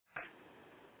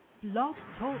Blog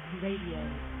Talk Radio.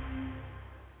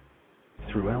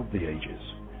 Throughout the ages,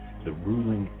 the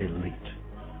ruling elite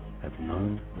have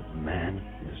known that man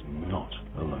is not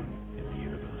alone in the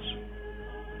universe.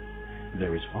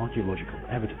 There is archaeological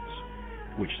evidence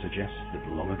which suggests that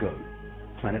long ago,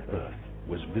 planet Earth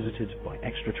was visited by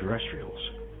extraterrestrials,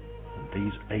 and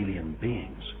these alien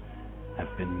beings have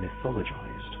been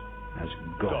mythologized as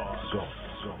gods.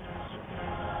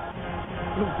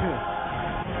 Blue pill,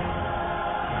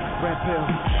 red pill,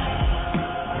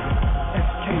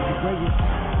 SK Uranium,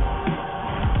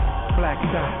 black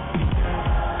dot,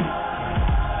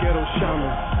 ghetto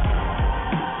shaman,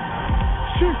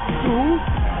 shoot, dude.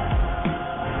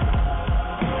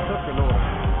 Fucking order.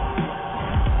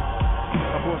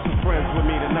 I brought some friends with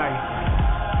me tonight.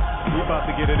 We about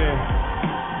to get it in.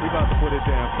 We about to put it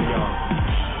down for y'all.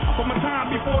 From a time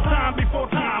before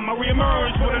time, I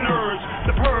reemerge with an urge,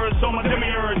 the purge on my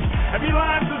demiurge. Every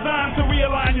line's designed to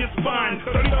realign your spine.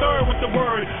 33rd with the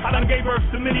word, I done gave birth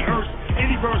to many earths.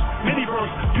 Any verse, mini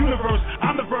verse, universe.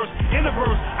 I'm the verse, in the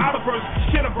verse, out of verse,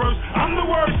 shit a verse. I'm the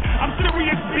worst, I'm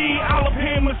serious B. I'll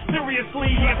appear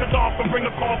mysteriously at the dark and bring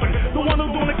a coffin. The one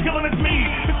who's doing the killing is me.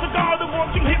 It's the God that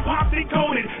wants you hip hop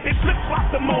decoded. They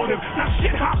flip-flop the motive, now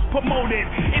shit hop's promoted.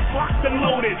 It's locked and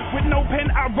loaded, with no pen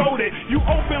I wrote it. You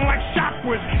open like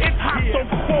chakras, it's hot so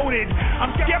quoted.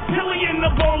 I'm skeptilian,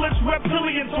 the bowlers,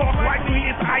 reptilian talk. Likely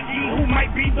it's I.E. who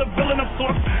might be the villain of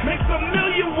sorts. Makes a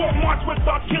million walk march with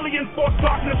Archelian force.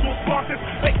 Darkness will spark this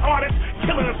fake artist,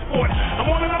 killing the sport. I'm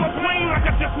on another plane like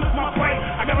I just missed my flight.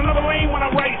 I got another lane when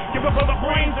I write. Give up other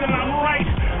brains and I'm right.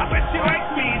 I bet she likes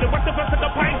me, the rest of us at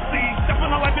the Pisces. Step on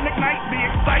her life and ignite me,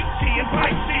 excite she and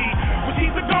pipe she. But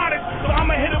she's a goddess, so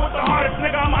I'ma hit her with the hardest.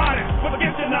 Nigga, I'm honest,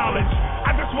 forget your knowledge.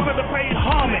 I just wanted to pay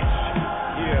homage.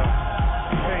 Yeah,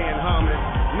 paying homage.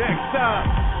 Next time.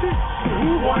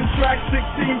 One track,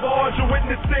 16 bars, you're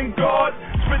witnessing God.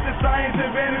 Spit the science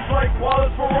advantage like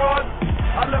Wallace Farad.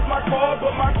 I left my car,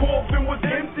 but my coffin was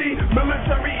empty.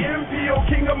 Military MPO,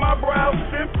 king of my brow,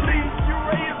 simply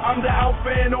I'm the Alpha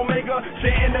and Omega,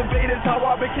 the innovators, how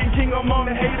I became king among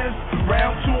the haters.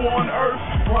 Round 2 on earth,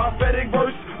 prophetic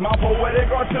verse. My poetic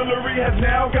artillery has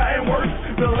now gotten worse.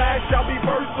 The last shall be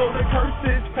first, so the curse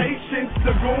is patience.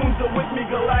 The goons are with me,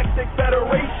 Galactic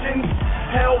Federation.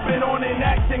 Hell been on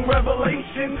enacting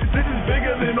revelation. This is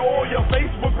bigger than all your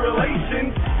Facebook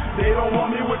relations. They don't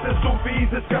want me with the Sufis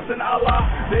discussing Allah.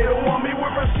 They don't want me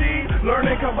with Rashid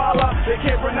learning Kabbalah. They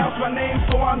can't pronounce my name,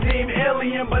 so I'm deemed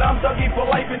alien. But I'm Dougie for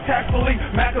life and tactfully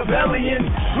Machiavellian.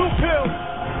 Blue pill,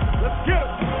 let's get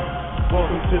it.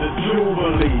 Welcome to the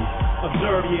Jubilee.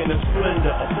 Observing the splendor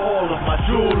of all of my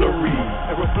jewelry.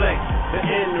 It reflects the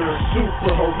inner super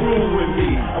Haru in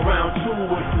me. Around 2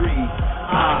 or 3,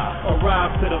 I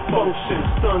arrive to the function,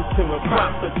 stunting with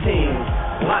proper teams.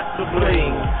 Lots of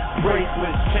bling,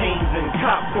 bracelets, chains, and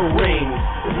copper rings.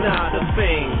 It's not a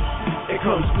thing, it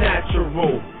comes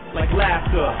natural, like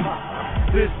laughter.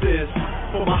 This is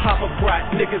for my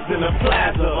hopper-brat niggas in the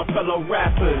plaza, my fellow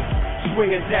rappers,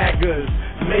 swinging daggers,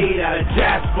 made out of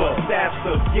jasper, staffs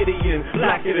of Gideon,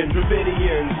 Blackett and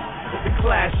Dravidians. It's the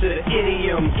clash of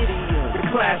idiom, the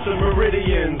clash of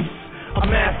meridians. I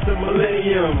master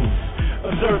millenniums,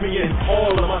 observing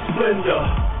all of my splendor.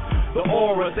 The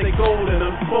auras, they golden,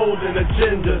 unfolding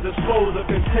agendas, expose the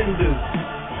contenders,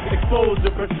 expose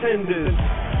the pretenders,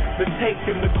 been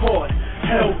taken to court,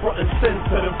 held front and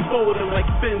center, and folding like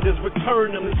fenders,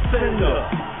 return them to sender.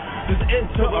 Just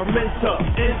enter or mentor,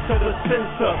 enter the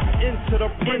center, into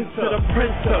the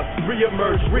printer,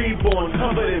 reemerge, reborn,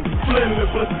 covered in phlegm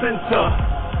and placenta.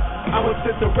 I was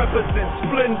sent to represent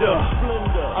splendor.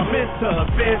 I'm into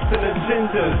advancing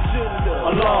agendas.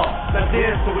 Allah, now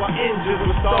dancing with engines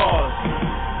with stars.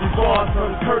 These bars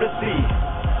from courtesy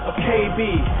of KB,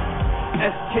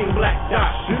 S King Black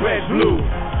Dot, Red Blue.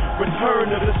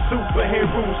 Return of the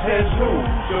superheroes, hands who?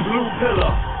 The blue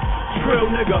pillar. Trill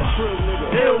nigga,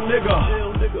 ill nigga,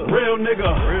 real nigga,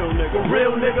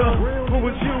 real nigga. Who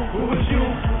was you? Who was you?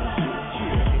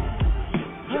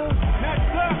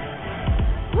 Next up,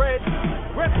 red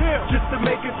pill. Just to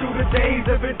make it through the days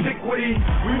of antiquity,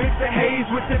 we mix the haze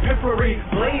with the peppery,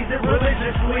 blaze it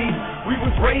religiously. We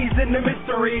was raised in the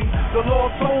mystery. The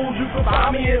law told you could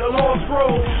buy me in a law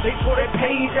scroll. They tore that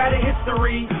page out of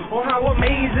history on how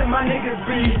amazing my niggas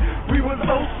be. We was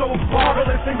oh so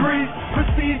marvelous in Greece,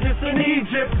 prestigious in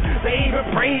Egypt. They even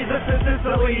praised us in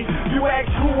Sicily. You ask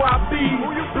who I be,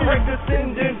 direct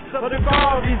descendants of the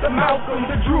Gandhis, the Malcolm,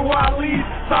 the Drew Ali's.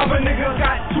 Sovereign niggas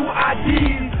got 2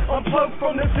 IDs, unplugged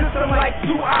from the system like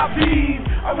 2 IVs.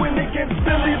 I went against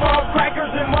Billy Bob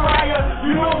Crackers and Mariah.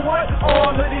 You know what?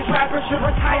 All of these rappers should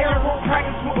retire. Wrote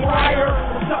practice with Mariah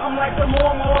or something like the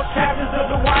long lost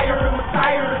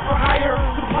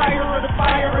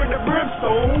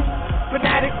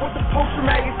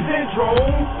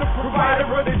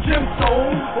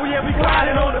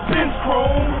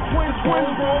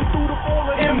the fall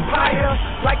of empire,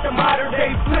 like the modern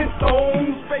day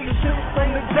Flintstones. Spaceships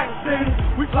from the Jetsons,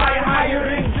 we flying higher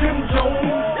than Jim Jones.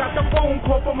 Got the phone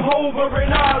call from Hover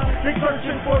and Oz. They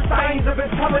searching for signs of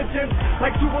intelligence,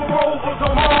 like super rovers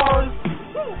on Mars.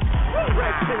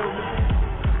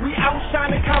 We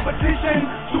outshine the competition,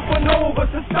 supernovas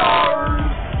and stars.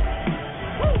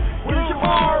 Where's your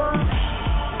Mars?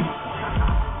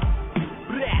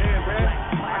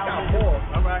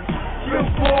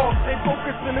 They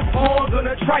focusing his pawns on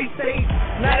the tri-state.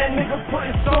 Now that nigga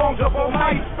putting songs up on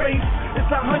MySpace. It's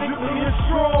 100 million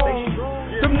strong.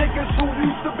 Them niggas who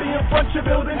used to be in front of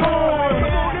building arms,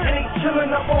 and they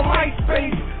chilling up on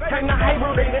MySpace. Time to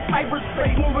hibernate in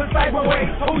cyberspace, moving cyberways.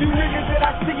 Told you niggas that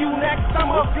I see you next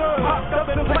summer. Popped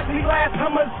up in plexiglass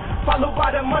Hummers, followed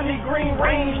by the money green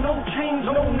range. No change,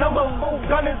 no numbers, no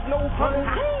gunners, no hunters,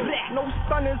 no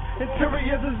stunners.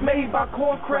 Interiors is made by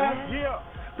Corecraft.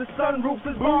 The sunroof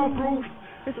is bomb-proof.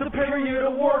 It's superior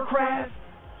to Warcraft.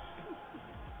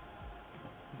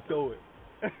 Do it.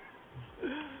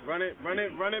 Run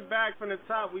it back from the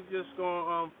top. We just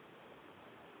gonna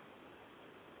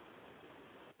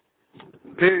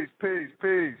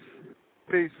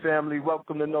Peace, family.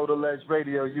 Welcome to Know the Ledge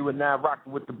Radio. You are now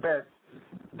rocking with the best.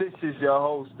 This is your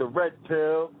host, the Red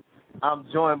Pill. I'm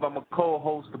joined by my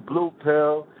co-host, the Blue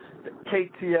Pill. The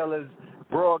KTL is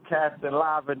broadcasting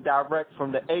live and direct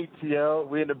from the ATL.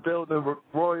 We're in the building with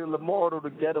Royal Immortal, the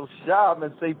Ghetto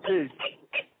Shaman. Say peace.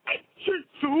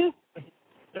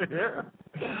 Yeah.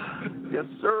 Yes,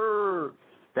 sir.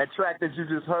 That track that you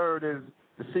just heard is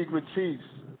The Secret Chiefs,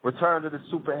 Return to the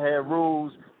Superhead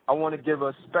Rules. I want to give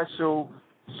a special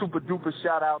super-duper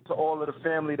shout-out to all of the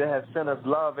family that has sent us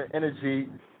love and energy.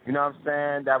 You know what I'm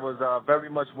saying? That was very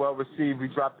much well-received. We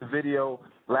dropped the video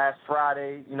last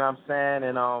Friday, you know what I'm saying?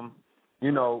 And,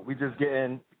 you know, we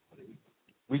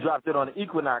dropped it on the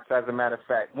Equinox, as a matter of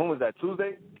fact. When was that,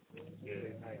 Tuesday? Yeah.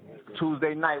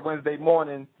 Tuesday night, Wednesday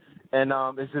morning, and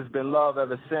it's just been love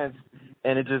ever since,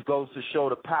 and it just goes to show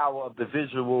the power of the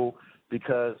visual,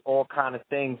 because all kind of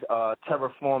things are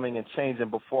terraforming and changing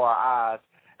before our eyes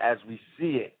as we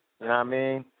see it, you know what I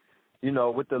mean? You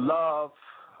know, with the love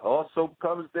also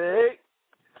comes the hate,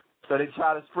 so they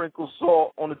try to sprinkle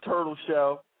salt on the turtle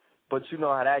shell, but you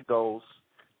know how that goes.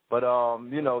 But,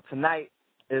 you know, tonight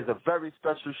is a very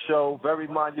special show, very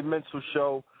monumental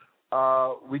show.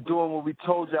 We're doing what we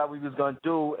told y'all we was going to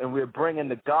do, and we're bringing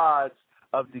the gods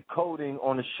of decoding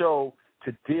on the show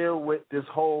to deal with this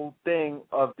whole thing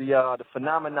of the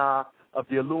phenomena of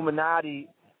the Illuminati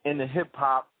in the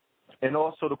hip-hop, and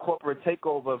also the corporate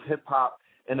takeover of hip-hop,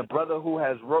 and a brother who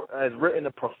has written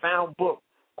a profound book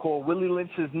called Willie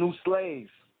Lynch's New Slaves,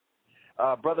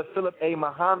 Brother Philip A.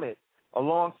 Muhammad,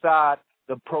 alongside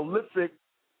the prolific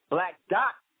Black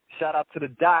Dot, shout out to the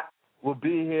Dot, will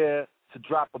be here to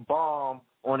drop a bomb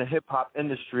on the hip-hop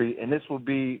industry, and this will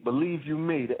be, believe you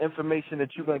me, the information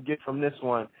that you're going to get from this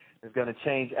one is going to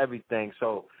change everything.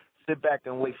 So sit back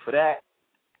and wait for that.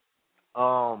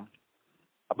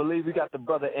 I believe we got the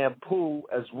brother Ampu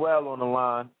as well on the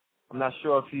line. I'm not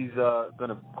sure if he's going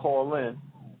to call in,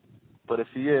 but if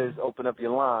he is, open up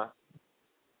your line.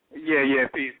 Yeah,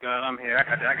 peace, God. I'm here. I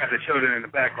got the children in the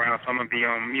background, so I'm going to be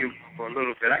on mute for a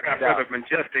little bit. I got Brother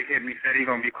Majestic hit me, said he's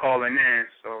going to be calling in,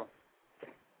 so.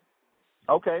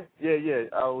 Okay, yeah.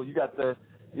 Oh, you got the,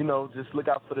 you know, just look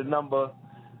out for the number.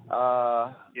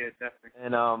 Yeah, definitely.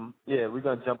 And, yeah, we're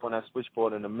going to jump on that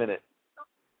switchboard in a minute.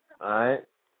 All right?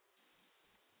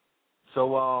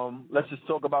 So, let's just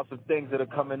talk about some things that are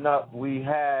coming up. We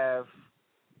have,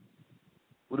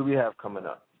 what do we have coming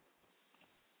up?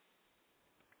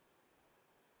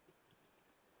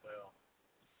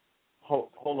 Hold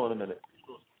on a minute.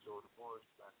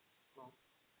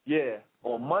 Yeah,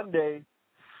 on Monday,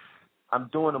 I'm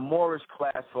doing a Moorish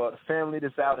class for the family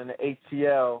that's out in the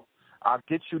ATL. I'll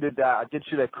get you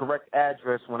that correct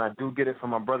address when I do get it from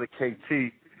my brother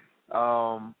KT.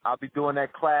 I'll be doing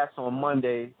that class on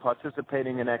Monday,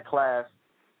 participating in that class.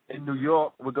 In New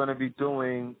York, we're going to be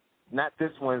doing, not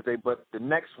this Wednesday, but the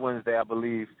next Wednesday, I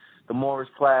believe, the Moorish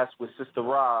class with Sister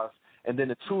Roz. And then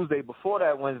the Tuesday before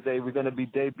that Wednesday, we're going to be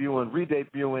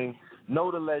re-debuting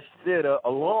Know the Ledge Theater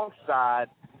alongside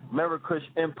Marrakesh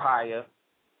Empire.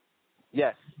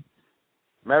 Yes,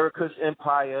 Marrakesh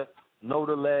Empire, Know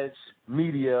the Ledge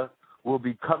Media will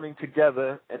be coming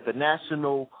together at the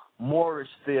National Moorish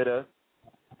Theater,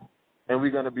 and we're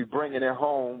going to be bringing it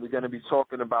home. We're going to be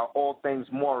talking about all things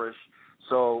Moorish.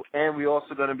 So, and we're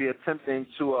also going to be attempting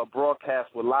to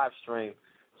broadcast with live stream.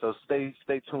 So stay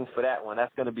tuned for that one.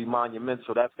 That's going to be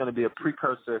monumental. That's going to be a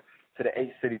precursor to the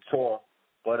 8-city tour.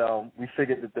 But we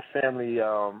figured that the family,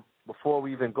 before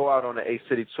we even go out on the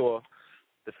 8-city tour,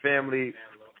 the family,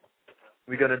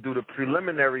 we're going to do the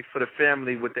preliminary for the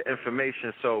family with the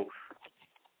information. So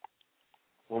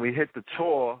when we hit the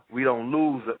tour, we don't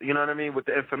lose, you know what I mean? With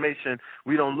the information,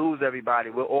 we don't lose everybody.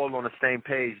 We're all on the same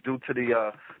page due to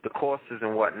the courses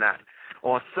and whatnot.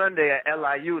 On Sunday at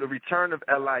LIU, the return of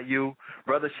LIU,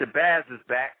 Brother Shabazz is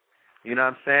back. You know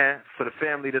what I'm saying? For the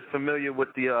family that's familiar with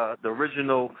the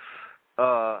original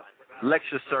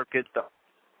lecture circuit, the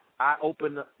Eye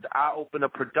Opener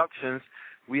Productions,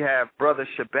 we have Brother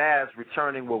Shabazz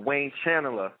returning with Wayne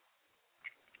Chandler.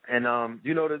 And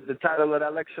you know the title of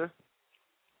that lecture?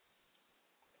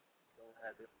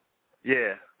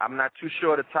 Yeah, I'm not too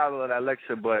sure the title of that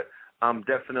lecture, but I'm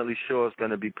definitely sure it's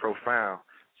going to be profound.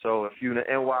 So if you're in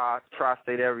the NY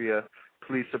tri-state area,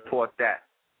 please support that.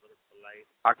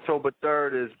 October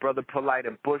 3rd is Brother Polite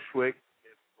in Bushwick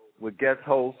with guest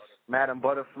hosts Madam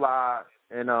Butterfly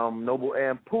and Noble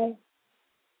Ann Pooh.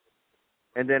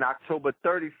 And then October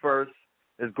 31st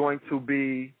is going to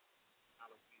be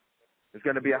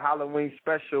a Halloween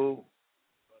special.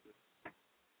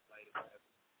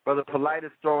 Brother Polite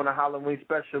is throwing a Halloween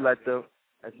special at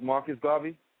Marcus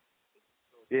Garvey.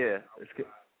 Yeah.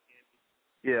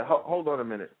 Hold on a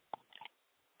minute.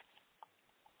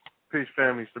 Peace,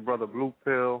 family. It's the Brother Blue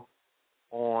Pill.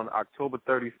 On October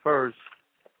 31st,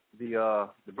 the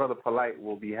Brother Polite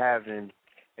will be having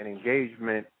an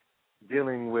engagement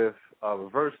dealing with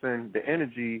reversing the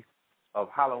energy of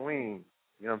Halloween.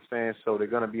 You know what I'm saying? So they're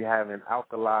going to be having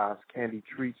alkalized candy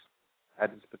treats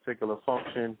at this particular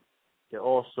function. They're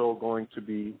also going to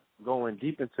be going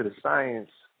deep into the science,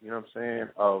 you know what I'm saying,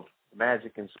 of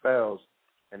magic and spells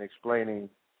and explaining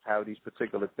how these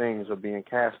particular things are being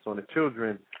cast on the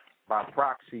children by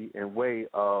proxy and way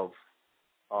of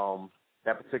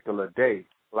that particular day.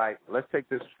 Like, let's take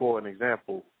this for an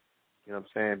example, you know what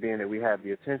I'm saying, being that we have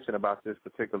the attention about this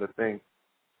particular thing.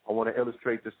 I want to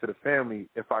illustrate this to the family.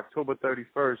 If October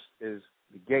 31st is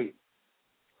the gate,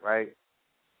 right,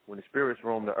 when the spirits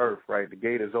roam the earth, right, the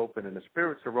gate is open and the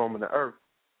spirits are roaming the earth,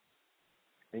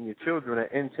 and your children are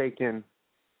intaking,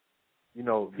 you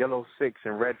know, yellow 6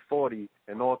 and red 40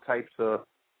 and all types of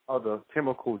other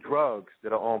chemical drugs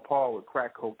that are on par with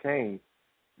crack cocaine,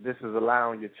 this is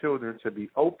allowing your children to be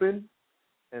open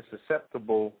and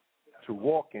susceptible to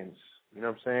walk-ins, you know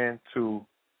what I'm saying, to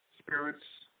spirits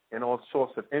and all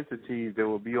sorts of entities that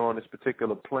will be on this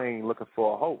particular plane looking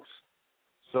for a host.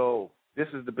 So this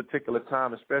is the particular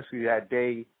time, especially that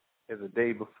day is a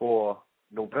day before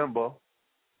November,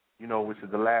 you know, which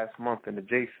is the last month in the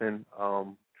Jason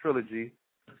trilogy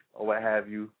or what have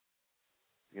you.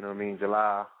 You know what I mean?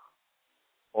 July,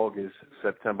 August,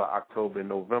 September, October,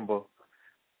 November.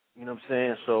 You know what I'm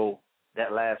saying? So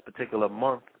that last particular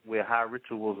month where high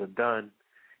rituals are done,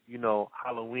 you know,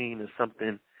 Halloween is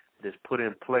something that's put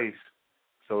in place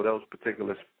so those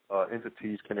particular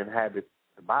entities can inhabit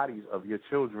the bodies of your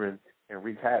children and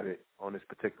wreak havoc on this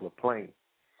particular plane.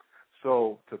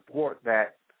 So to thwart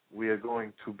that, we are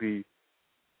going to be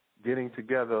getting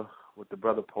together with the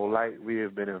Brother Polite. We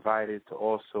have been invited to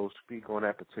also speak on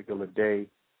that particular day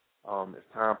as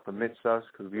time permits us,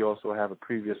 because we also have a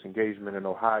previous engagement in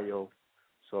Ohio.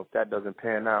 So if that doesn't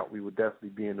pan out, we would definitely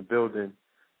be in the building,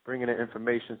 bringing the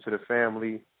information to the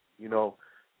family. You know,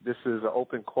 this is an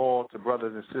open call to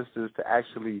brothers and sisters to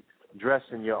actually dress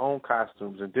in your own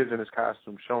costumes, indigenous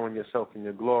costumes, showing yourself in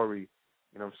your glory,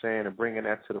 you know what I'm saying, and bringing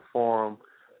that to the forum.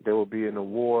 There will be an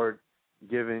award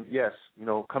given, yes, you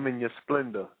know, come in your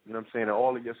splendor, you know what I'm saying, in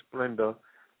all of your splendor.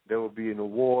 There will be an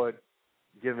award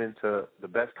given to the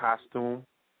best costume,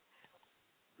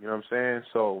 you know what I'm saying.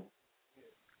 So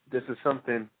this is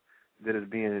something that is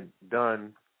being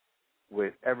done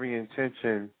with every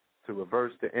intention to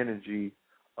reverse the energy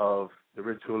of the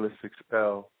ritualistic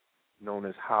spell known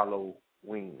as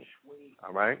Halloween.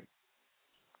 All right?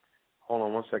 Hold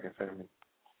on one second, family.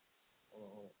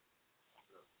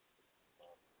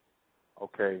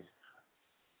 Okay.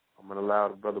 I'm going to allow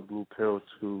the Brother Blue Pill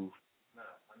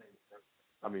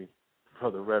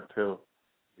Brother Red Pill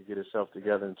to get itself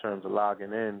together in terms of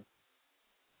logging in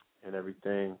and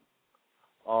everything.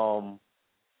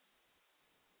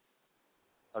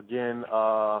 Again,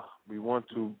 we want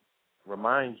to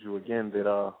remind you again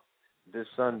that this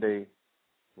Sunday,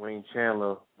 Wayne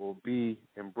Chandler will be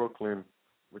in Brooklyn,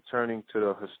 returning to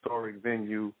the historic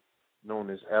venue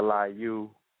known as LIU.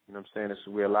 You know what I'm saying? This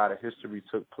is where a lot of history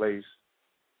took place.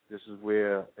 This is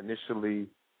where initially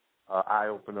Eye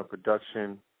Opener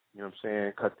Production, you know what I'm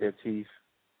saying, cut their teeth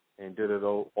and did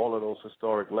all of those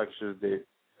historic lectures that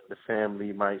the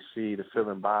family might see, the Phil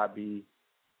and Bobby,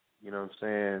 you know what I'm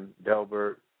saying,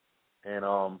 Delbert,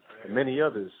 and many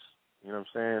others, you know what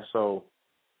I'm saying? So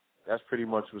that's pretty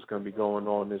much what's going to be going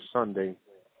on this Sunday.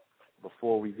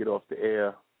 Before we get off the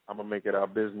air, I'm going to make it our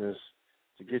business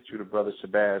to get you the Brother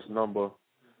Shabazz number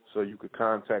so you could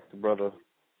contact the brother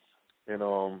and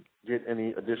get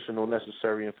any additional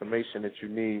necessary information that you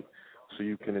need so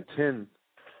you can attend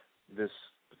this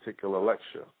particular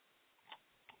lecture.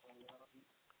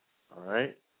 All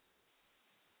right?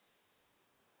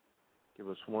 Give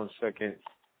us 1 second.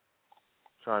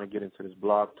 Trying to get into this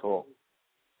blog talk,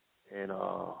 and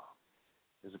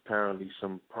there's apparently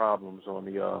some problems on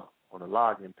the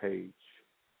login page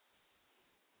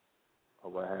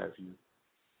or what have you.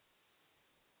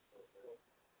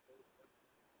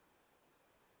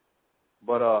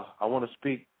 But I want to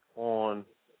speak on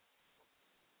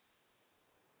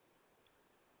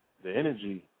the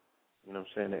energy, you know what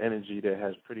I'm saying, the energy that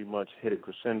has pretty much hit a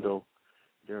crescendo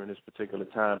during this particular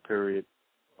time period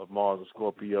of Mars and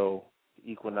Scorpio,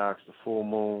 the equinox, the full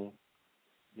moon.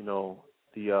 You know,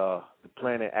 the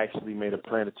planet actually made a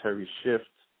planetary shift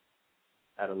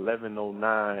at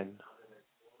 11:09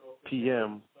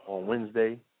 p.m. on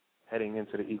Wednesday, heading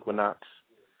into the equinox.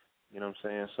 You know what I'm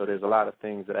saying? So there's a lot of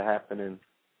things that are happening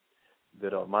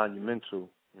that are monumental,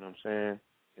 you know what I'm saying,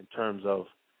 in terms of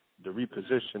the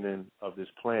repositioning of this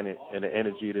planet and the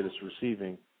energy that it's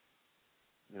receiving.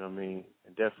 You know what I mean?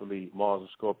 And definitely Mars and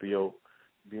Scorpio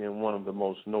being one of the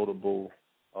most notable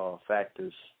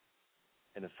factors,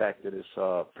 and the fact that it's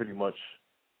pretty much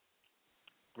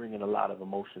bringing a lot of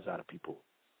emotions out of people.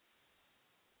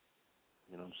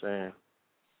 You know what I'm saying?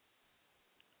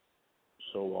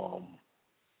 So,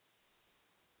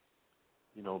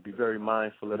 you know, be very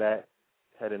mindful of that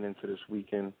heading into this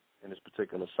weekend in this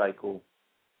particular cycle.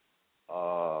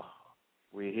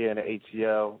 We're here in the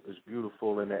ATL. It's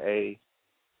beautiful in the A.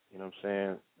 You know what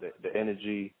I'm saying? The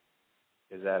energy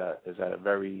is at a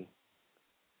very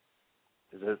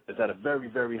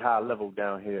very high level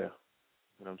down here.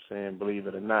 You know what I'm saying? Believe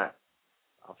it or not,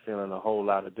 I'm feeling a whole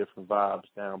lot of different vibes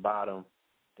down bottom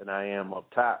than I am up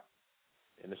top.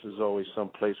 And this is always some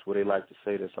place where they like to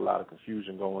say there's a lot of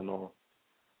confusion going on.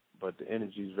 But the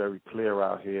energy is very clear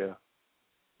out here.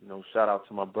 You know, shout out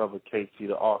to my brother KT,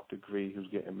 the art degree, who's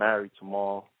getting married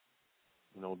tomorrow,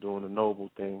 you know, doing a noble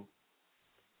thing.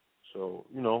 So,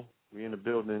 you know, we're in the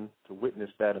building to witness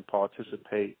that and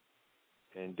participate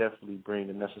and definitely bring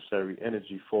the necessary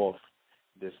energy forth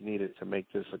that's needed to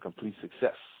make this a complete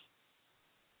success.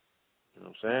 You know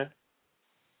what I'm saying?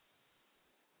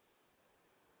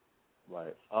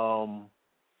 Right.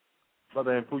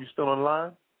 Brother Ampu, you still on the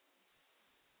line?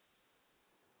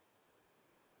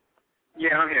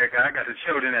 Yeah, I'm here, guy. I got the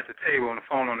children at the table and the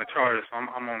phone on the charger, so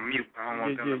I'm on mute. I don't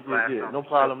want them to blast off. No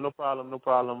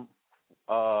problem.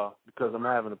 Because I'm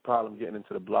having a problem getting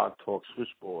into the Blog Talk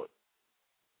switchboard.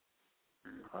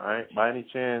 All right. By any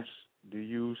chance, do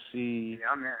you see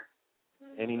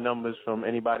any numbers from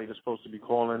anybody that's supposed to be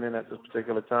calling in at this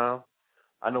particular time?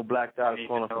 I know Black Dot is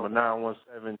calling from a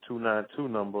 917-292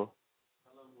 number.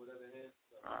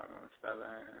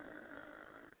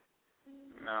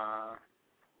 Nah.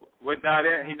 What dot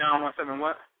is? He 917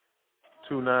 what?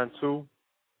 292.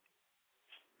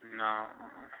 No.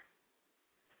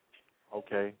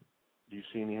 Okay. Do you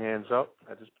see any hands up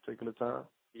at this particular time?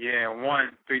 Yeah,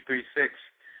 1336.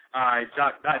 All right,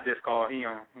 Dot just called. He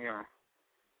on.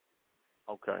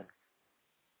 Okay.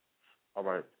 All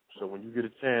right. So when you get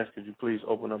a chance, could you please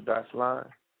open up Dot's line?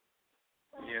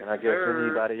 Yes, and I guess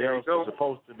anybody else is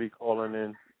supposed to be calling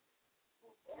in.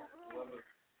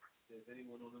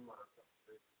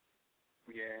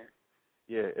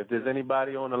 Yeah, if there's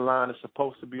anybody on the line that's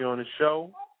supposed to be on the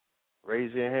show,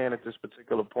 raise your hand at this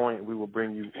particular point, and we will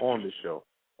bring you on the show.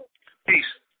 Peace.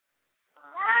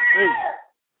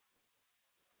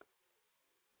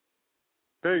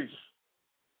 Peace.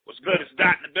 What's good? It's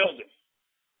Dot in the building.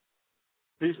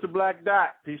 Peace to Black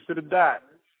Dot. Peace to the Dot.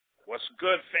 What's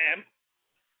good, fam?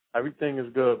 Everything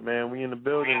is good, man. We in the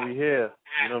building. We here.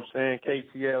 You know what I'm saying?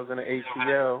 KTL's in the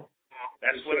ATL.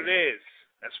 That's what it is.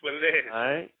 That's what it is. All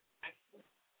right.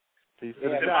 Peace to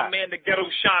the Send Dot. my man, the Ghetto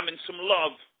Shaman, some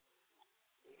love.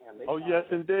 Oh, yes,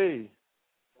 indeed.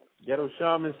 Ghetto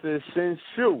Shaman says, Shin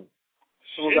Shu.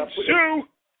 Shin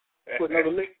Put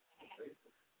another link.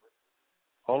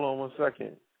 Hold on 1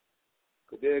 second.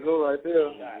 There you go, right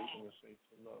there. Yeah.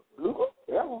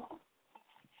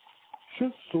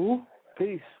 Shin Shu.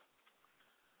 Peace.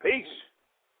 Peace.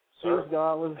 Cheers,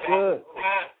 God. What's good?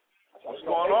 What's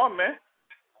going on, man?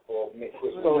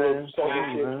 Just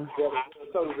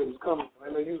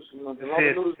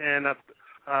tearing up the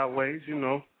highways, you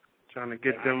know, trying to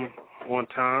get them on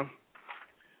time.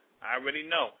 I already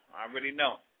know.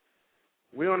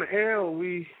 We on the air or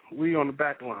we on the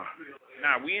back line?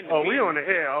 Nah, we in the we on the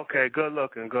air. Okay, good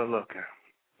looking.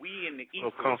 We in the so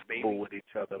ethos, comfortable baby. with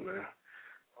each other, man.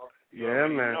 Yeah,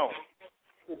 man. No.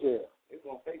 It's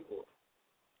gonna pay for it.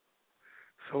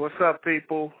 So what's up,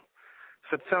 people?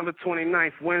 September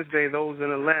 29th, Wednesday, those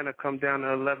in Atlanta come down to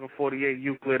 1148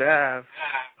 Euclid Ave,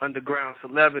 Underground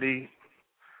Celebrity.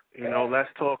 You know, let's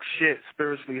talk shit,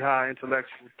 spiritually high,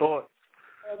 intellectual thought,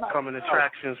 coming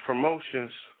attractions,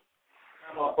 promotions.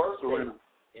 My birthday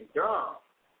in Durham.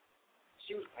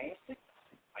 She was playing sick.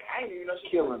 Like, I didn't even know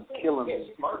she was killing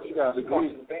me. She got a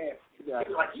degree. She was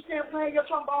like, you can't play your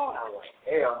trombone. I was like,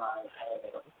 hell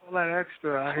no. All that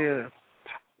extra, I hear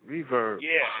reverb.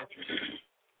 Yeah.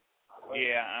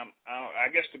 Yeah,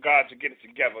 I guess the gods will get it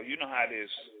together. You know how it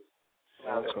is.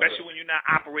 Especially when you're not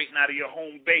operating out of your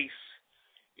home base.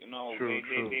 You know,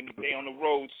 they on the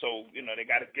road, so, you know, they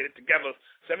got to get it together.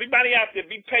 So everybody out there,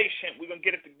 be patient. We're going to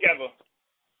get it together.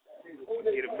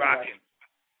 Get it rocking.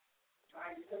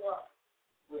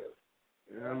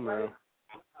 Yeah, man.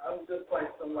 I was just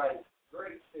like some, like,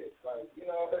 great shit. Like, you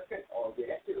know, that shit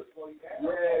was funny.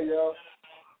 Yeah, yo.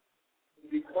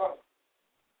 Be quiet.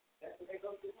 That's what they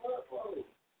go to the club for.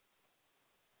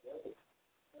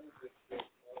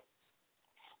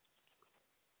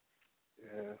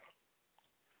 Yeah.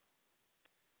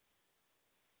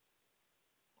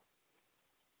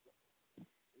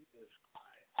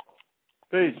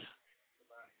 Peace.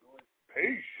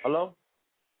 Hello?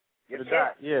 Yes,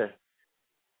 sir. Yeah.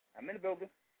 I'm in the building.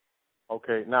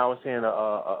 Okay, now I was hearing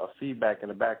a feedback in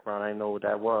the background. I didn't know what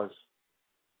that was.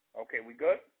 Okay, we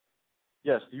good?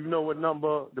 Yes. Do you know what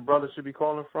number the brother should be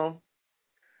calling from?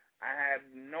 I have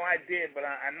no idea, but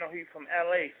I know he's from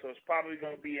L.A., so it's probably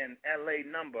going to be an L.A.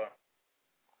 number.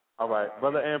 All right.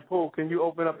 Brother Ampool, can you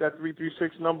open up that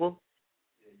 336 number?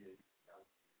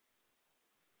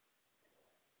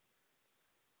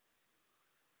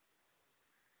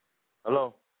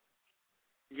 Hello?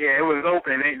 Yeah, it was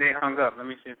open. They hung up. Let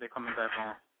me see if they're coming back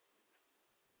on.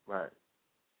 Right.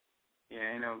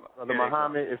 Yeah, you know. Brother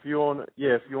Muhammad, if you're on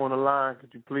the line,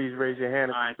 could you please raise your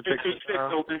hand? All right, 336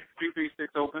 open.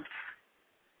 336 open.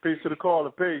 Peace to the caller.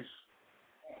 Peace.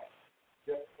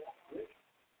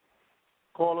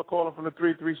 Caller from the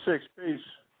 336. Peace.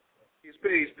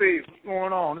 Peace. What's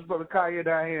going on? This brother Kaya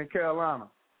down here in Carolina.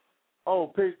 Oh,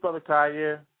 peace, brother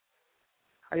Kaya.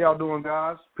 How y'all doing,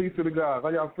 guys? Peace to the guys. How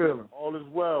y'all feeling? All is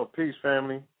well. Peace,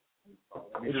 family.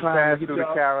 We just trying passed through the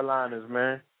Carolinas,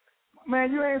 man.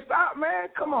 Man, you ain't stopped, man.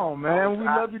 Come on, man. We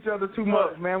love each other too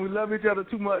much, man. We love each other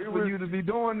too much for you to be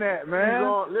doing that, man.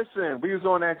 We was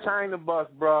on that China bus,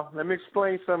 bro. Let me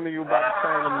explain something to you about the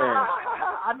Chinaman.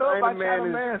 I know about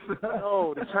Chinaman.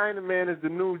 No, the Chinaman is the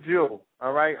new Jew,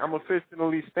 all right? I'm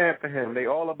officially stamping him. They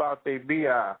all about their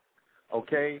BI,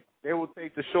 okay? They will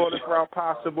take the shortest route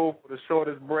possible for the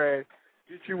shortest bread,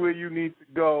 get you where you need to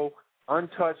go,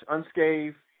 untouched,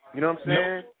 unscathed. You know what I'm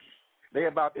saying? They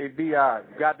about their BI.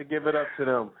 You got to give it up to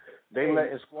them. They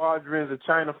letting squadrons of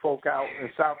China folk out in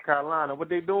South Carolina. What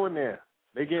they doing there?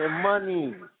 They getting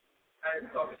money.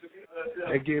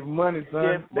 They give money,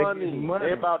 son.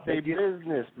 They about their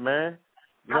business, man.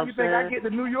 You know How you think I get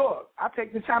to New York? I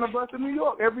take the China bus to New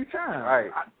York every time.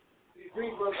 Right.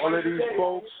 All of these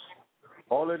folks,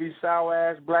 all of these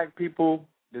sour-ass black people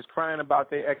that's crying about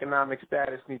their economic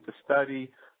status need to study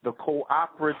the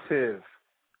cooperative,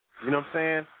 you know what I'm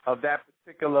saying, of that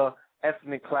particular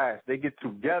ethnic class. They get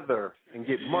together and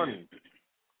get money.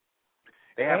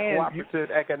 They have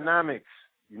cooperative economics.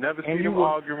 You never see them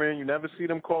arguing. You never see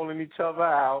them calling each other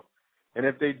out. And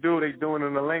if they do, they do it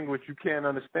in a language you can't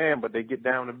understand, but they get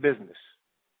down to business.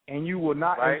 And you will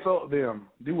not insult them.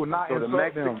 You will not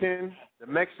insult them. The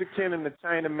Mexican and the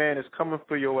Chinaman is coming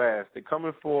for your ass. They're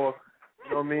coming for,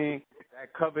 you know what I mean,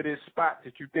 that coveted spot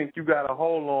that you think you got a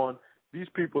hold on. These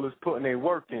people is putting their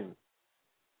work in.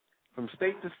 From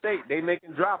state to state, they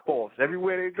making drop-offs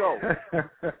everywhere they go.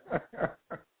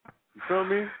 You feel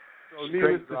me? So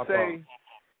needless to say,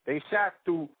 they shot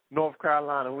through North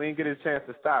Carolina. We didn't get a chance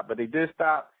to stop, but they did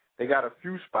stop. They got a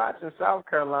few spots in South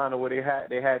Carolina where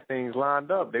they had things lined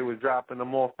up. They was dropping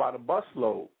them off by the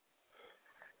busload.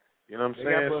 You know what I'm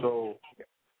saying? So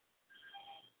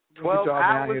 12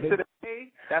 hours to the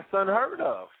day, that's unheard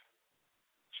of.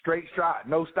 Straight shot,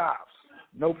 no stops,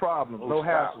 no problems, no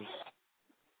hassles.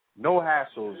 No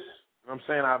hassles. You know what I'm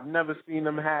saying? I've never seen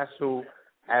them hassle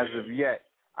as of yet.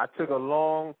 I took a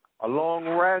long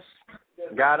rest,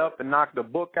 got up and knocked the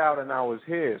book out, and I was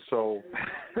here. So,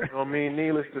 you know what I mean?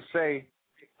 Needless to say,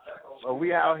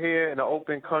 we out here in the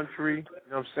open country,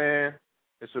 you know what I'm saying?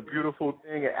 It's a beautiful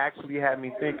thing. It actually had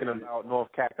me thinking about North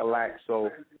Cackalack.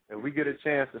 So if we get a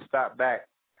chance to stop back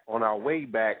on our way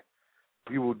back,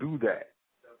 we will do that.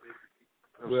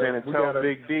 You know what I'm saying?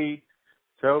 And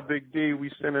tell Big D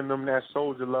we sending them that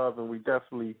soldier love, and we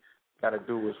definitely got to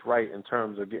do what's right in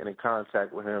terms of getting in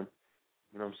contact with him,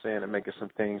 you know what I'm saying, and making some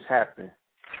things happen.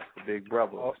 The big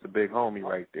brother, it's the big homie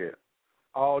right there.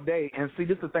 All day. And see,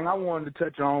 this is the thing I wanted to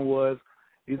touch on was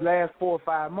these last 4 or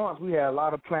 5 months, we had a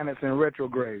lot of planets in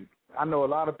retrograde. I know a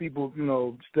lot of people, you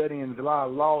know, studying a lot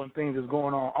of law and things that's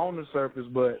going on the surface,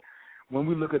 but when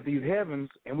we look at these heavens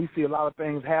and we see a lot of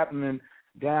things happening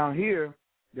down here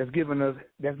that's giving us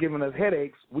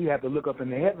headaches, we have to look up in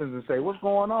the heavens and say, what's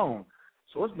going on?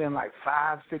 So it's been like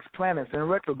 5, 6 planets in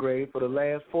retrograde for the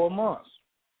last 4 months.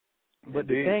 But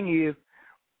the thing is,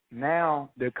 now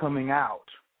they're coming out.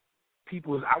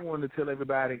 I wanted to tell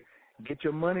everybody, get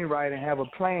your money right and have a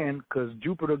plan, because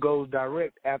Jupiter goes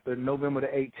direct after November the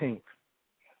 18th.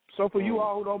 So for you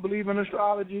all who don't believe in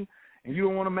astrology and you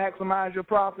don't want to maximize your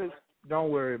profits, don't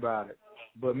worry about it.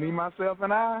 But me, myself,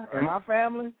 and I and my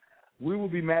family, we will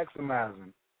be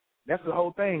maximizing. That's the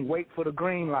whole thing. Wait for the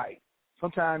green light.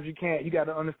 Sometimes you can't. You got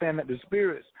to understand that the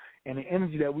spirits and the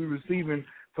energy that we're receiving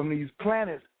from these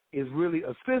planets is really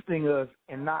assisting us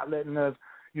and not letting us,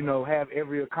 you know, have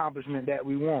every accomplishment that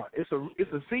we want. It's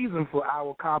a season for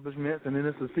our accomplishments, and then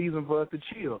it's a season for us to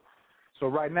chill. So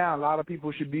right now, a lot of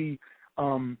people should be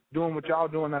doing what y'all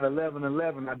doing at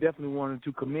 11:11. I definitely wanted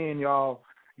to commend y'all,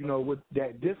 you know, with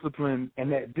that discipline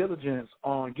and that diligence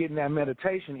on getting that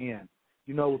meditation in.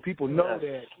 You know, people know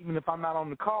that even if I'm not on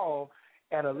the call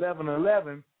at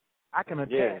 11:11, I can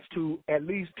attach to at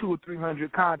least 200 or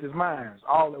 300 conscious minds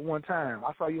all at one time.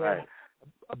 I saw you had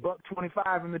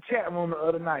 $1.25 in the chat room the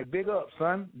other night. Big up,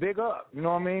 son. Big up. You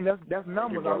know what I mean? That's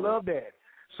numbers. I love that.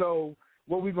 So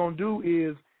what we're going to do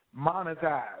is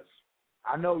monetize.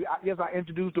 I know, yes, I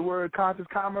introduced the word conscious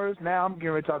commerce. Now I'm getting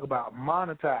ready to talk about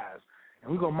monetize.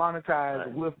 And we're going to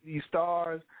monetize with these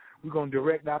stars. We're going to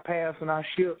direct our paths and our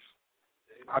ships.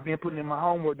 I've been putting in my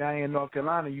homework down here in North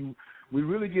Carolina. We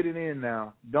really get it in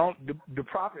now. The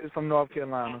prophet is from North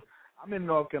Carolina. I'm in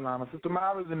North Carolina. Sister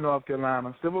Myra's in North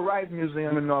Carolina. Civil Rights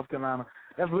Museum in North Carolina.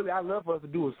 I'd love for us to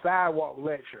do a sidewalk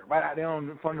lecture right out there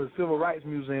in front of the Civil Rights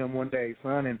Museum one day,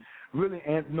 son, and really,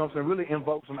 really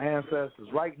invoke some ancestors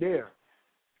right there,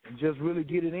 and just really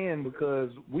get it in, because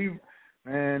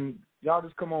y'all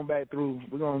just come on back through.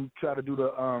 We're gonna try to do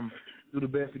the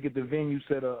best to get the venue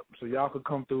set up so y'all could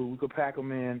come through. We could pack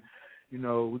them in. You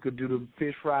know, we could do the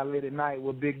fish fry late at night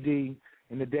with Big D.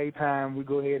 In the daytime, we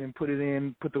go ahead and put it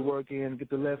in, put the work in, get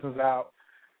the lessons out,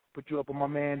 put you up on my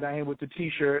man down here with the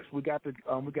T-shirts. We got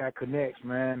connects,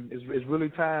 man. It's really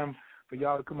time for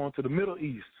y'all to come on to the Middle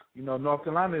East. You know, North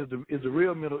Carolina is the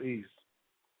real Middle East.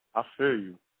 I feel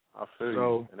you.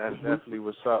 And that's definitely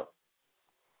what's up.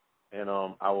 And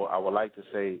I would like to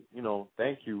say, you know,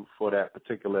 thank you for that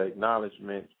particular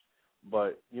acknowledgement.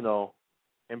 But, you know,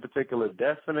 in particular,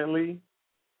 definitely,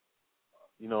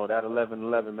 you know, that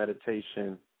 11:11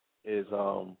 meditation is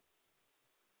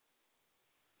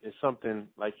something,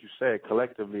 like you said,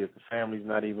 collectively, if the family's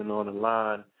not even on the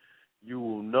line, you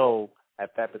will know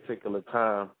at that particular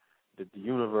time that the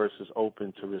universe is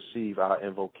open to receive our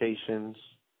invocations,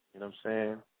 you know what I'm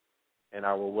saying, and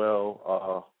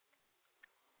our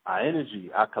energy,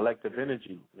 our collective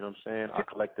energy, you know what I'm saying, our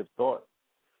collective thought.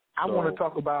 I want to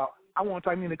talk about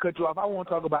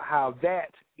how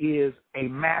that is a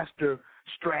master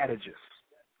strategist.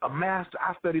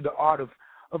 I studied the art of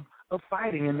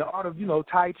fighting and the art of, you know,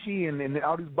 Tai Chi and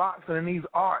all these boxing and these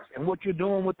arts. And what you're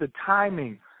doing with the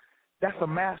timing, that's a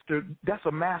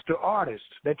master artist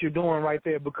that you're doing right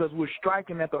there, because we're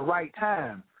striking at the right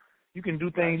time. You can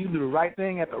do things, you do the right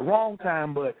thing at the wrong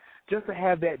time, but just to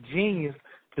have that genius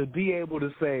to be able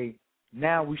to say,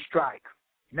 now we strike.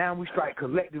 Now we strike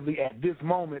collectively at this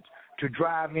moment to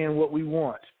drive in what we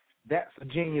want. That's a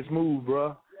genius move,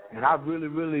 bro. And I really,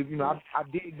 really, you know, I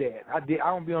dig that. I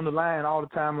don't be on the line all the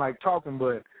time like talking,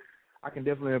 but I can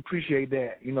definitely appreciate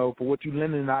that, you know, for what you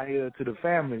lending out here to the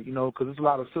family, you know, because there's a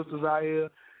lot of sisters out here,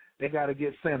 they got to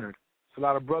get centered. There's a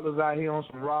lot of brothers out here on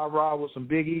some rah-rah with some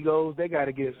big egos, they got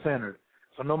to get centered.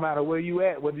 So no matter where you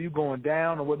at, whether you're going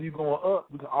down or whether you're going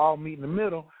up, we can all meet in the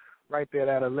middle right there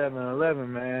at 11:11,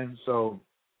 man. So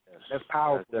that's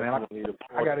powerful, man.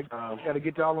 I gotta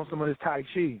get y'all on some of this Tai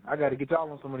Chi. I gotta get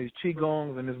y'all on some of these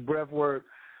Qigongs and this breath work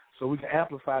so we can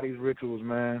amplify these rituals,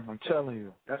 man. I'm telling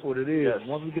you, that's what it is. Yes.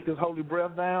 Once we get this holy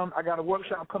breath down, I got a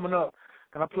workshop coming up.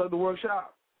 Can I plug the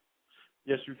workshop?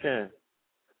 Yes, you can.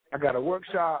 I got a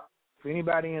workshop for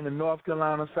anybody in the North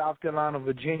Carolina, South Carolina,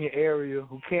 Virginia area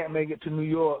who can't make it to New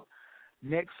York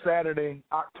next Saturday,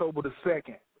 October the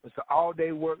 2nd. It's an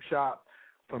all-day workshop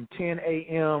from 10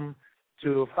 a.m.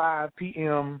 to 5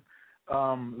 p.m.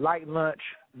 light lunch,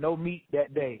 no meat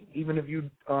that day. Even if you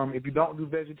don't do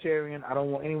vegetarian, I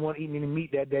don't want anyone eating any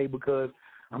meat that day because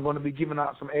I'm going to be giving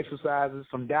out some exercises,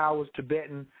 some Taoist,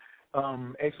 Tibetan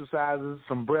exercises,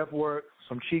 some breath work,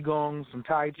 some Qigong, some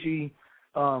Tai Chi,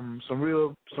 some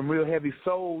real heavy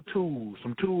soul tools,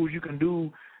 some tools you can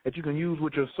do that you can use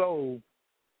with your soul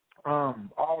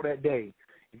all that day.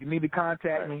 If you need to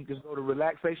contact me, just go to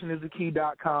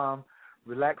relaxationisthekey.com,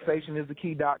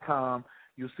 relaxationisthekey.com.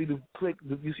 You'll see the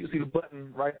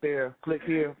button right there. Click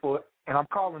here for it, and I'm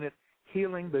calling it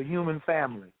Healing the Human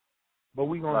Family. But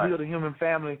we're going to heal the human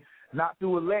family not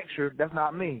through a lecture. That's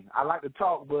not me. I like to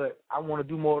talk, but I want to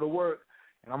do more of the work,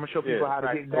 and I'm going to show people how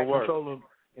to get back control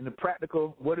in the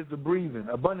practical. What is the breathing?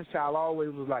 Abundance Child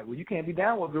always was like, well, you can't be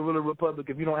down with Guerrilla Republic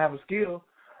if you don't have a skill.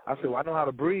 I said, well, I know how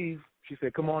to breathe. She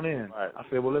said, come on in. I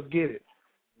said, well, let's get it,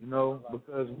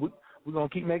 because we're going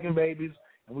to keep making babies,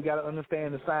 and we got to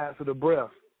understand the science of the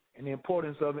breath and the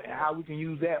importance of it and how we can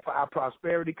use that for our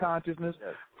prosperity consciousness,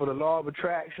 for the law of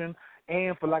attraction,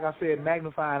 and for, like I said,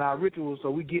 magnifying our rituals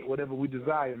so we get whatever we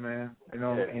desire, man. That's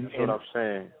what I'm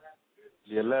saying.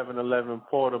 The 1111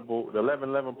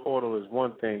 portal is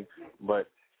one thing, but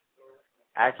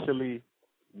actually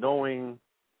knowing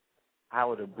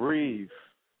how to breathe,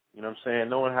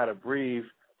 knowing how to breathe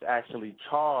to actually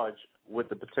charge what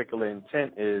the particular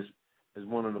intent is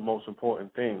one of the most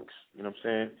important things.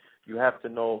 You have to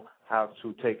know how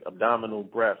to take abdominal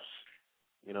breaths.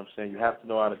 You have to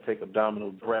know how to take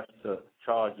abdominal breaths to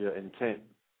charge your intent.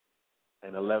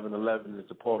 And 1111 is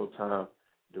the portal time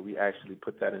that we actually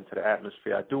put that into the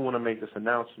atmosphere. I do want to make this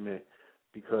announcement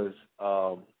because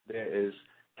there is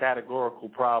categorical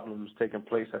problems taking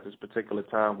place at this particular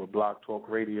time with Blog Talk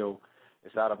Radio.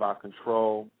 It's out of our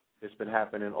control. It's been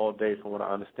happening all day from what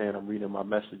I understand. I'm reading my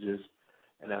messages,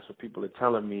 and that's what people are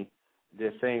telling me.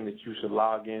 They're saying that you should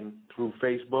log in through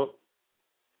Facebook,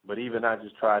 but even I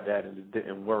just tried that and it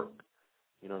didn't work.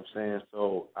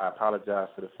 So I apologize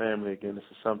to the family. Again, this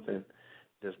is something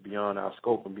that's beyond our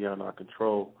scope and beyond our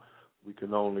control. We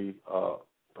can only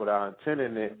put our intent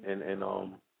in it and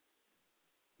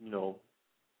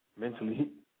mentally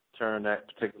turn that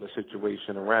particular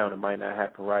situation around. It might not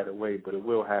happen right away, but it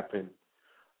will happen.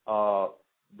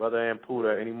 Brother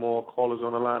Amputa, any more callers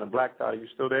on the line? And Black Dot, are you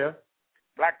still there?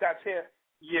 Black Dot's here.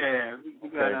 Yeah, we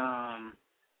got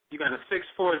you got a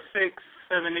 646,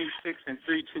 786, and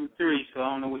 323. So I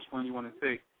don't know which one you want to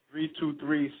take.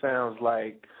 323 sounds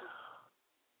like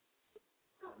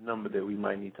a number that we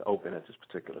might need to open at this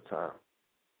particular time.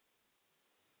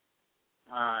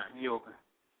 All right, you open.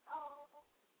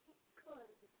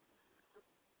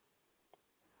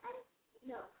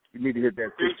 You need to hit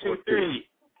that 323.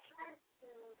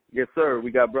 Yes, sir.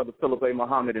 We got Brother Philip A.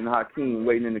 Muhammad and Hakim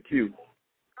waiting in the queue.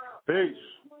 Peace.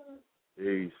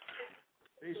 Peace.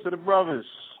 Peace to the brothers.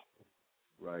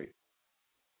 Right.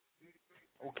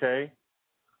 Okay.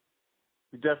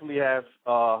 We definitely have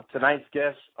tonight's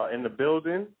guests are in the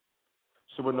building.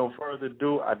 So with no further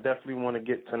ado, I definitely want to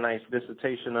get tonight's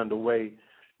dissertation underway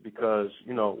because,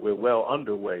 we're well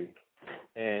underway.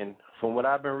 And from what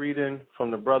I've been reading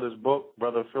from the brother's book,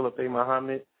 Brother Philip A.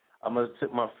 Muhammad, I'm going to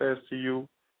tip my fez to you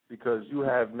because you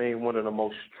have made one of the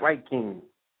most striking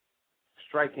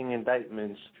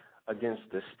indictments against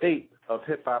the state of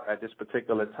hip-hop at this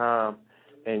particular time,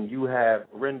 and you have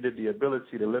rendered the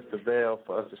ability to lift the veil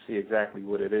for us to see exactly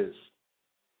what it is.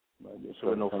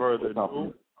 So with no further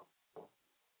ado,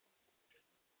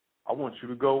 I want you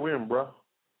to go in, bro.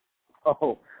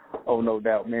 Oh, no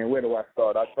doubt, man. Where do I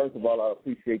start? First of all, I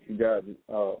appreciate you guys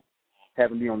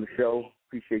having me on the show.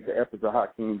 Appreciate the efforts of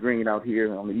Hakeem Green out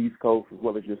here on the East Coast, as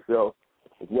well as yourself,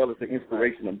 as well as the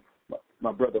inspiration of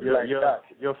my brother Black Dot.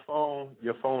 Your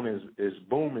phone is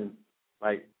booming.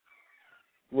 Like,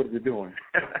 what is it doing?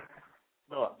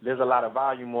 No, there's a lot of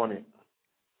volume on it.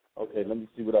 Okay, let me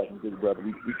see what I can do, brother.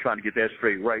 We trying to get that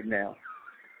straight right now.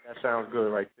 That sounds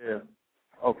good right there.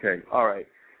 Okay, all right.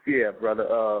 Yeah,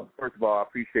 brother. First of all, I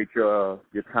appreciate your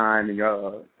time and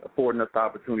your affording us the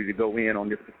opportunity to go in on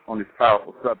this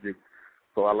powerful subject.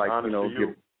 So I like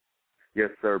give. Yes,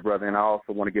 sir, brother. And I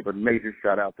also want to give a major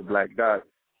shout out to Black Dot,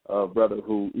 brother,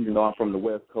 who I'm from the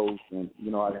West Coast, and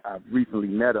I recently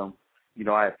met him.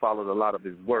 I have followed a lot of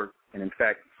his work, and in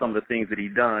fact, some of the things that he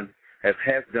has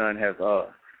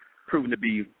proven to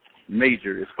be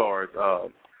major as far as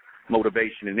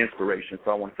motivation and inspiration.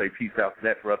 So I want to say peace out to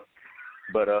that for us.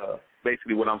 But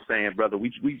basically what I'm saying, brother,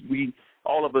 we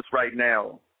all of us right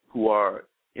now who are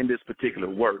in this particular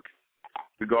work,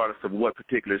 regardless of what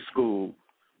particular school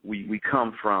we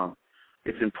come from,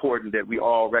 it's important that we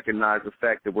all recognize the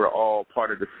fact that we're all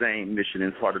part of the same mission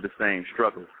and part of the same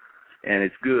struggle. And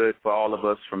it's good for all of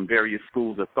us from various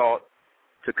schools of thought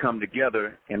to come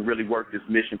together and really work this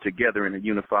mission together in a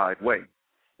unified way.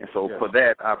 And so for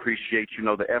that, I appreciate,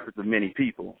 the efforts of many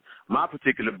people. My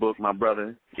particular book, my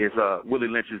brother, is Willie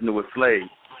Lynch's Newest Slave,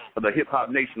 the Hip-Hop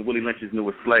Nation, Willie Lynch's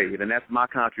Newest Slave, and that's my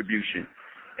contribution.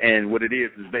 And what it is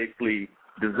basically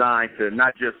designed to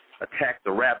not just attack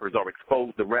the rappers or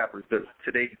expose the rappers,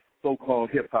 today's so-called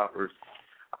hip-hoppers.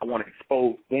 I want to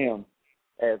expose them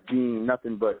as being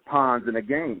nothing but pawns in a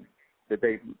game that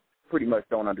they pretty much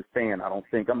don't understand, I don't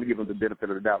think. I'm going to give them the benefit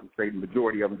of the doubt and say the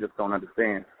majority of them just don't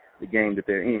understand the game that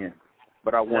they're in.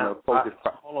 But I want to focus.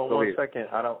 Hold on one second.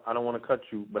 I don't want to cut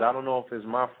you, but I don't know if it's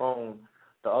my phone.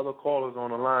 The other caller's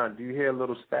on the line. Do you hear a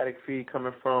little static feed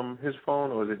coming from his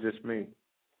phone, or is it just me?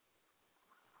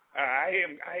 I hear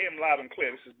him loud and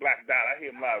clear. This is Black Dot. I hear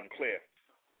him loud and clear.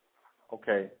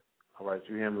 Okay. All right.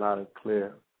 You hear him loud and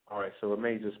clear. All right. So it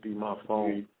may just be my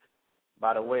phone.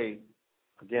 By the way,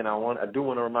 again, I do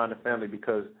want to remind the family,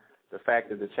 because the fact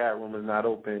that the chat room is not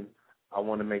open, I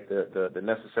want to make the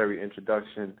necessary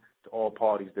introduction to all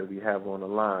parties that we have on the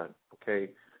line. Okay.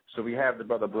 So we have the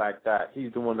brother Black Dot.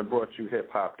 He's the one that brought you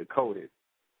Hip Hop Decoded.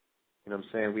 You know what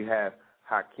I'm saying? We have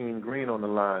Hakeem Green on the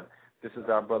line. This is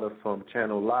our brother from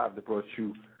Channel Live that brought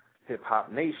you Hip Hop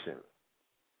Nation.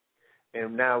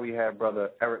 And now we have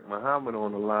brother Eric Muhammad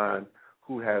on the line,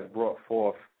 who has brought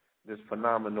forth this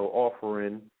phenomenal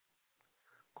offering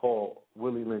called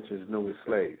Willie Lynch's Newest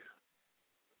Slave.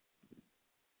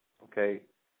 Okay?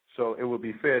 So it would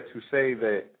be fair to say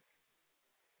that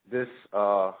this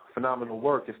phenomenal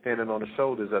work is standing on the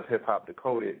shoulders of Hip Hop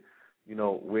Decoded,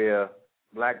 where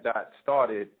Black Dot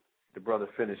started, the brother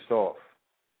finished off.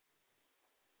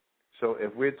 So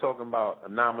if we're talking about a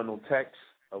nominal text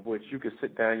of which you could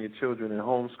sit down your children and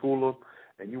homeschool them,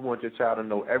 and you want your child to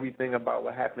know everything about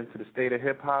what happened to the state of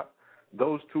hip-hop,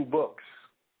 those two books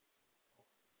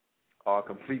are a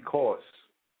complete course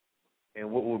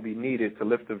in what will be needed to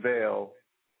lift the veil,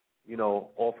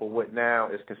 off of what now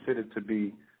is considered to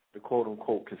be the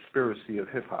quote-unquote conspiracy of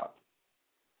hip-hop.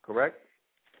 Correct?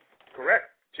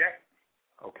 Correct. Check.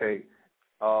 Okay.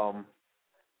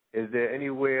 Is there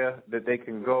anywhere that they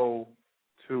can go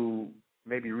to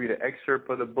maybe read an excerpt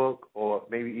of the book or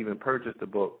maybe even purchase the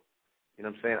book? You know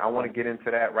what I'm saying? I want to get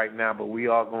into that right now, but we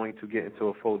are going to get into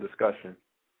a full discussion.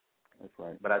 That's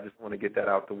right. But I just want to get that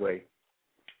out the way.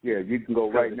 Yeah, you can go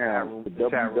right now. The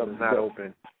chat room is not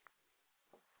open.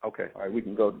 Okay. All right, we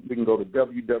can go to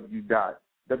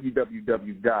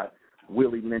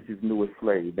www.Willie Lynch's Newest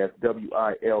Slave. That's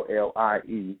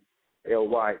WILLIELYNCH'S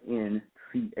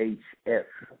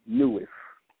Newest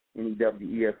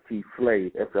NEWEST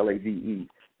Slave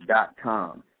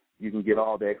SLAVE.com. You can get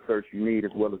all the excerpts you need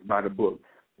as well as buy the book.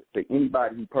 For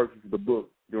anybody who purchases the book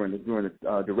during the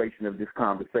duration of this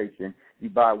conversation, you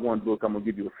buy one book, I'm gonna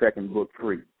give you a second book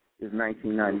free. It's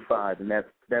 $19.95, and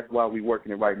that's why we're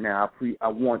working it right now. I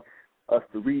want us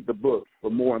to read the book,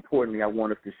 but more importantly, I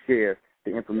want us to share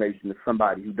the information to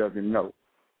somebody who doesn't know.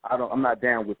 I'm not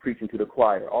down with preaching to the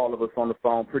choir. All of us on the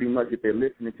phone, pretty much, if they're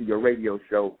listening to your radio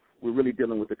show, we're really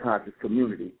dealing with the conscious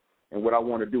community. And what I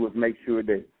want to do is make sure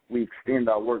that we extend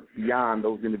our work beyond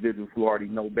those individuals who already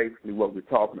know basically what we're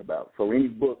talking about. So any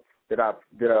book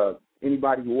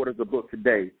anybody who orders a book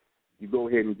today, you go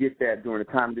ahead and get that during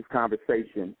the time of this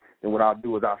conversation. And what I'll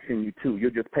do is I'll send you two.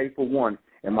 You'll just pay for one,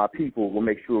 and my people will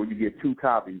make sure you get two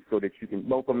copies so that you can.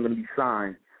 Both of them are going to be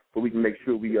signed, so we can make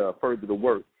sure we further the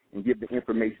work and give the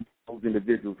information to those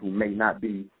individuals who may not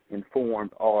be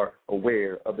informed or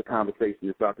aware of the conversation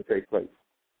that's about to take place.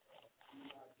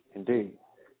 Indeed.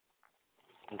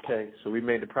 Okay, so we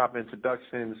made the proper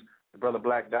introductions. Brother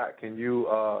Black Dot, can you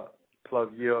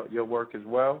plug your work as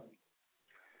well?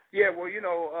 Yeah, well, you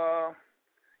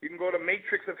can go to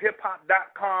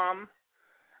matrixofhiphop.com.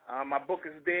 My book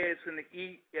is there. It's in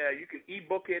you can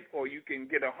e-book it, or you can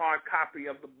get a hard copy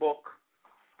of the book.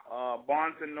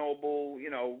 Barnes & Noble,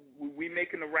 we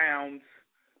making the rounds.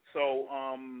 So,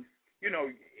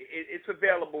 it's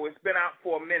available. It's been out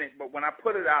for a minute, but when I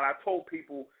put it out, I told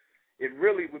people it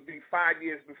really would be 5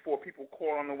 years before people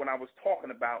caught on to what I was talking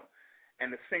about.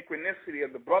 And the synchronicity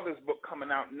of the Brothers book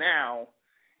coming out now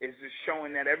is just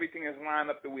showing that everything is lined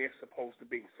up the way it's supposed to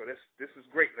be. So this is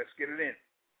great. Let's get it in.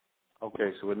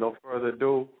 Okay, so with no further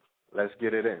ado, let's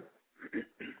get it in.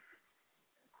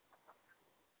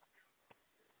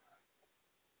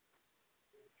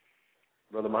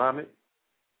 Brother Muhammad?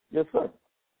 Yes, sir.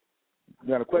 You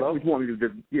got a question? Hello? You want me to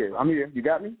just, yeah, I'm here. You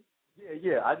got me?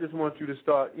 Yeah. I just want you to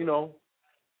start, get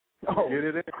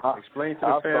it in. Explain to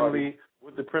the family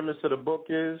what the premise of the book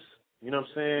is, you know what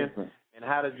I'm saying? Mm-hmm. And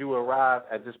how did you arrive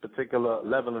at this particular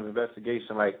level of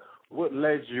investigation? Like, what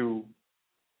led you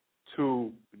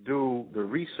to do the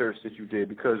research that you did?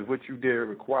 Because what you did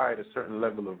required a certain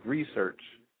level of research.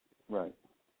 Right.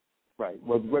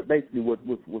 Well, basically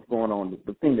what's going on,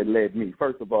 the thing that led me,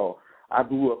 first of all, I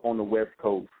grew up on the West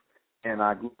Coast, and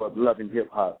I grew up loving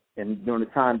hip-hop. And during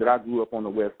the time that I grew up on the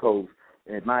West Coast,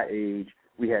 at my age,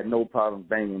 we had no problem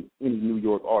banging any New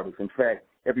York artists. In fact,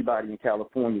 everybody in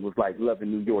California was like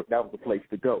loving New York. That was the place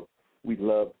to go. We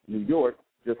loved New York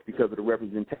just because of the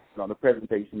representation or the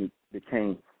presentation that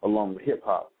came along with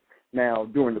hip-hop. Now,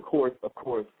 during the course, of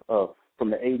course, from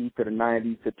the 80s to the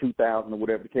 90s to 2000 or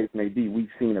whatever the case may be, we've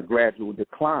seen a gradual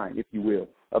decline, if you will,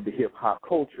 of the hip-hop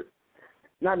culture.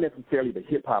 Not necessarily the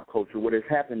hip-hop culture. What has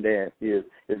happened there is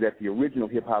that the original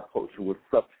hip-hop culture was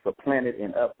supplanted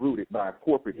and uprooted by a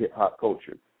corporate hip-hop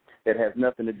culture that has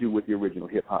nothing to do with the original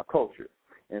hip-hop culture.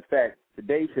 In fact,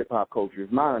 today's hip-hop culture, is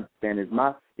my understanding,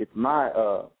 it's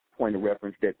my point of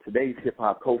reference that today's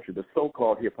hip-hop culture, the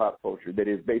so-called hip-hop culture that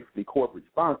is basically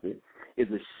corporate-sponsored, is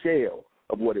a shell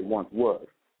of what it once was.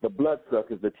 The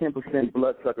bloodsuckers, the 10%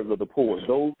 bloodsuckers of the poor,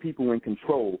 those people in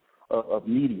control of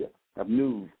media, of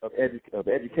news, of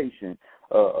education,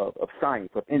 of science,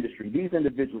 of industry, these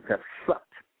individuals have sucked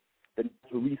the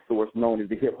natural resource known as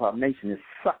the hip-hop nation, has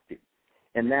sucked it.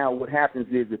 And now what happens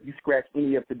is if you scratch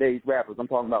any of today's rappers, I'm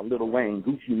talking about Lil Wayne,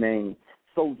 Gucci Mane,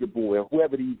 Soulja Boy, or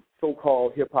whoever these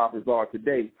so-called hip-hoppers are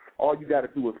today, all you got to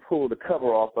do is pull the cover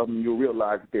off of them and you'll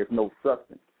realize that there's no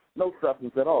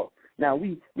substance at all. Now,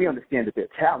 we understand that they're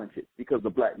talented because the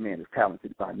black man is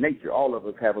talented by nature. All of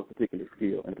us have a particular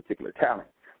skill and a particular talent.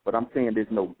 But I'm saying there's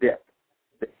no depth.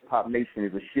 The hip-hop nation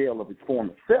is a shell of its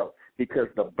former self because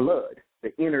the blood,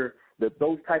 the inner,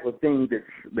 those type of things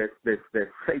that's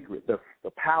sacred, the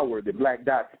power that Black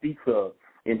Dot speaks of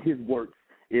in his works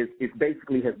is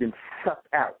basically has been sucked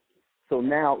out. So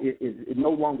now it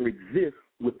no longer exists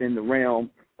within the realm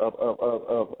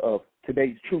of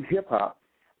today's true hip-hop.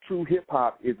 True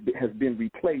hip-hop has been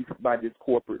replaced by this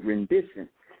corporate rendition.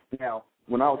 Now,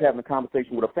 when I was having a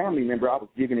conversation with a family member, I was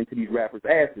digging into these rappers'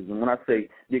 asses. And when I say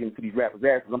digging into these rappers'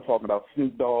 asses, I'm talking about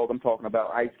Snoop Dogg, I'm talking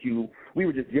about Ice Cube. We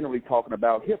were just generally talking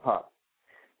about hip-hop.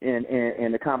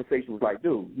 And the conversation was like,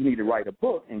 dude, you need to write a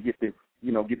book and get this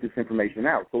information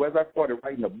out. So as I started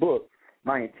writing a book,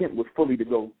 my intent was fully to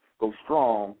go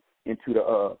strong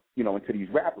into into these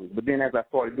rappers. But then as I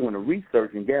started doing the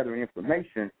research and gathering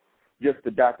information, just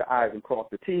to dot the I's and cross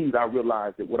the T's, I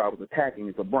realized that what I was attacking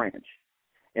is a branch,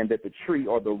 and that the tree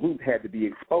or the root had to be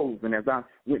exposed. And as I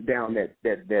went down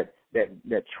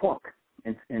that trunk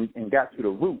and got to the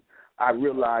root, I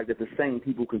realized that the same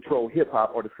people who control hip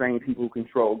hop are the same people who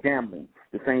control gambling.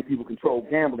 The same people who control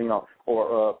gambling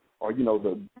or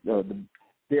the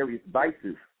various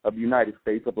vices of the United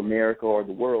States of America or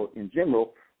the world in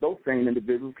general. Those same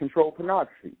individuals control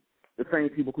pornography. The same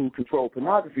people who control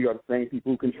pornography are the same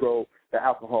people who control the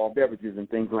alcohol beverages and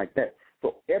things like that.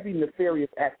 So every nefarious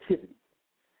activity,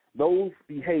 those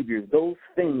behaviors, those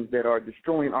things that are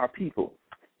destroying our people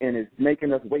and is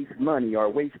making us waste money or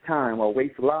waste time or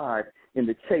waste lives in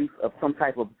the chase of some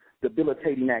type of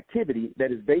debilitating activity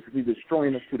that is basically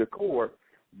destroying us to the core,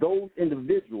 those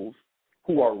individuals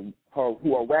who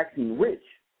are waxing rich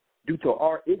due to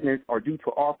our ignorance or due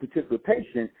to our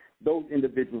participation, those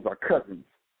individuals are cousins.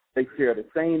 They share the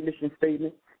same mission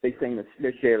statement. They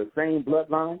share the same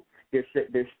bloodline. They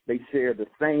share the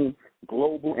same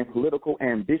global and political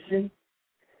ambition.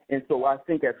 And so I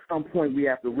think at some point we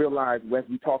have to realize, as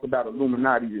we talk about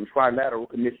Illuminati and trilateral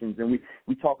commissions and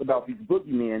we talk about these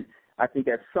boogeymen, I think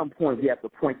at some point we have to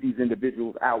point these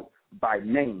individuals out by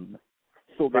name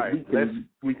so that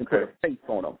we can put a face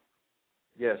on them.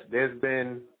 Yes,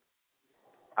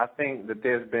 I think that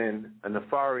there's been a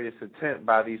nefarious attempt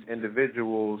by these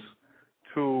individuals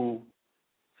to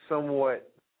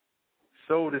somewhat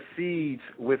sow the seeds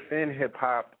within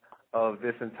hip-hop of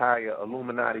this entire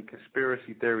Illuminati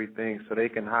conspiracy theory thing so they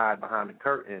can hide behind the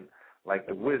curtain like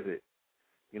the wizard.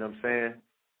 You know what I'm saying?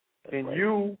 Can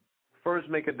you first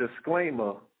make a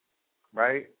disclaimer,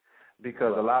 right?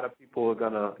 Because a lot of people are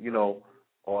going to,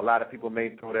 or a lot of people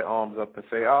may throw their arms up and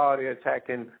say, oh, they're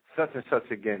attacking such and such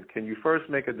again. Can you first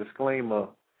make a disclaimer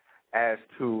as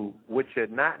to what you're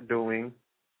not doing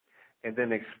and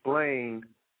then explain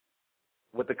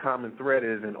what the common thread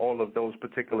is in all of those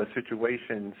particular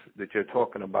situations that you're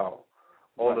talking about,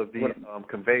 all of these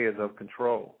conveyors of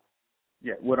control?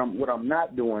 Yeah, what I'm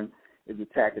not doing is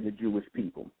attacking the Jewish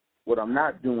people. What I'm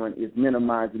not doing is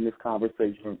minimizing this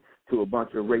conversation to a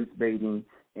bunch of race baiting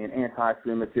and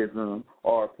anti-Semitism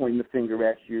or pointing the finger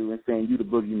at you and saying you the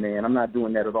boogeyman. I'm not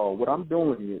doing that at all. What I'm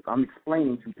doing is I'm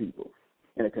explaining to people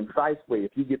in a concise way.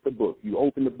 If you get the book, you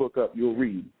open the book up, you'll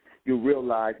read. you'll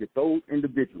realize that those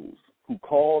individuals who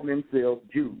call themselves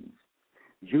Jews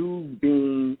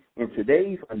being, in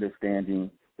today's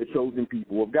understanding, the chosen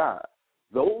people of God,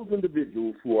 those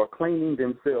individuals who are claiming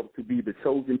themselves to be the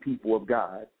chosen people of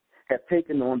God have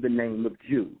taken on the name of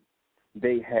Jew.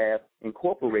 They have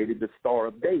incorporated the Star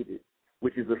of David,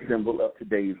 which is a symbol of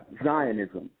today's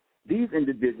Zionism. These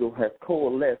individuals have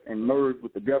coalesced and merged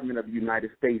with the government of the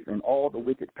United States and all the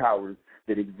wicked powers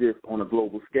that exist on a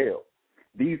global scale.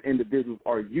 These individuals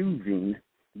are using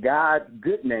God's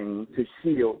good name to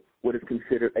shield what is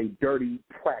considered a dirty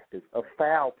practice, a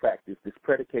foul practice that's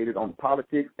predicated on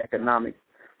politics, economics,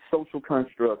 social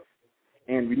constructs,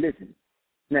 and religion.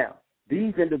 Now,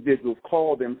 these individuals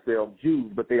call themselves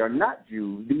Jews, but they are not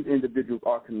Jews. These individuals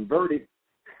are converted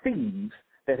thieves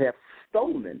that have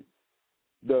stolen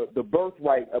the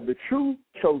birthright of the true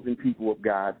chosen people of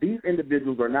God. These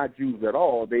individuals are not Jews at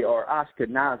all. They are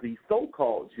Ashkenazi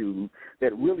so-called Jews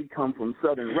that really come from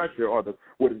southern Russia, or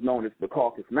what is known as the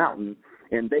Caucasus Mountains.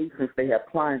 And since they have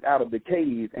climbed out of the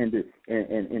caves and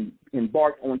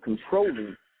embarked on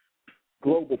controlling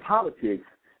global politics,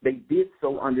 they did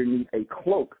so underneath a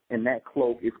cloak, and that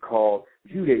cloak is called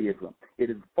Judaism.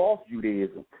 It is false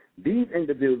Judaism. These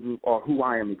individuals are who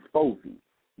I am exposing.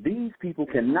 These people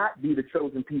cannot be the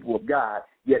chosen people of God,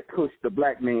 yet push the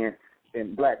black man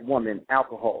and black woman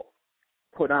alcohol,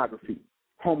 pornography,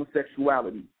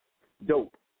 homosexuality,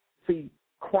 dope,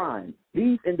 crime.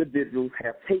 These individuals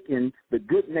have taken the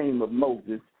good name of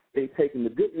Moses, they've taken the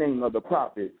good name of the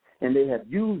prophets, and they have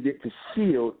used it to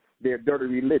shield their dirty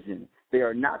religion. They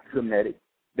are not Semitic,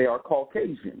 they are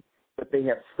Caucasian, but they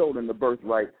have stolen the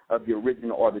birthright of the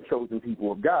original or the chosen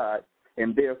people of God,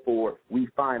 and therefore we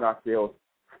find ourselves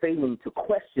failing to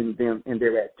question them in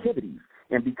their activities.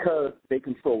 And because they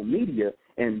control media,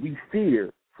 and we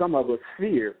fear, some of us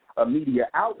fear a media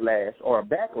outlash or a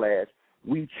backlash,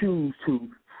 we choose to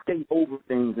skate over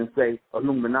things and say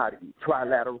Illuminati,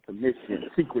 trilateral commission,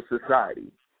 secret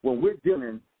society. When we're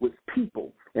dealing with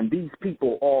people, and these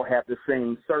people all have the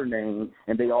same surname,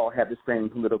 and they all have the same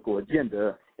political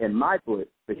agenda, and my book,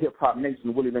 The Hip-Hop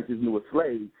Nation, Willie Lynch's Newest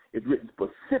Slave, is written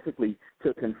specifically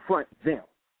to confront them.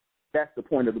 That's the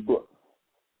point of the book.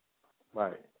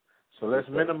 Right. So let's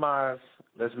minimize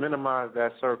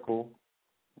that circle.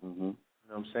 Mm-hmm. You know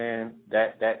what I'm saying?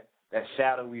 That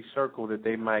shadowy circle that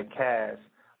they might cast.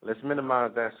 Let's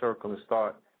minimize that circle and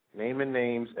start naming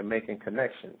names and making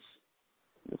connections.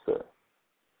 Yes, sir.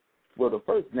 Well, the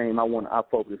first name I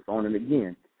focus on, and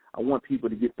again, I want people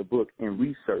to get the book and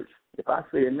research. If I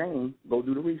say a name, go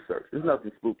do the research. There's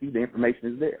nothing spooky. The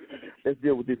information is there. Let's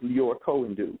deal with this Leor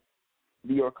Cohen dude.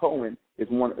 Leor Cohen is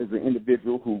an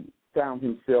individual who found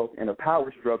himself in a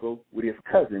power struggle with his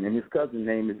cousin, and his cousin's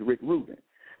name is Rick Rubin.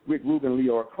 Rick Rubin and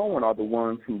Leor Cohen are the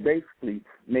ones who basically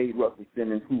made Russell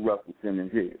Simmons who Russell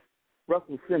Simmons is.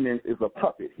 Russell Simmons is a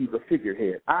puppet. He's a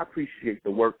figurehead. I appreciate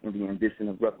the work and the ambition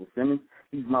of Russell Simmons.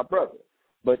 He's my brother.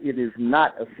 But it is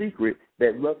not a secret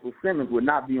that Russell Simmons would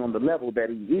not be on the level that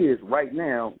he is right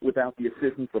now without the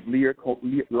assistance of Leor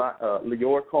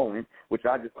Cohen, which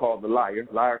I just call the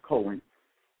Liar Cohen,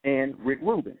 and Rick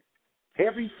Rubin.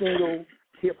 Every single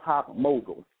hip-hop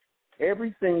mogul,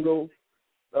 every single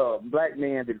black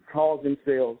man that calls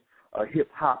themselves a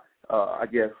hip-hop,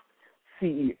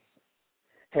 CEO,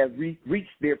 has reached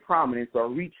their prominence or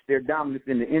reached their dominance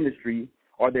in the industry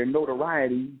or their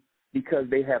notoriety because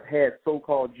they have had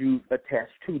so-called Jews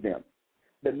attached to them.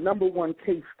 The number one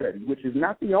case study, which is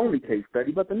not the only case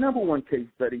study, but the number one case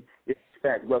study is, in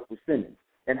fact, Russell Simmons,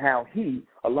 and how he,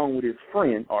 along with his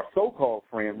friend, or so-called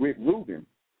friend, Rick Rubin,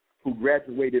 who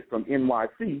graduated from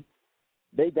NYC,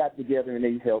 they got together and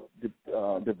they helped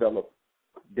develop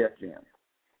Def Jam.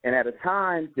 And at a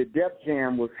time that Def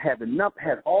Jam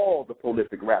had all the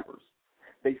prolific rappers,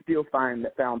 they still found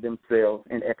themselves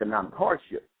in economic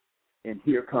hardship. And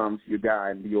here comes your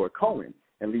guy, Leor Cohen.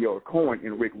 And Leor Cohen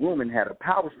and Rick Rubin had a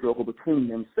power struggle between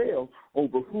themselves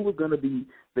over who was going to be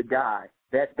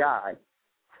that guy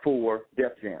for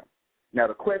Def Jam. Now,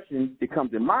 the question that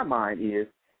comes in my mind is,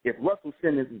 if Russell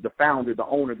Simmons is the founder, the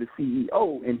owner, the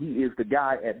CEO, and he is the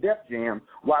guy at Def Jam,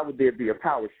 why would there be a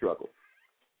power struggle?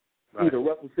 Right. Either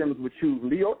Russell Simmons would choose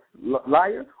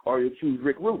Liar or he'll choose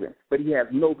Rick Rubin, but he has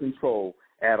no control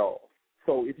at all.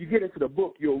 So if you get into the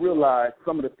book, you'll realize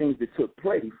some of the things that took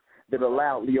place that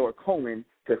allowed Leor Cohen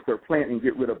to supplant and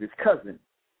get rid of his cousin,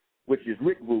 which is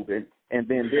Rick Rubin, and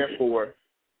then therefore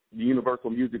the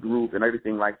Universal Music Group and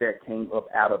everything like that came up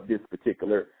out of this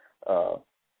particular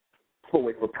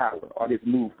ploy for power, or this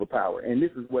move for power. And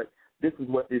this is what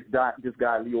this guy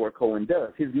Leor Cohen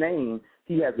does. His name,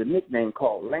 he has a nickname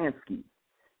called Lansky,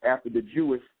 after the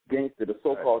Jewish gangster, the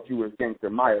so-called Jewish gangster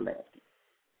Meyer Lansky.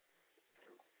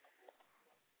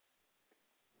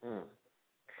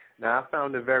 Now, I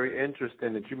found it very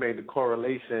interesting that you made the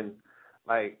correlation,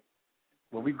 like,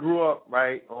 when we grew up,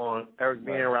 right, on Eric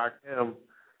B. and Rakim,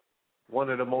 one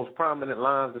of the most prominent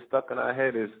lines that stuck in our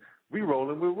head is, we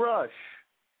rolling with Rush.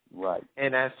 Right.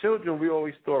 And as children, we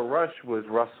always thought Rush was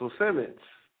Russell Simmons.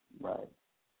 Right.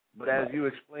 But as you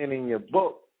explain in your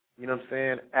book, you know what I'm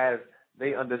saying, as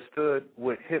they understood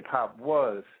what hip-hop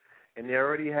was, and they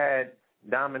already had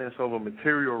dominance over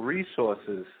material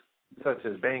resources, such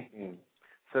as banking,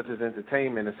 such as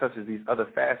entertainment, and such as these other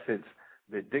facets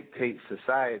that dictate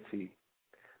society.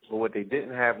 But what they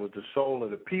didn't have was the soul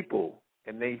of the people,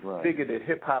 and they figured that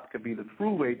hip-hop could be the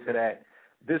throughway to that.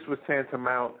 This was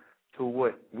tantamount to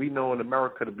what we know in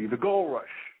America to be the gold rush.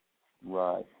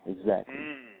 Right, exactly.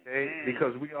 Okay?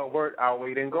 Because we are worth our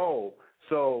weight in gold.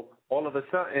 So all of a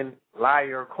sudden,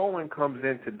 Liar Cohen comes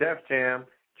into Def Jam,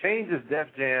 changes Def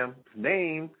Jam's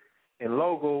name and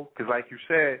logo, because like you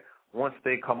said, once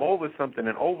they come over something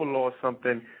and overlord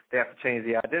something, they have to change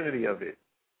the identity of it.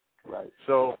 Right.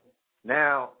 So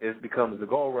now it becomes the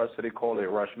gold rush, so they call it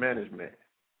Rush Management.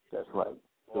 That's right.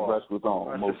 The rush was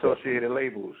on. Rush Associated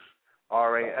Labels,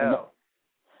 RAL.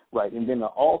 Right, and then the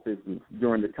office,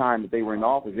 during the time that they were in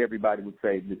office, everybody would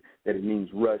say that it means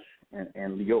Rush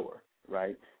and Lior,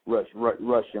 right? Rush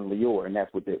and Lior, and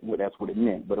that's what it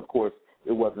meant. But of course,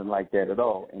 it wasn't like that at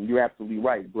all. And you're absolutely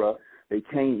right, bruh. They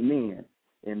came in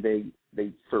and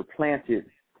they supplanted,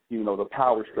 you know, the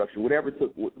power structure. Whatever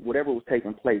was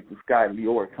taking place, this guy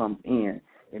Lior comes in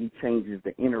and he changes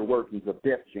the inner workings of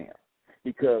Def Jam,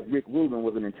 because Rick Rubin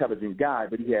was an intelligent guy,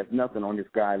 but he has nothing on this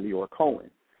guy Lior Cohen.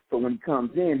 So when he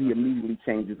comes in, he immediately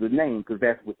changes the name, because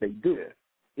that's what they do.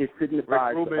 It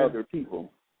signifies to other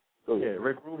people.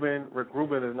 Rick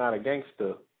Rubin is not a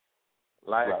gangster.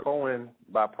 Like Cohen,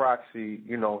 by proxy,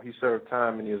 you know, he served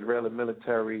time in the Israeli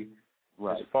military.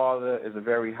 His father is a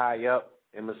very high up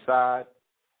in Mossad.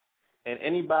 And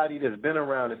anybody that's been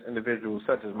around this individual,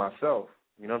 such as myself,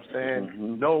 you know what I'm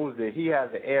saying, knows that he has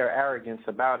an air arrogance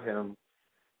about him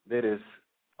that is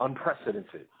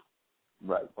unprecedented.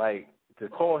 Right. Like, to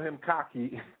call him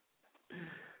cocky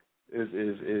is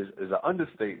an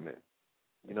understatement.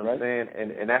 You know what I'm saying?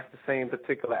 And that's the same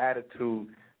particular attitude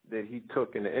that he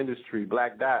took in the industry.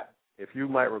 Black Dot, if you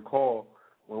might recall,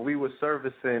 when we were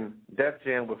servicing Def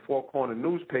Jam with Four Corner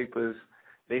newspapers,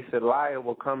 they said Liar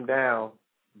will come down,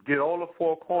 get all the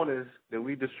four corners that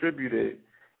we distributed,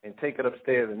 and take it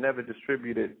upstairs and never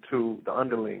distribute it to the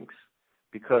underlings,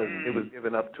 because it was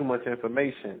giving up too much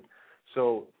information.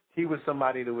 So he was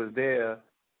somebody that was there,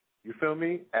 you feel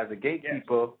me, as a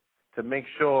gatekeeper to make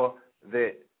sure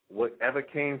that whatever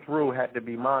came through had to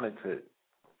be monitored.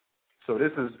 So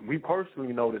we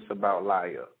personally noticed about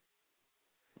Liar.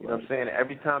 You know what I'm saying?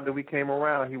 Every time that we came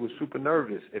around, he was super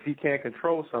nervous. If he can't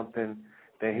control something,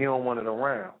 then he don't want it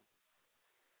around.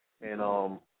 And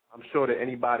I'm sure that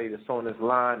anybody that's on this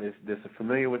line that's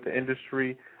familiar with the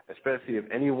industry, especially if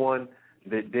anyone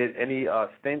that did any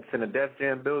stints in the Def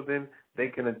Jam building, they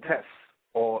can attest,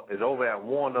 or is over at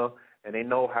Warner and they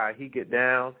know how he get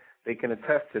down, they can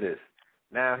attest to this.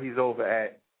 Now he's over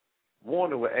at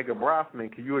Warner with Edgar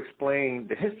Brofman. Can you explain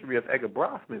the history of Edgar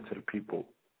Brofman to the people?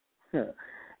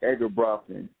 Edgar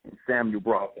Brofman and Samuel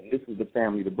Brofman. This is the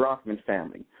family, the Brofman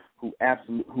family, who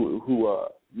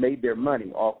made their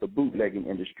money off the bootlegging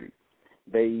industry.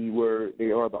 They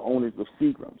are the owners of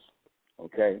Seagram's.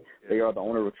 Okay, they are the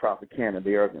owner of Tropicana.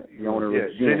 They are the owner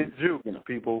of Gin and Juice,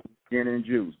 people. Gin and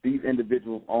Juice. These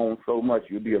individuals own so much,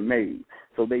 you'll be amazed.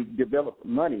 So they developed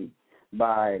money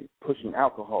by pushing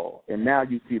alcohol, and now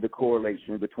you see the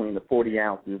correlation between the 40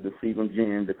 ounces, the Seagram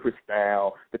gin, the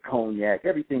Cristal, the cognac,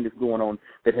 everything that's going on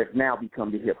that has now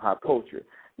become the hip-hop culture.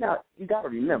 Now, you got to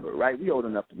remember, right, we old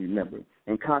enough to remember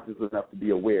and conscious enough to be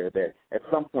aware that at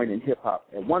one point in hip-hop,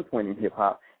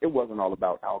 it wasn't all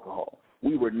about alcohol.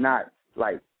 We were not,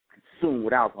 like, consumed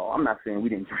with alcohol. I'm not saying we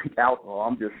didn't drink alcohol.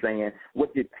 I'm just saying,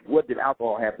 what did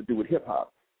alcohol have to do with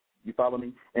hip-hop? You follow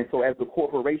me? And so as the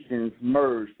corporations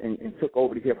merged and took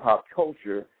over the hip-hop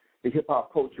culture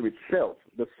itself,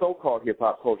 the so-called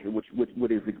hip-hop culture, which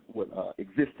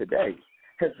exists today,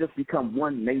 has just become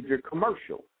one major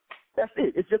commercial. That's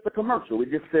it. It's just a commercial. It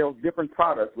just sells different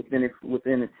products within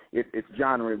its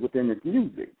genre, within its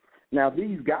music. Now,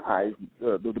 these guys,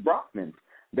 the Brofmans,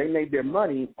 they made their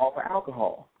money off of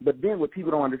alcohol. But then what people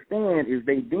don't understand is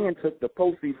they then took the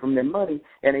proceeds from their money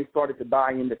and they started to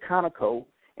buy into Conoco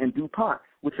and DuPont,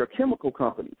 which are chemical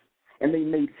companies. And they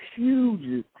made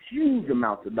huge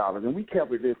amounts of dollars. And we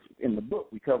cover this in the book.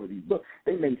 We cover these books.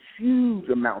 They made huge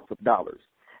amounts of dollars.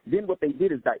 Then what they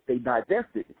did is they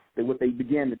divested what they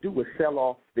began to do was sell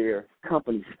off their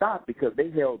company stock because they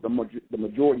held the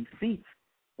majority seats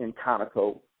in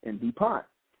Conoco and DuPont.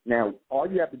 Now, all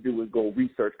you have to do is go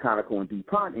research Conoco and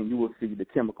DuPont, and you will see the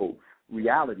chemical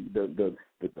reality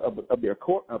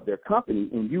of their company,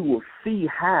 and you will see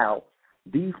how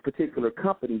these particular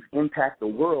companies impact the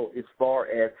world as far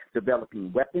as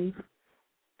developing weapons,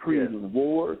 creating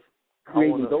wars,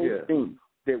 creating those things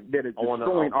that are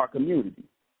destroying our community.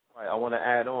 Right. I want to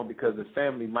add on because the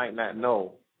family might not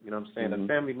know, you know what I'm saying? The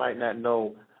family might not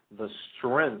know the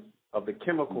strength of the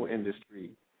chemical industry.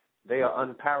 They are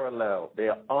unparalleled. They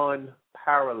are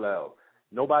unparalleled.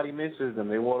 Nobody mentions them.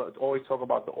 They want to always talk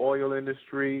about the oil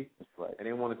industry, and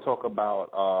they want to talk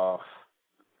about,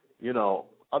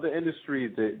 other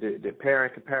industries that pair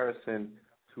in comparison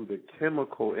to the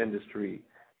chemical industry,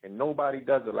 and nobody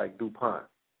does it like DuPont.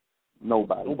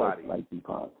 Nobody does it like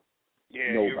DuPont.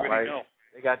 Yeah, nobody. You really know.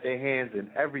 They got their hands in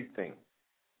everything.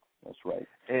 That's right.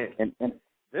 And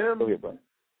them, go ahead, brother.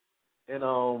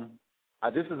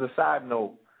 And this is a side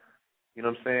note. You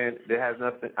know what I'm saying? There has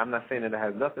nothing. I'm not saying that it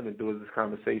has nothing to do with this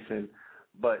conversation,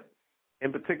 but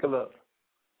in particular,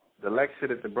 the lecture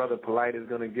that the brother Polite is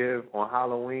going to give on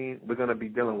Halloween, we're going to be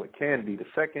dealing with candy. The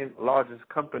second largest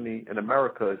company in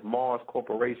America is Mars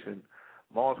Corporation.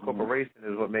 Mars Corporation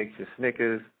is what makes your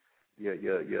Snickers,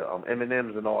 your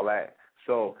M&Ms, and all that.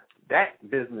 So that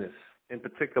business in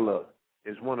particular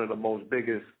is one of the most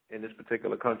biggest in this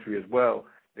particular country as well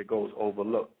that goes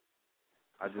overlooked.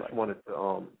 I just wanted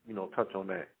to, touch on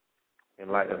that in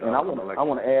light of. And I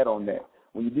want to add on that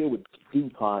when you deal with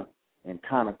DuPont and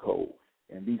Conoco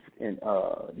and these, and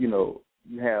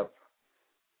you have.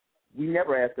 We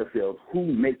never ask ourselves who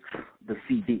makes the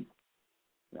CD.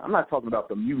 Now, I'm not talking about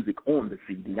the music on the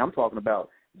CD. I'm talking about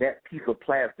that piece of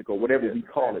plastic or whatever we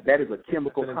call it. That is a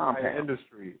chemical compound.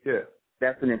 Industry, yeah.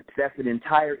 That's an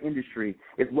entire industry,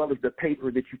 as well as the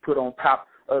paper that you put on top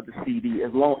of the CD,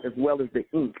 as well as the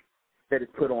ink that is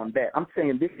put on that. I'm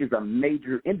saying this is a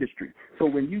major industry. So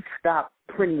when you stop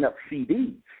printing up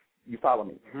CDs, you follow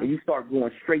me, and you start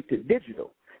going straight to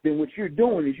digital, then what you're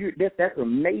doing is that's a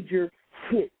major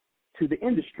hit to the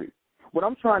industry. What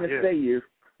I'm trying to say is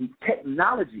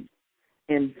technology,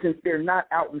 and since they're not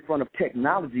out in front of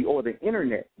technology or the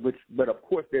internet, but of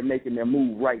course they're making their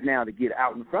move right now to get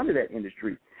out in front of that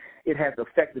industry, it has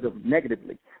affected them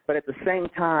negatively. But at the same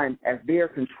time, as they're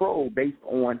controlled based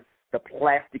on the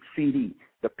plastic CD,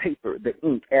 the paper, the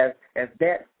ink, as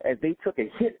they took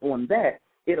a hit on that,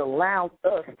 it allows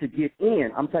us to get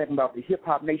in. I'm talking about the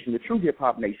hip-hop nation, the true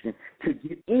hip-hop nation, to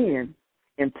get in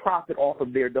and profit off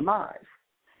of their demise.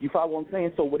 You follow what I'm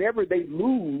saying? So whenever they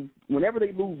lose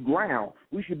ground,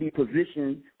 we should be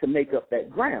positioned to make up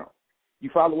that ground. You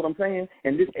follow what I'm saying?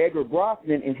 And this Edgar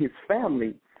Grossman and his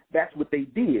family, that's what they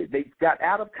did. They got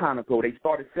out of Conoco. They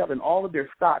started selling all of their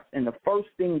stocks, and the first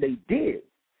thing they did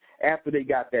after they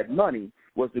got that money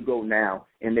was to go now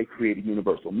and they created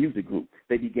Universal Music Group.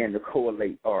 They began to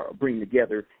correlate or bring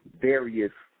together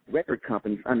various record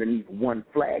companies underneath one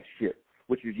flagship,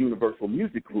 which is Universal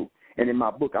Music Group. And in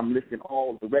my book, I'm listing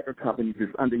all of the record companies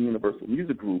that's under Universal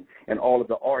Music Group and all of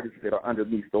the artists that are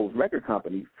underneath those record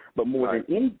companies. But more than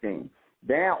anything,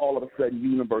 now all of a sudden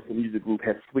Universal Music Group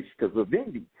has switched to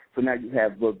Vivendi. So now you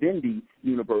have Vivendi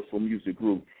Universal Music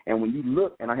Group. And when you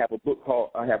look, and I have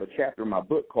a chapter in my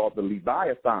book called The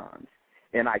Leviathans,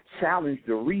 and I challenge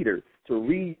the reader to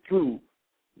read through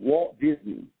Walt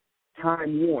Disney,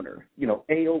 Time Warner,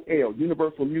 AOL,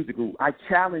 Universal Music Group. I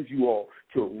challenge you all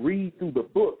to read through the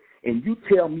book, and you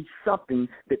tell me something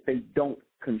that they don't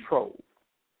control.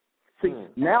 See,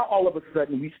 now all of a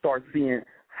sudden we start seeing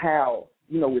how,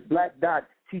 with Black Dot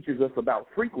teaches us about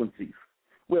frequencies.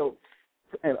 Well,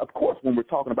 and of course, when we're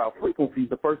talking about frequencies,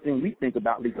 the first thing we think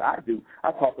about, at least I do,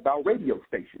 I talk about radio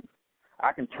stations.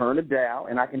 I can turn a dial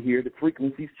and I can hear the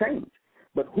frequencies change.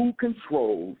 But who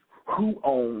controls, who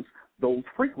owns those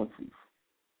frequencies?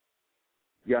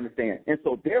 You understand? And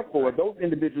so, therefore, those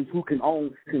individuals who can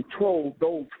control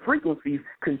those frequencies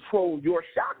control your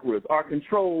chakras or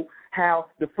control how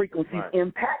the frequencies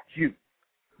impact you.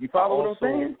 You follow what I'm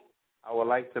saying? I would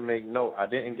like to make note. I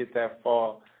didn't get that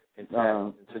far into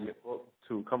your book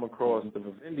to come across the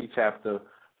Vivendi chapter,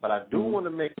 but I do want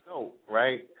to make note,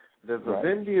 right? The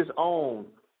Vivendi is owned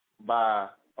by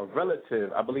a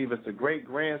relative. I believe it's the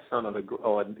great-grandson or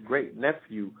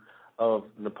great-nephew of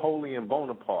Napoleon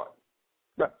Bonaparte.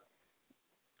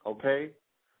 Okay?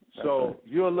 So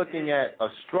you're looking at a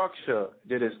structure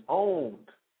that is owned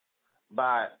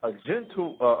by a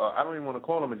I don't even want to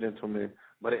call him a gentleman,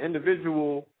 but an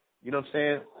individual, you know what I'm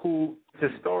saying, who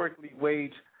historically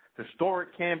waged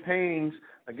historic campaigns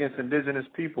against indigenous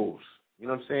peoples. You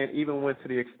know what I'm saying? Even went to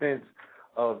the extent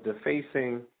of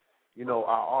defacing, you know,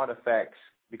 our artifacts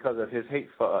because of his hate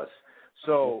for us.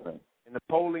 So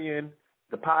Napoleon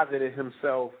deposited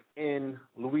himself in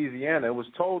Louisiana. It was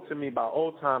told to me by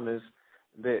old-timers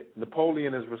that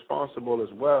Napoleon is responsible as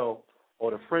well,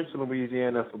 or the French in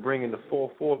Louisiana, for bringing the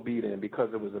 4-4 beat in because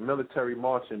it was a military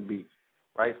marching beat,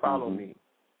 right? Follow me.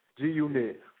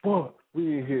 G-Unit, what?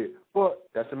 We in here. What?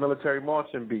 That's a military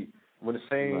marching beat. When the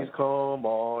Saints come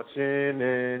marching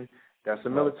in, that's a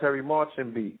military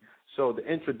marching beat. So the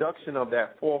introduction of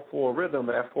that 4-4 rhythm,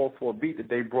 that 4-4 beat that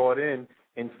they brought in,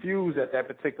 infused at that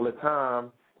particular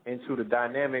time into the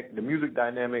dynamic, the music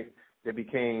dynamic that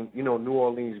became, you know, New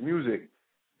Orleans music.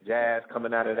 Jazz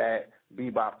coming out of that,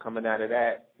 bebop coming out of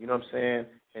that, you know what I'm saying,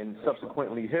 and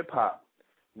subsequently hip-hop.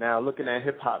 Now, looking at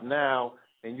hip-hop now,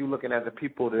 and you looking at the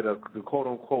people that are the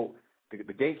quote-unquote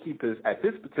the gatekeepers at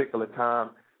this particular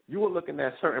time, you were looking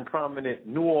at certain prominent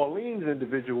New Orleans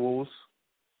individuals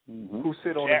who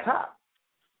sit on the top.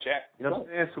 You know what I'm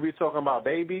saying? So we're talking about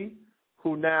Baby,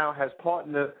 who now has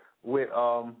partnered with,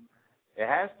 it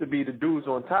has to be the dudes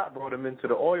on top, brought him into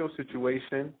the oil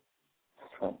situation.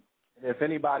 If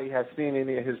anybody has seen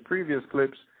any of his previous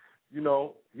clips, you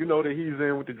know that he's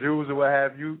in with the Jews or what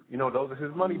have you. You know, those are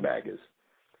his money baggers.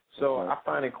 So I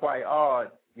find it quite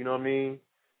odd, you know what I mean,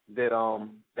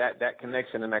 that that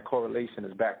connection and that correlation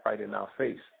is back right in our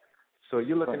face. So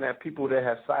you're looking at people that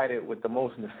have sided with the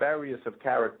most nefarious of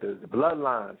characters, the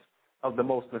bloodlines of the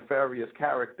most nefarious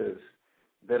characters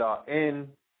that are in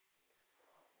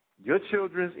your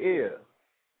children's ear,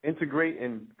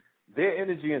 integrating their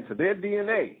energy into their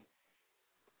DNA.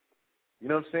 You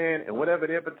know what I'm saying? And whatever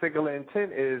their particular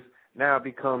intent is now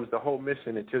becomes the whole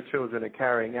mission that your children are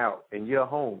carrying out in your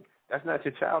home. That's not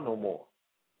your child no more.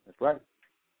 That's right.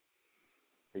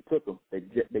 They took them. They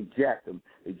jacked them.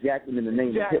 They jacked them in the name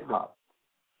of hip-hop.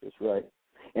 That's right.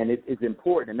 And it's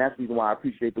important, and that's the reason why I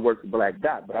appreciate the work of Black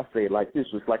Dot. But I say it like this.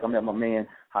 It's like I'm at my man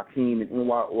Hakim and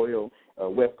NY Oil,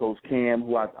 West Coast Cam,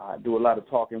 who I do a lot of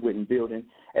talking with and building.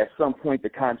 At some point, the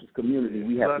conscious community,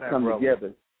 we have to come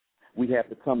together. We have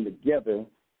to come together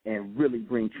and really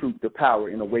bring truth to power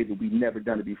in a way that we've never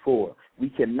done it before. We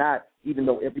cannot, even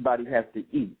though everybody has to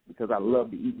eat, because I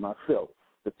love to eat myself,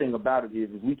 the thing about it is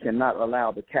we cannot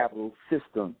allow the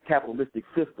capitalistic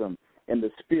system and the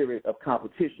spirit of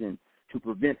competition to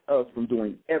prevent us from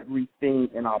doing everything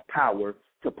in our power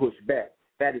to push back.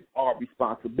 That is our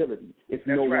responsibility. It's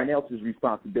no one else's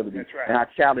responsibility. That's right. And I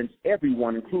challenge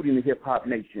everyone, including the hip-hop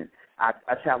nation. I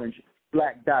challenge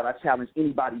Black Dot. I challenge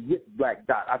anybody with Black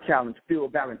Dot. I challenge Phil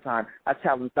Valentine. I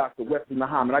challenge Dr. Wesley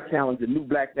Muhammad. I challenge the New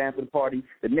Black Panther Party,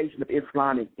 the Nation of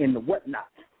Islam, and the whatnot,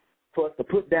 for us to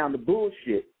put down the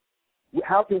bullshit.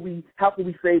 How can we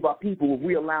save our people if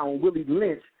we allowing Willie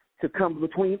Lynch to come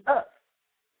between us?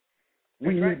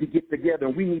 We need to get together,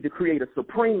 and we need to create a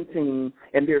supreme team,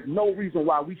 and there's no reason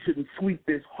why we shouldn't sweep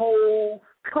this whole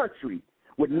country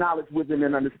with knowledge, wisdom,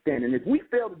 and understanding. If we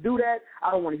fail to do that, I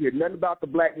don't want to hear nothing about the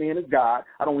black man as God.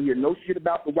 I don't want to hear no shit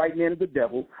about the white man as the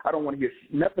devil. I don't want to hear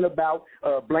nothing about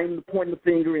blaming, pointing the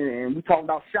finger, and we talking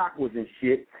about chakras and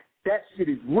shit. That shit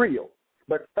is real.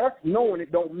 But us knowing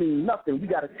it don't mean nothing. We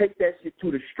got to take that shit to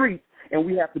the streets, and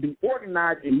we have to be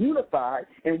organized and unified,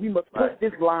 and we must put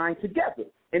this line together.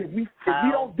 And if we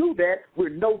don't do that, we're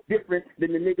no different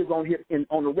than the niggas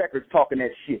on the records talking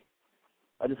that shit.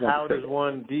 How does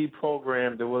one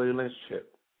deprogram the Willie Lynch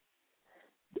chip?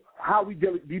 How we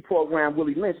deprogram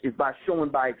Willie Lynch is by showing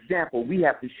by example. We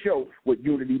have to show what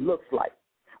unity looks like.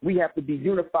 We have to be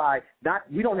unified.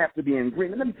 We don't have to be in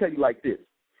agreement. Let me tell you like this.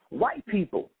 White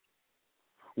people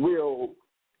will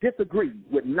disagree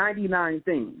with 99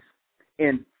 things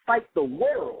and fight the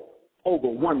world over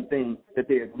one thing that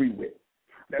they agree with.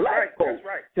 Black folks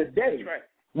today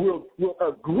will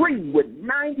agree with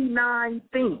 99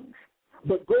 things,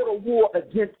 but go to war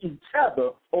against each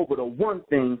other over the one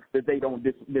thing that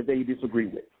they disagree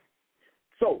with.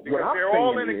 So because what they're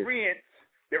all in agreement.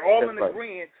 They're all in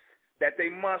agreement that they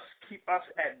must keep us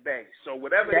at bay. So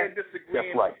whatever they're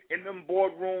disagreeing in them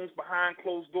boardrooms behind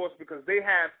closed doors, because they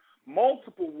have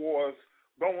multiple wars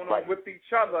going on with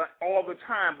each other all the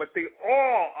time, but they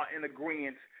all are in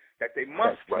agreement that they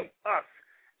must keep us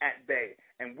at bay.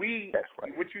 And we,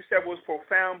 what you said was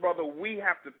profound, brother. We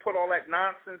have to put all that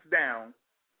nonsense down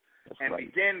and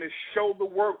begin to show the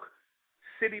work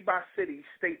city by city,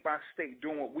 state by state,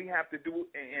 doing what we have to do,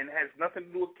 and has nothing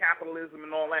to do with capitalism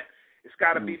and all that. It's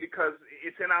got to be because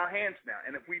it's in our hands now.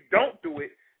 And if we don't do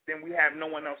it, then we have no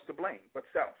one else to blame but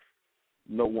self.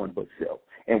 No one but self.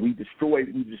 And we destroy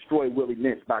Willie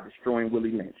Lynch by destroying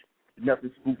Willie Lynch. Nothing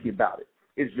spooky about it.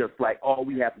 It's just like all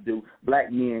we have to do,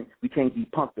 black men, we can't be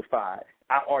punctified.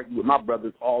 I argue with my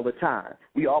brothers all the time.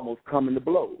 We almost come into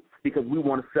blows because we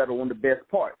want to settle on the best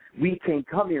part. We can't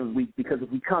come in weak because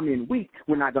if we come in weak,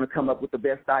 we're not going to come up with the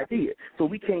best idea. So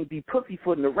we can't be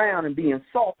pussyfooting around and being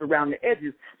soft around the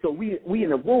edges. So we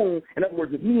in a room, in other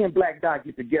words, if me and Black Dot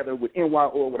get together with NY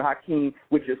or with Hakeem,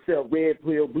 with yourself, Red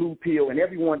Pill, Blue Pill, and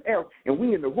everyone else, and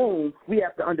we in the room, we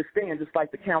have to understand, just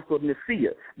like the Council of Nicaea,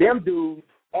 them dudes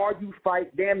argue,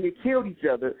 fight, damn near killed each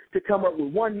other to come up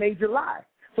with one major lie.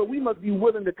 So we must be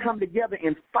willing to come together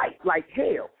and fight like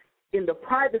hell in the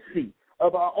privacy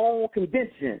of our own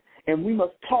convention, and we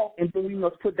must talk, and then we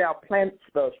must put down plans,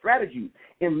 strategies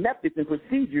and methods and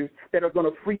procedures that are going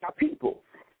to free our people.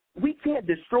 We can't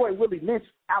destroy Willie Lynch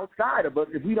outside of us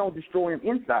if we don't destroy him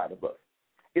inside of us,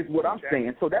 is what I'm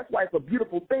saying. So that's why it's a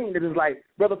beautiful thing that is like,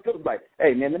 Brother Philip's like,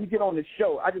 hey, man, let me get on this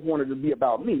show. I just wanted it to be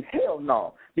about me. Hell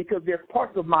no, because there's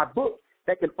parts of my book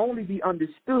that can only be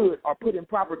understood or put in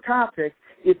proper context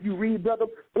if you read Brother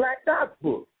Black Dot's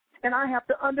book. And I have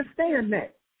to understand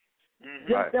that.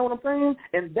 You understand what I'm saying?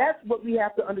 And that's what we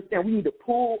have to understand. We need to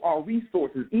pull our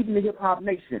resources, even the hip-hop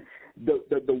nation. The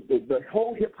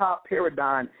whole hip-hop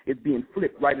paradigm is being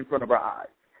flipped right in front of our eyes.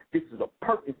 This is a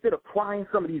perfect, instead of crying,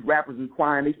 some of these rappers are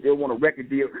crying, they still want a record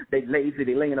deal, they lazy,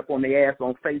 they laying up on their ass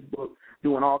on Facebook,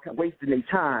 doing all kind, wasting their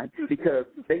time because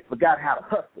they forgot how to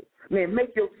hustle. Man,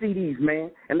 make your CDs, man,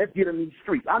 and let's get in these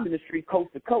streets. I'm in the street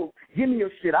coast to coast. Give me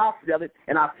your shit, I'll sell it,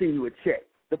 and I'll send you a check.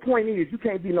 The point is, you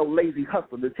can't be no lazy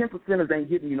hustler. The 10%ers ain't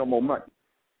giving you no more money.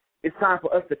 It's time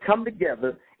for us to come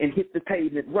together and hit the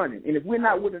pavement running. And if we're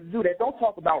not willing to do that, don't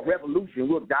talk about revolution.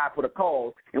 We'll die for the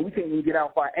cause, and we can't even get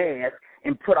out our ass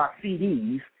and put our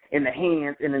CDs in the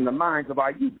hands and in the minds of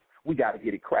our youth. We got to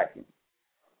get it cracking.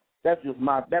 That's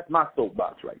my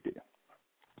soapbox right there.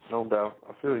 No doubt.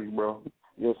 I feel you, bro.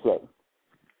 Yes, sir.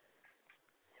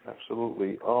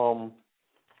 Absolutely.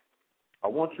 I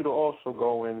want you to also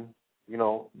go in, you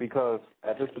know, because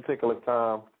at this particular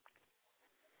time,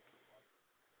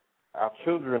 our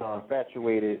children are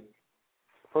infatuated.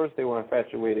 First, they were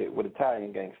infatuated with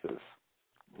Italian gangsters.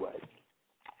 Right.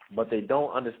 But they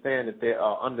don't understand that they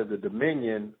are under the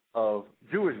dominion of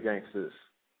Jewish gangsters.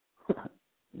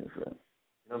 Yes, sir.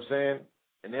 You know what I'm saying?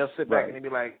 And they'll sit back and they'll be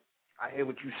like, I hear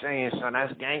what you're saying, son.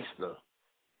 That's gangster.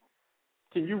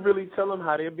 Can you really tell them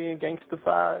how they're being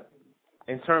gangstified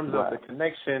in terms of the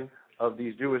connection of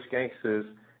these Jewish gangsters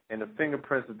and the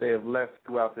fingerprints that they have left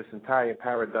throughout this entire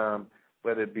paradigm,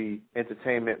 whether it be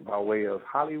entertainment by way of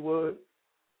Hollywood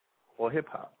or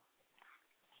hip-hop?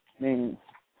 I mean,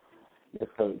 yes,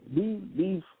 sir.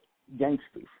 These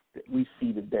gangsters that we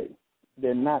see today,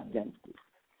 they're not gangsters.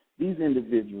 These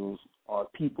individuals are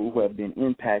people who have been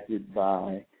impacted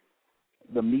by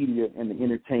the media and the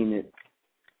entertainment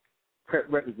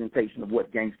representation of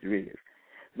what gangster is.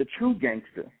 The true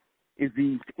gangster is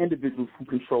these individuals who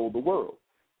control the world.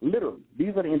 Literally, these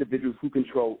are the individuals who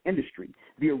control industry.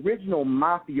 The original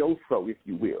mafioso, if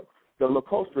you will, the La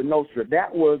Cosa Nostra,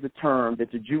 that was a term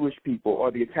that the Jewish people,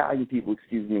 or the Italian people,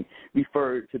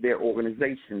 referred to their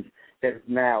organizations that is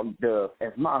now dubbed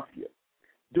as mafia.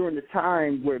 During the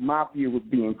time where mafia was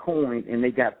being coined and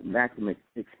they got maximum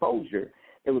exposure,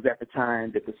 it was at the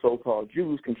time that the so-called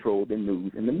Jews controlled the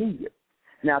news and the media.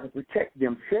 Now, to protect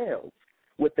themselves,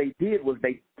 what they did was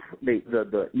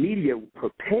the media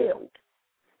propelled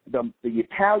the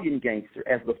Italian gangster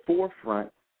as the forefront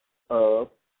of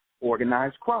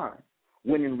organized crime,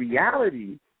 when in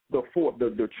reality, the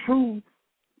true,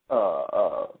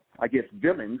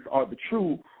 villains or the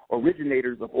true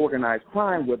originators of organized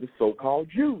crime were the so-called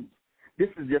Jews. This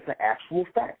is just an actual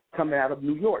fact coming out of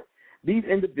New York. These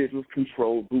individuals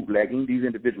control bootlegging. These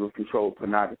individuals control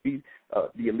pornography,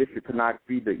 the illicit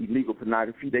pornography, the illegal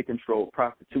pornography. They control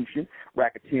prostitution,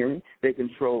 racketeering. They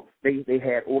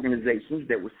had organizations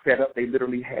that were set up. They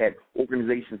literally had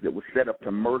organizations that were set up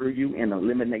to murder you and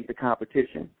eliminate the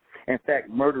competition. In fact,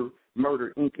 Murder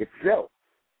Inc. itself,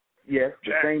 yes,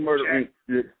 the same Murder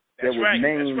Inc. that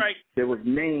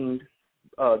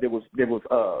was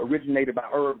originated by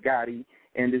Irv Gotti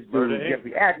and this dude,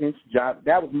 Jeffrey Atkins,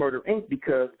 that was Murder Inc.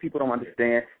 because people don't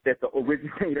understand that the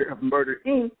originator of Murder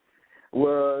Inc.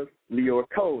 was Leor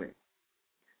Cohen.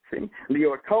 See,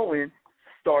 Leor Cohen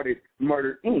started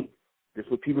Murder Inc. That's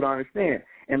what people don't understand.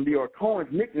 And Leor Cohen's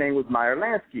nickname was Meyer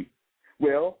Lansky.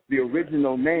 Well, the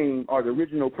original name or the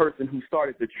original person who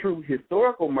started the true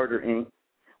historical Murder Inc.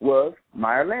 was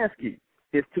Meyer Lansky.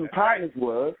 His two partners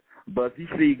was Bugsy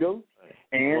Siegel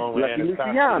and Lucky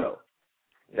Luciano.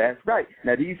 That's right.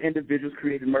 Now, these individuals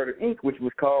created Murder Inc., which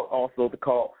was called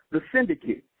the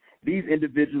Syndicate. These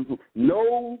individuals,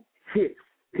 no hits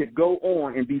could go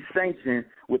on and be sanctioned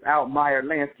without Meyer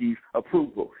Lansky's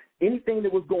approval. Anything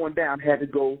that was going down had to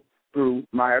go through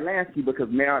Meyer Lansky because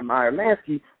Meyer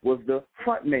Lansky was the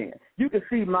front man. You can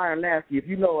see Meyer Lansky, if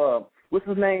you know, what's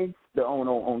his name,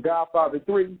 on Godfather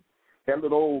 3, that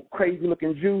little old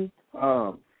crazy-looking Jew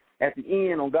at the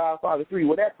end on Godfather 3.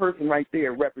 Well, that person right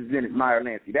there represented Meyer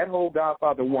Lansky. That whole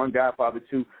Godfather 1, Godfather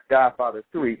 2, Godfather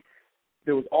 3,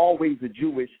 there was always a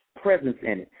Jewish presence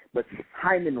in it. But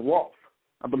Hyman Roth,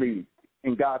 I believe,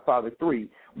 in Godfather 3,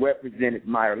 represented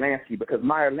Meyer Lansky because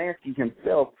Meyer Lansky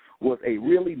himself was a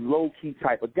really low-key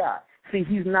type of guy. See,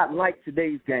 he's not like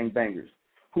today's gangbangers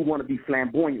who want to be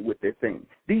flamboyant with their thing.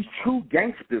 These true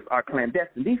gangsters are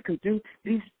clandestine.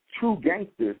 These true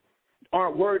gangsters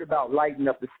aren't worried about lighting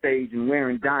up the stage and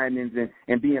wearing diamonds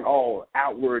and being all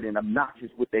outward and obnoxious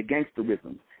with their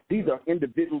gangsterism. These are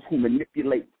individuals who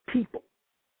manipulate people.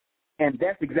 And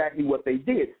that's exactly what they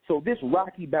did. So this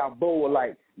Rocky Balboa,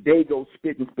 like Dago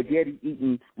spitting, spaghetti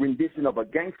eating rendition of a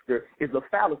gangster is a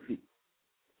fallacy.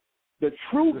 The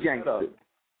true gangster,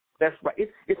 that's right,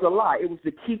 it's a lie. It was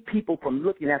to keep people from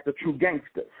looking at the true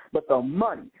gangster. But the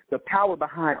money, the power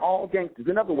behind all gangsters,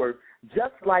 in other words,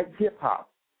 just like hip-hop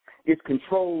is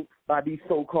controlled by these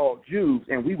so-called Jews,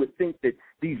 and we would think that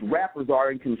these rappers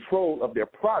are in control of their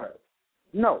product.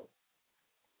 No.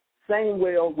 Same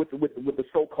way with the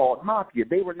so-called mafia.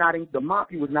 The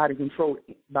mafia was not in control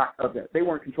of that. They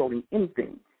weren't controlling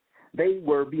anything. They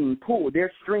were being pulled.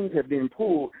 Their strings have been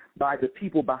pulled by the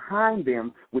people behind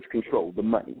them, which controlled the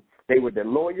money. They were the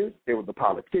lawyers. They were the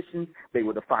politicians. They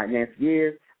were the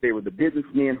financiers. They were the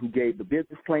businessmen who gave the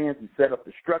business plans and set up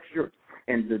the structure.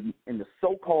 And the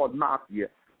so-called mafia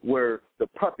were the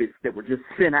puppets that were just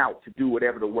sent out to do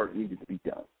whatever the work needed to be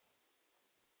done.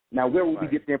 Now, where will we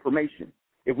get the information?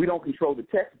 If we don't control the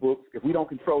textbooks, if we don't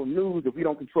control news, if we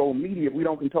don't control media, if we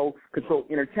don't control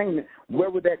entertainment,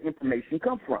 where would that information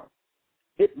come from?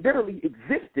 It literally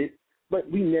existed, but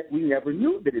we never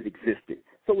knew that it existed.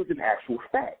 So it's an actual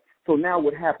fact. So now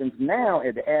what happens now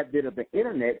at the advent of the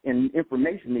Internet and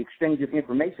information, the exchange of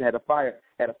information at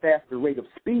a faster rate of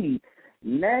speed,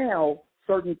 now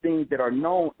certain things that are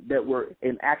known that were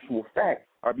an actual fact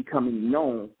are becoming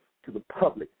known to the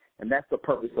public. And that's the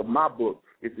purpose of my book,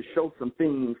 is to show some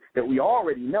things that we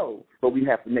already know, but we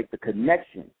have to make the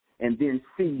connection and then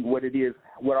see what it is,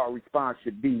 what our response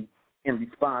should be in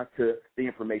response to the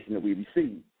information that we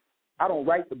receive. I don't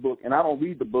write the book, and I don't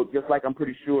read the book, just like I'm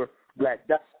pretty sure Black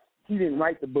Dot, he didn't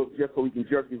write the book just so he can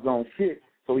jerk his own shit,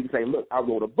 so he can say, look, I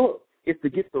wrote a book. It's to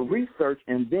get the research,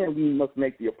 and then we must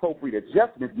make the appropriate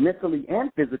adjustments mentally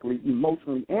and physically,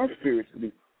 emotionally and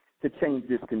spiritually to change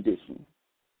this condition.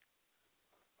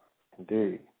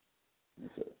 Indeed.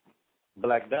 Yes,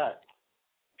 Black Dot.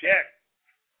 Jack.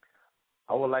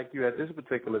 I would like you at this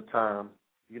particular time,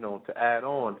 to add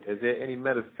on, is there any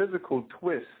metaphysical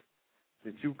twist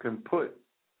that you can put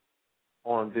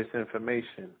on this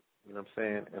information,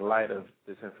 in light of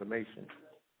this information?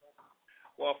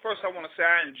 Well, first I want to say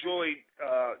I enjoyed,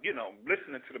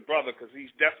 listening to the brother because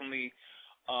he's definitely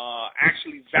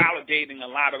actually validating a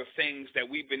lot of the things that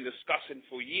we've been discussing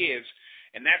for years.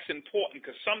 And that's important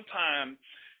because sometimes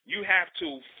you have to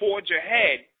forge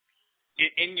ahead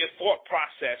in your thought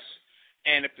process.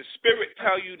 And if the spirit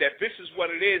tell you that this is what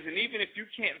it is, and even if you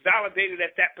can't validate it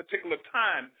at that particular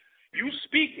time, you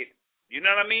speak it. You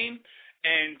know what I mean?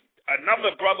 And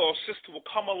another brother or sister will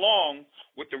come along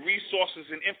with the resources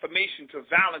and information to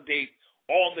validate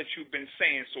all that you've been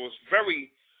saying. So it's very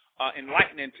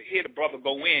enlightening to hear the brother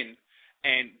go in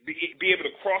and be able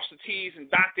to cross the T's and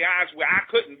dot the I's where I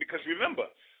couldn't, because remember,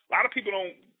 a lot of people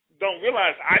don't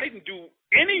realize I didn't do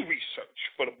any research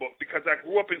for the book because I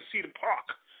grew up in Cedar Park.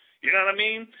 You know what I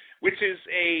mean? Which is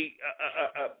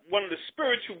one of the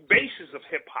spiritual bases of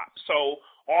hip hop. So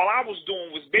all I was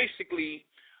doing was basically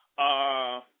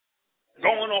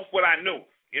going off what I knew.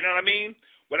 You know what I mean?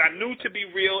 What I knew to be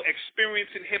real,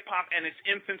 experiencing hip hop and its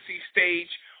infancy stage,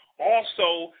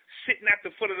 also sitting at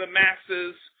the foot of the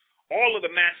masters, all of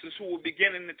the masters who were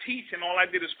beginning to teach, and all I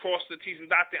did is cross the T's and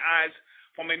dot the I's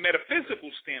from a metaphysical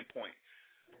standpoint.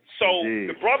 So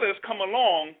the brother has come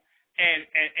along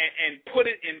and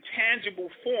put it in tangible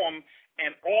form,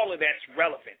 and all of that's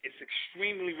relevant. It's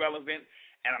extremely relevant,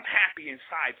 and I'm happy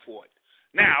inside for it.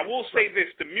 Now, I will say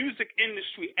this. The music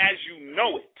industry, as you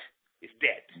know it, is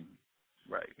dead.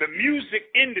 Right. The music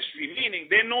industry,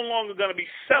 meaning they're no longer going to be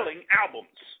selling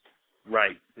albums.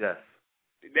 Right, yes.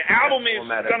 The album is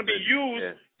going to be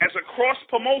used as a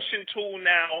cross-promotion tool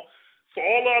now for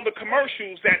all the other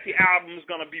commercials that the album is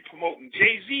going to be promoting.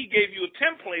 Jay-Z gave you a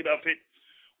template of it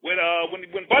when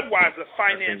Budweiser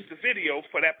financed the video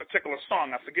for that particular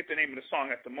song, I forget the name of the song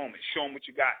at the moment. Show them what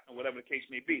you got, or whatever the case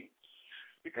may be.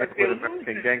 Because they're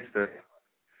American Gangster.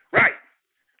 Right.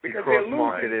 Because they're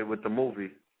cross-marketed with the movie.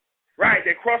 Right.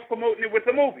 They're cross-promoting it with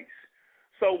the movies.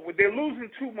 So they're losing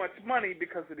too much money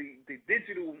because of the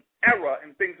digital era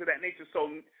and things of that nature. So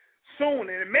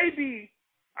soon, and it may be,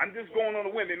 I'm just going on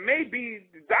a whim, it may be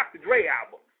the Dr. Dre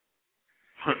album.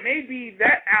 It may be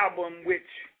that album which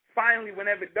finally,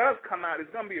 whenever it does come out, it's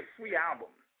going to be a free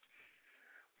album.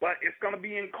 But it's going to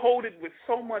be encoded with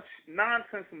so much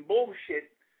nonsense and bullshit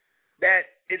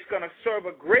that it's going to serve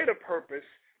a greater purpose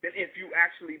than if you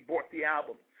actually bought the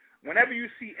album. Whenever you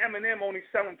see Eminem only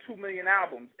selling 2 million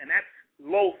albums, and that's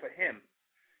low for him,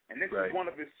 and this is one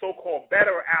of his so-called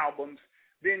better albums,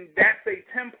 then that's a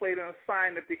template and a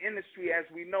sign that the industry as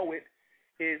we know it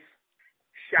is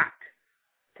shot.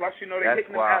 Plus, you know, they're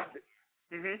hitting them out.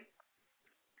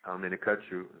 I don't mean to cut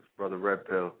you, Brother Red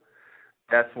Pill.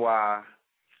 That's why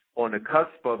on the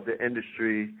cusp of the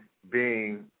industry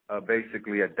being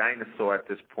basically a dinosaur at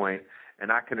this point,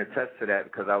 and I can attest to that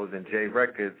because I was in J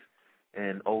Records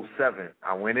in 2007.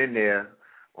 I went in there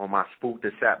on my spook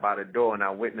that sat by the door, and I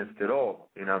witnessed it all.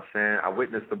 You know what I'm saying? I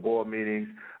witnessed the board meetings.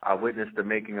 I witnessed the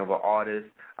making of an artist.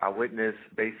 I witnessed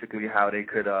basically how they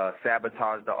could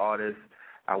sabotage the artist.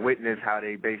 I witnessed how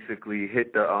they basically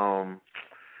hit the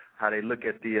how they look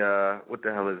at the what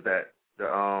the hell is that?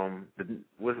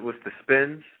 What's the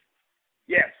spins?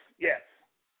 Yes.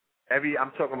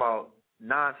 I'm talking about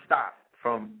nonstop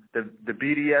from the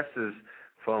BDSs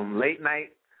from late night,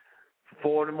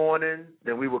 4 in the morning.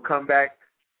 Then we would come back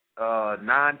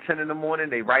 9, 10 in the morning.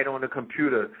 They write on the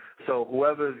computer. So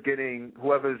whoever's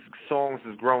songs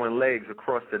is growing legs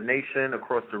across the nation,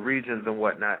 across the regions and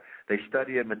whatnot. They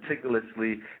study it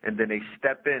meticulously, and then they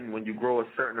step in when you grow a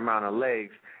certain amount of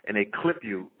legs, and they clip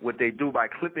you. What they do by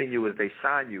clipping you is they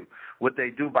sign you. What they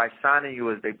do by signing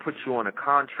you is they put you on a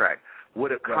contract.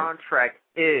 What a contract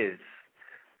is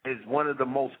one of the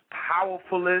most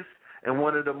powerfulest and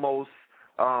one of the most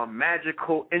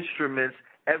magical instruments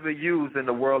ever used in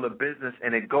the world of business,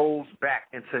 and it goes back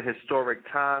into historic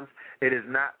times. It is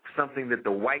not something that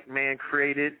the white man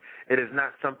created. It is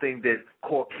not something that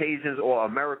Caucasians or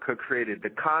America created. The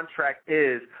contract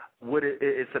is what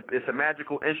it's a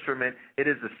magical instrument. It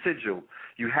is a sigil.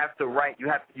 You have to write.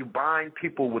 You bind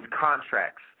people with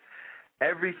contracts.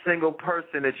 Every single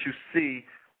person that you see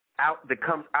that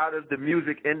comes out of the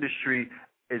music industry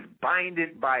is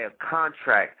binded by a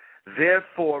contract,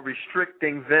 therefore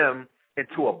restricting them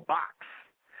into a box.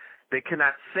 They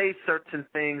cannot say certain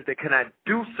things. They cannot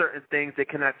do certain things. They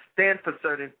cannot stand for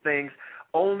certain things.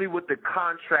 Only what the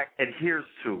contract adheres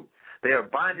to. They are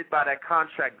binded by that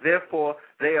contract. Therefore,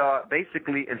 they are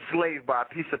basically enslaved by a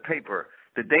piece of paper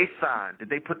that they signed, that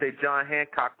they put their John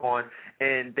Hancock on,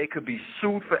 and they could be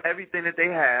sued for everything that they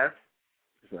have.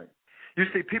 That's right. You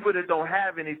see, people that don't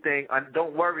have anything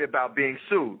don't worry about being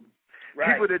sued.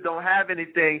 Right. People that don't have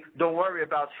anything don't worry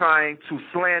about trying to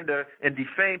slander and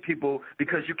defame people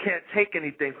because you can't take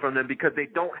anything from them because they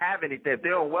don't have anything. If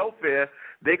they're on welfare,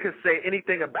 they can say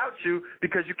anything about you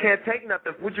because you can't take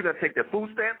nothing. What, you going to take their food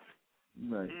stamps?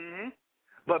 Right. Mm-hmm.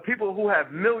 But people who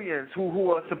have millions,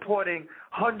 who are supporting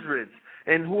hundreds,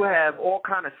 and who have all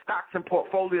kind of stocks and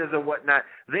portfolios and whatnot,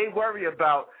 they worry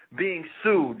about being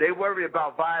sued. They worry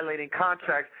about violating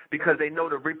contracts because they know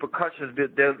the repercussions.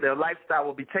 Their lifestyle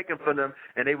will be taken from them,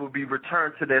 and they will be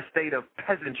returned to their state of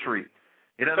peasantry.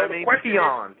 You know what I mean?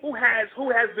 Peons. Who has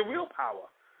the real power?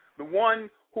 The one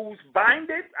who's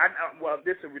binded? Well,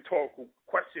 this is a rhetorical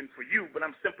question for you, but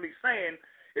I'm simply saying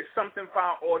it's something for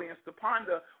our audience to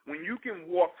ponder. When you can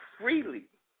walk freely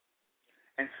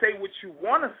and say what you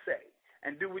want to say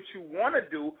and do what you want to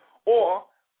do, or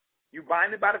you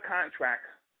bind it by the contract,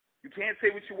 you can't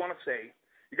say what you want to say,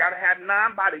 you got to have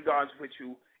 9 bodyguards with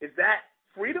you. Is that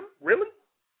freedom, really?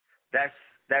 That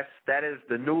is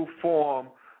the new form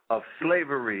of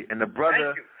slavery. And the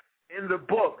brother in the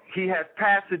book, he has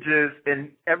passages in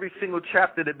every single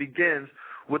chapter that begins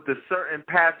with a certain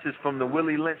passage from the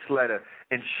Willie Lynch letter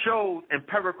and shows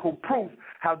empirical proof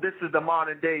how this is the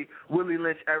modern day Willie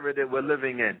Lynch era that we're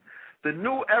living in. The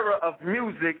new era of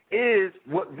music is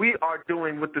what we are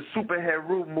doing with the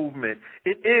superhero movement.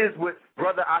 It is what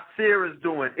Brother Asir is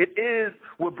doing. It is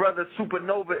what Brother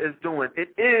Supernova is doing. It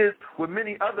is what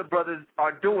many other brothers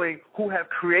are doing who have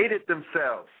created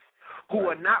themselves, who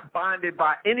are not bonded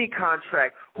by any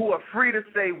contract, who are free to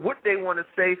say what they want to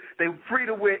say. They're free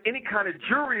to wear any kind of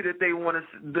jewelry that they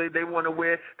want to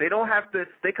wear. They don't have to.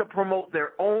 They can promote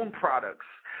their own products.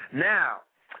 Now,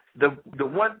 the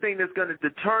one thing that's going to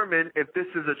determine if this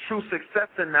is a true success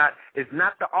or not is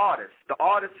not the artist. The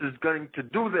artist is going to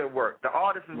do their work. The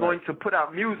artist is going to put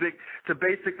out music to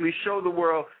basically show the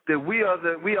world that we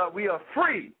are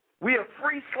free. We are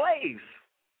free slaves.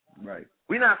 Right.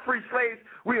 We're not free slaves.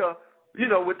 We are,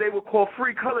 what they would call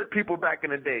free colored people back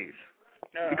in the days.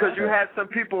 Because you had some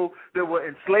people that were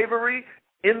in slavery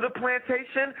in the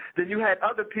plantation, then you had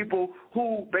other people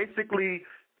who basically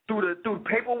through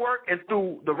paperwork and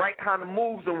through the right kind of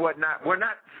moves and whatnot, were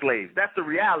not slaves. That's the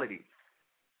reality.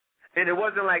 And it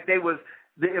wasn't like they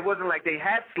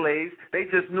had slaves. They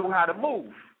just knew how to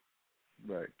move.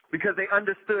 Right. Because they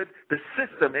understood the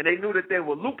system and they knew that there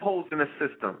were loopholes in the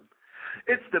system.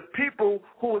 It's the people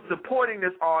who are supporting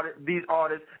these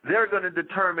artists. They're going to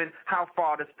determine how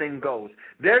far this thing goes.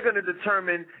 They're going to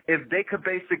determine if they could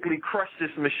basically crush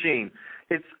this machine.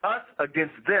 It's us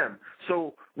against them.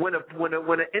 So when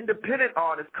an independent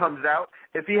artist comes out,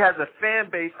 if he has a fan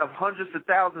base of hundreds of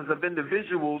thousands of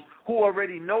individuals who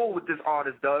already know what this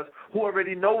artist does, who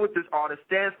already know what this artist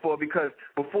stands for, because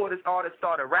before this artist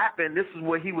started rapping, this is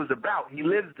what he was about. He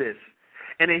lives this.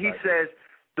 And then he says,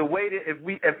 the way that if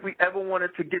we ever wanted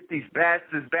to get these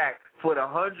bastards back for the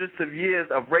hundreds of years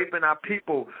of raping our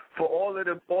people, for all of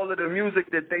the music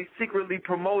that they secretly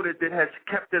promoted that has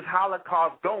kept this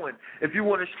Holocaust going, if you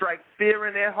want to strike fear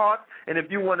in their hearts, and if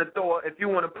you want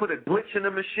to put a glitch in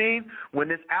the machine, when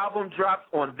this album drops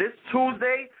on this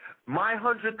Tuesday, my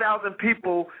 100,000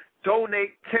 people donate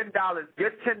 $10.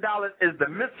 Your $10 is the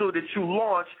missile that you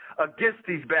launch against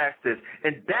these bastards.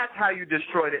 And that's how you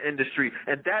destroy the industry.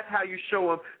 And that's how you show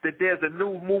them that there's a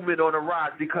new movement on the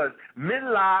rise, because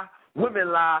men lie,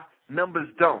 women lie, numbers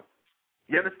don't.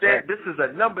 You understand? This is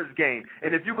a numbers game.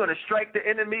 And if you're going to strike the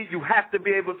enemy, you have to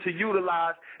be able to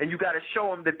utilize, and you got to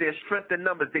show them that there's strength in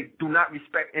numbers. They do not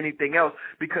respect anything else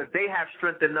because they have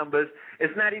strength in numbers.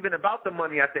 It's not even about the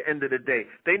money at the end of the day.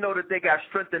 They know that they got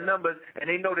strength in numbers, and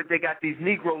they know that they got these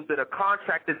Negroes that are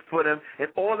contracted for them, and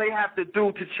all they have to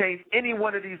do to change any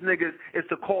one of these niggas is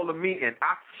to call a meeting.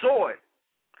 I saw it.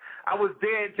 I was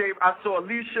there, Jay. I saw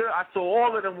Alicia. I saw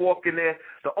all of them walking there.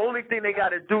 The only thing they got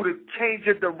to do to change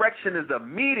your direction is a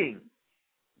meeting.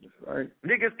 That's right.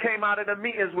 Niggas came out of the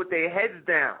meetings with their heads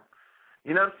down.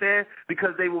 You know what I'm saying? Because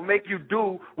they will make you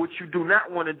do what you do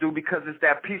not want to do because it's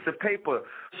that piece of paper.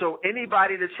 So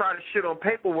anybody that try to shit on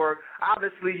paperwork,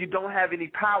 obviously you don't have any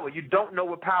power. You don't know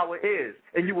what power is,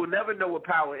 and you will never know what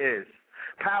power is.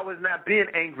 Power is not being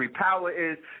angry. Power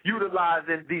is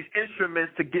utilizing these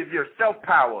instruments to give yourself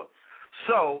power.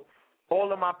 So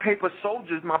all of my paper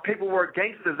soldiers, my paperwork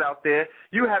gangsters out there,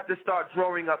 you have to start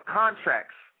drawing up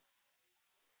contracts.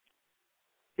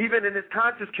 Even in this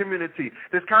conscious community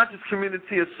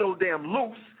is so damn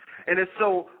loose, and it's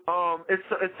so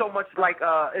much like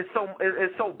it's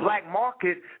so black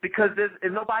market because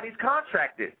nobody's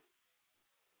contracted.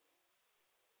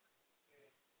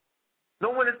 No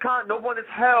one is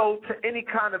held to any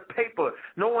kind of paper.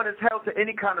 No one is held to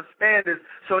any kind of standards,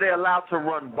 so they're allowed to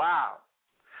run wild.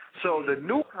 So the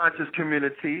new conscious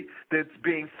community that's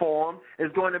being formed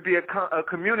is going to be a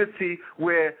community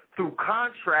where through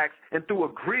contracts and through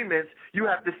agreements, you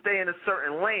have to stay in a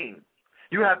certain lane.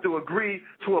 You have to agree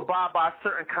to abide by a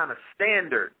certain kind of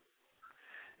standard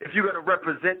if you're going to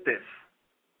represent this.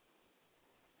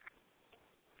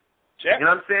 You know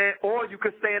what I'm saying? Or you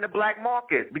could stay in the black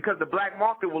market, because the black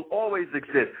market will always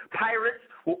exist. Pirates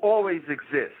will always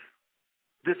exist.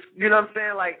 You know what I'm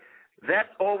saying? Like, that's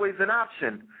always an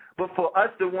option. But for us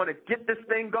to want to get this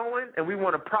thing going, and we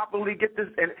want to properly get this,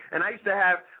 and I used to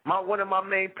have one of my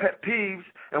main pet peeves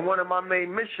and one of my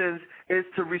main missions is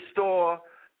to restore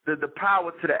the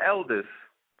power to the elders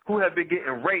who have been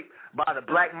getting raped by the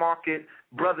black market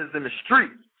brothers in the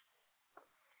street.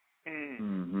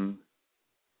 Mm-hmm.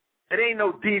 It ain't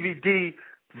no DVD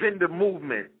vendor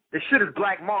movement. The shit is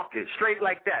black market, straight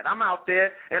like that. I'm out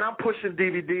there, and I'm pushing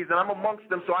DVDs, and I'm amongst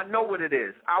them, so I know what it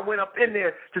is. I went up in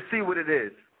there to see what it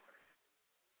is.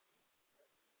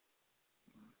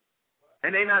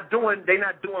 And they not doing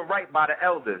right by the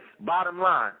elders, bottom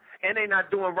line. And they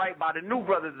not doing right by the new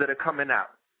brothers that are coming out.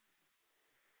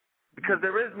 Because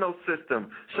there is no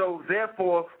system. So,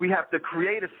 therefore, we have to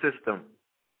create a system.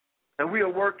 And we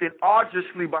are working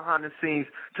arduously behind the scenes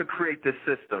to create this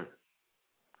system.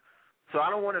 So I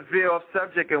don't want to veer off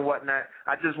subject and whatnot.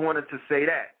 I just wanted to say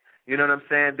that. You know what I'm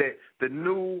saying? That the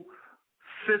new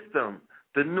system,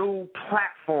 the new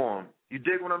platform, you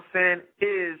dig what I'm saying,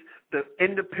 is the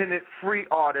independent free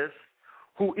artist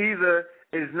who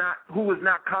is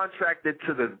not contracted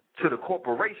to the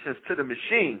corporations, to the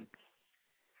machine.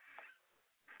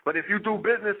 But if you do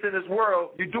business in this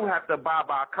world, you do have to abide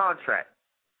by a contract.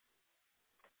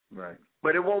 Right.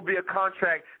 But it won't be a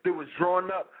contract that was drawn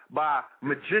up by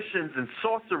magicians and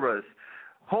sorcerers.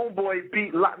 Homeboy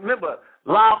beat, remember,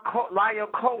 Lyle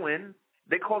Cohen,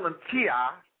 they call him T.I.,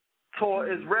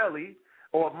 Tor Israeli,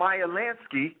 or Maya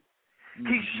Lansky.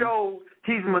 He showed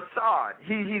he's Mossad.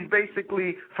 He's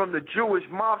basically from the Jewish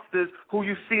mobsters who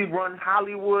you see run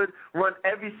Hollywood, run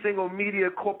every single media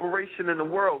corporation in the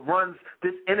world, runs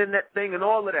this internet thing and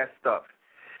all of that stuff.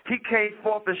 He came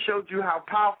forth and showed you how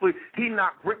powerful he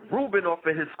knocked Rick Rubin off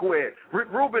of his square.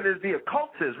 Rick Rubin is the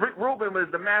occultist. Rick Rubin was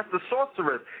the master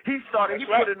sorcerer. He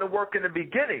put in the work in the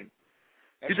beginning.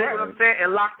 You know what I'm saying?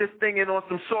 And locked this thing in on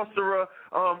some sorcerer,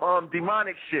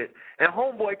 demonic shit. And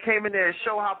Homeboy came in there and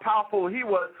showed how powerful he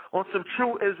was on some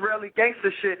true Israeli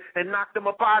gangster shit and knocked him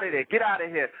up out of there. Get out of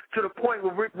here. To the point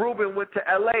where Rick Rubin went to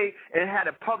L.A. and had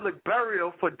a public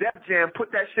burial for Def Jam,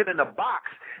 put that shit in a box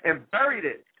and buried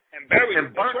it. And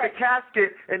burnt the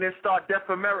casket and then start Deaf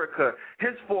America.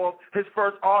 Henceforth, his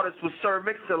first artist was Sir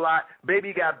Mix-a-Lot.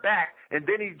 Baby got back, and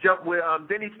then he jumped with.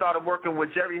 Then he started working with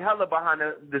Jerry Heller behind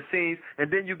the scenes,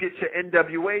 and then you get your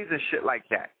NWAs and shit like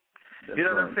that. You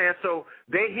know what I'm saying? So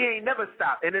he ain't never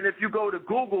stopped. And then if you go to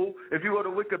Google, if you go to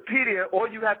Wikipedia,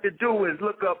 all you have to do is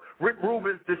look up Rick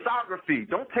Rubin's discography.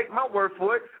 Don't take my word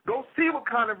for it. Go see what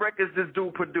kind of records this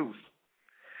dude produced.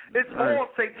 It's all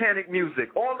satanic music.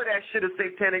 All of that shit is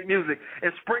satanic music.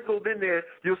 And sprinkled in there,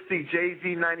 you'll see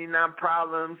Jay-Z, 99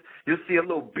 Problems. You'll see a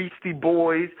little Beastie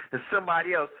Boys and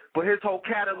somebody else. But his whole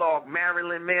catalog,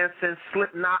 Marilyn Manson,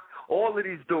 Slipknot, all of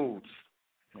these dudes.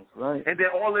 That's right. And then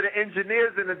all of the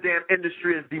engineers in the damn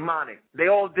industry is demonic. They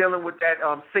all dealing with that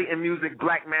Satan music,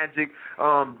 black magic,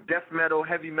 death metal,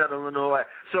 heavy metal, and all that.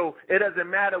 So it doesn't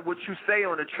matter what you say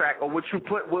on the track or what you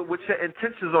put, what your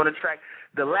intentions on the track.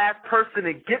 The last person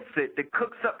that gets it, that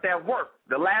cooks up that work,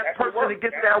 the last person that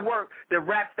gets that work, that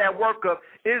wraps that work up,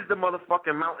 is the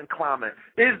motherfucking mountain climber,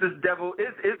 is this devil,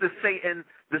 is the Satan,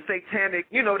 the satanic.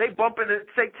 You know, they bumping the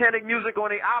satanic music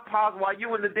on their iPods while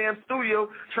you in the damn studio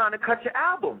trying to cut your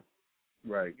album.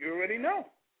 Right. You already know.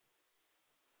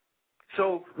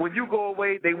 So when you go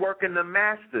away, they working the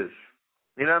masters.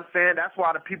 You know what I'm saying? That's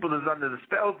why the people is under the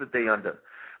spells that they under.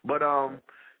 But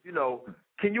you know,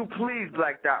 can you please,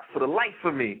 Black Dot, for the life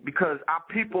of me, because our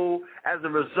people, as a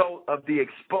result of the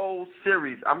Exposed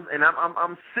series, I'm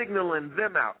signaling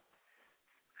them out.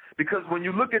 Because when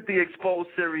you look at the Exposed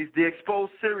series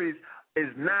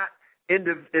is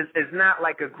not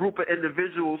like a group of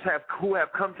individuals who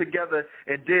have come together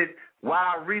and did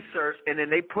wild research and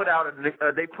then they put out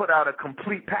a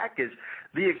complete package.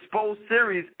 The Exposed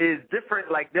series is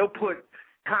different. Like they'll put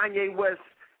Kanye West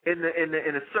in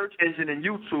the search engine in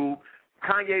YouTube,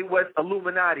 Kanye West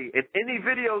Illuminati, and any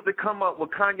videos that come up with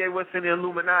Kanye West and the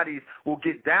Illuminatis will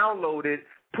get downloaded,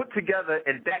 put together,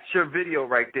 and that's your video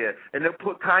right there. And they'll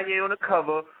put Kanye on the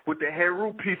cover with the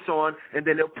Heru piece on, and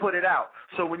then they'll put it out.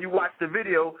 So when you watch the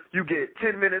video, you get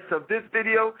 10 minutes of this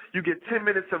video, you get 10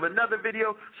 minutes of another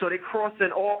video, so they cross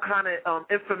in all kind of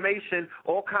information,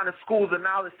 all kind of schools of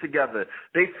knowledge together.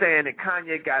 They saying that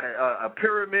Kanye got a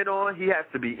pyramid on, he has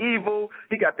to be evil,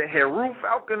 he got the Heru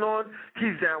Falcon on,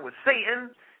 he's down with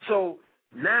Satan. So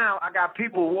now I got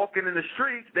people walking in the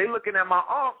streets, they looking at my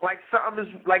arm like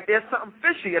there's something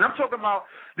fishy. And I'm talking about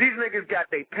these niggas got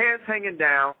their pants hanging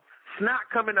down, snot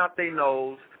coming out their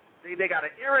nose, they got an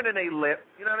earring in their lip,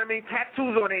 you know what I mean,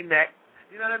 tattoos on their neck,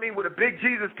 you know what I mean, with a big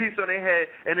Jesus piece on their head,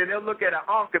 and then they'll look at an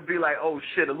ankh and be like, oh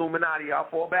shit, Illuminati, I'll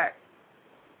fall back.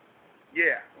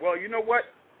 Yeah, well, you know what?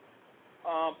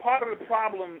 Part of the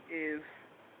problem is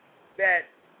that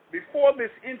before this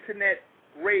internet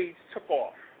rage took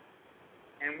off,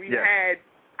 and we had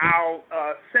our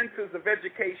centers of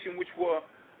education, which were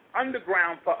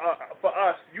underground for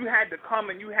us. You had to come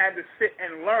and you had to sit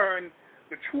and learn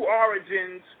the true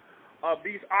origins of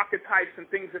these archetypes and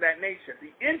things of that nature.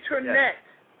 The internet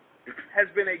has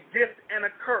been a gift and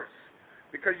a curse,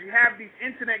 because you have these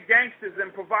internet gangsters and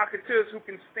provocateurs who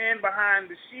can stand behind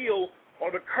the shield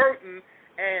or the curtain,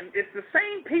 and it's the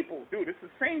same people, dude, it's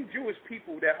the same Jewish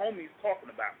people that homie's talking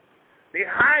about. They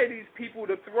hire these people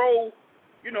to throw,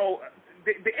 you know,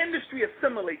 the industry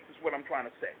assimilates is what I'm trying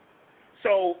to say.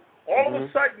 So all of a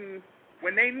sudden,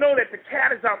 when they know that the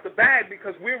cat is out the bag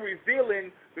because we're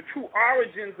revealing the true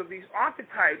origins of these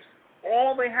archetypes,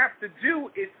 all they have to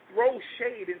do is throw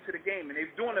shade into the game. And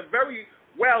they're doing it very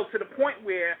well, to the point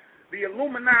where the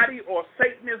Illuminati or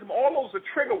Satanism, all those are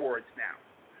trigger words now.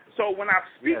 So when I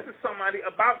speak to somebody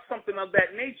about something of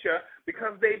that nature,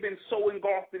 because they've been so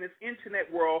engulfed in this internet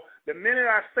world, the minute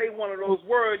I say one of those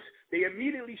words, they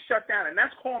immediately shut down. And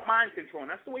that's called mind control. And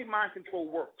that's the way mind control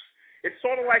works. It's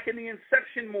sort of like in the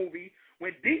Inception movie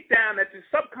when deep down at the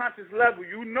subconscious level,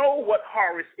 you know what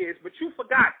Horus is, but you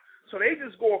forgot. So they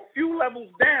just go a few levels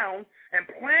down and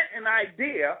plant an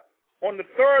idea on the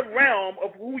third realm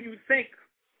of who you think.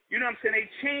 You know what I'm saying? They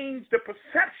change the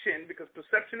perception, because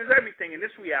perception is everything in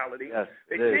this reality. Yes,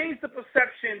 they change the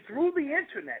perception through the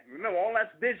internet. You know, all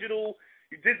that's digital.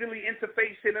 You digitally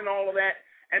interface it and all of that.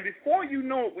 And before you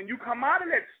know it, when you come out of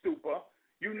that stupor,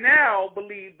 you now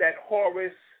believe that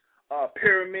Horus,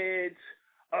 pyramids,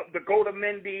 the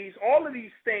Godamendes, all of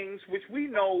these things, which we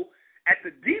know at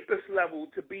the deepest level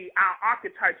to be our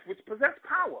archetypes, which possess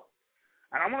power.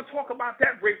 And I want to talk about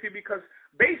that briefly because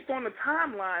based on the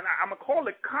timeline, I'm going to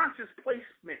call it conscious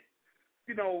placement,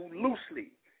 you know,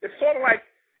 loosely. It's sort of like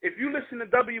if you listen to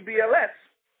WBLS,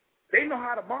 they know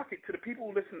how to market to the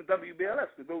people who listen to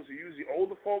WBLS, because those are usually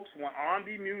older folks who want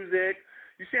R&B music.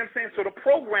 You see what I'm saying? So the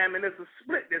programming is a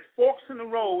split. There's forks in the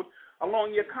road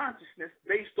along your consciousness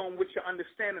based on what your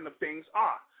understanding of things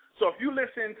are. So if you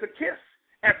listen to KISS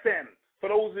FM, for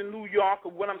those in New York,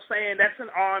 or what I'm saying, that's an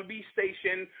R&B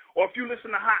station. Or if you listen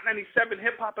to Hot 97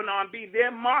 Hip Hop and R&B, their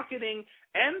marketing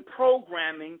and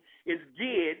programming is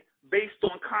geared based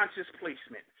on conscious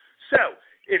placement. So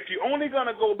if you're only going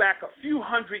to go back a few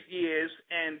hundred years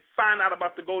and find out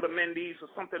about the Godamendes or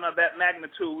something of that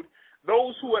magnitude,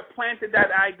 those who have planted that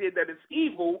idea that it's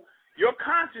evil, your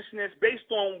consciousness, based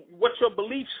on what your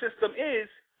belief system is,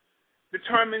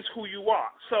 determines who you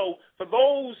are. So for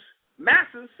those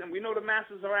masses, and we know the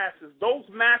masses are asses, those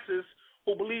masses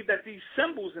who believe that these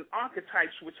symbols and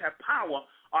archetypes which have power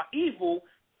are evil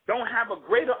don't have a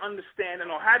greater understanding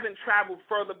or haven't traveled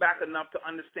further back enough to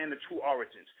understand the true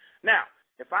origins. Now,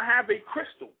 if I have a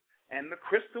crystal and the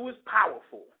crystal is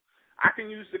powerful, I can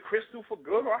use the crystal for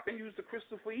good or I can use the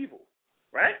crystal for evil,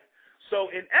 right? So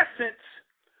in essence,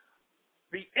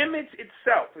 the image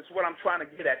itself is what I'm trying to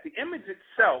get at. The image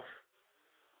itself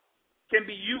can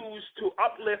be used to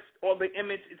uplift, or the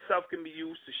image itself can be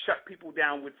used to shut people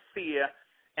down with fear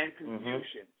and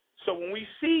confusion. So when we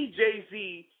see Jay-Z,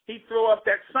 he throw up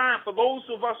that sign. For those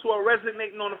of us who are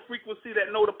resonating on a frequency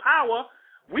that know the power,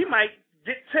 we might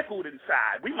get tickled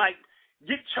inside. We might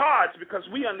get charged because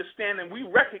we understand and we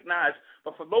recognize.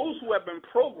 But for those who have been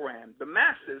programmed, the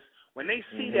masses, when they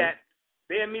see that,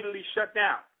 they immediately shut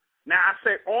down. Now, I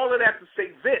say all of that to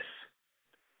say this.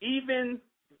 Even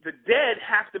the dead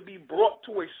have to be brought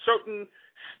to a certain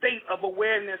state of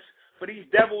awareness for these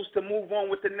devils to move on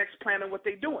with the next plan and what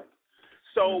they're doing.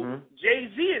 So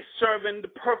Jay-Z is serving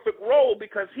the perfect role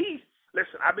because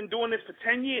listen, I've been doing this for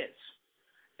 10 years,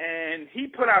 and he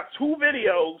put out 2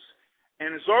 videos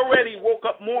and has already woke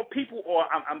up more people, or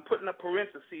I'm putting up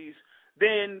parentheses,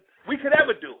 than we could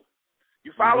ever do.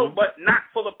 You follow? But not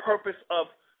for the purpose of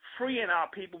freeing our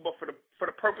people, but for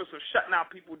the purpose of shutting our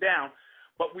people down.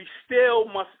 But we still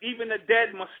must, even the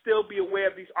dead must still be aware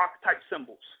of these archetype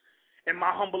symbols, in my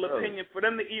humble opinion, for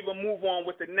them to even move on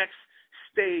with the next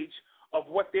stage of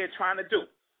what they're trying to do.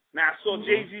 Now, I saw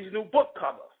Jay-Z's new book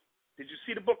cover. Did you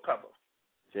see the book cover?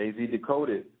 Jay-Z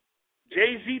Decoded.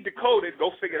 Jay-Z Decoded,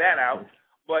 go figure that out.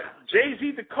 But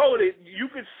Jay-Z Decoded, you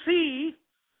could see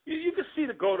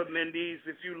the Godamendes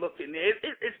if you look in there.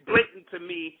 It's blatant to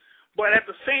me, but at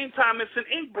the same time, it's an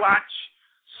ink blotch,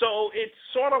 so it's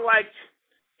sort of like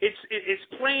it's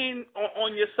playing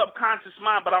on your subconscious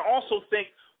mind. But I also think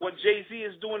what Jay-Z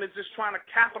is doing is just trying to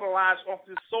capitalize off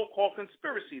this so-called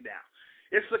conspiracy now.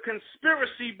 It's the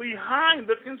conspiracy behind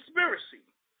the conspiracy.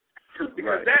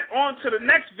 Because that on to the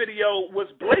next video was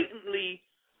blatantly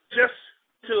just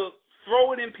to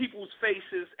throw it in people's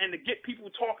faces and to get people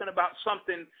talking about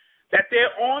something that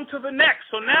they're on to the next.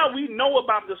 So now we know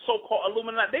about the so-called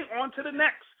Illuminati. They're on to the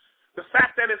next. The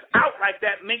fact that it's out like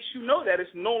that makes you know that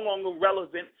it's no longer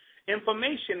relevant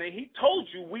information. And he told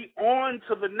you we on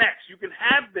to the next. You can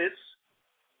have this,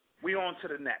 we on to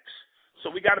the next.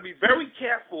 So we got to be very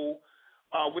careful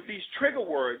with these trigger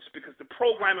words because the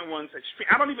programming runs extreme.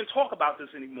 I don't even talk about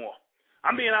this anymore.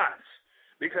 I'm being honest.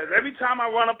 Because every time I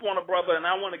run up on a brother and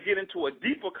I want to get into a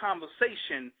deeper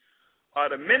conversation,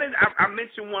 the minute I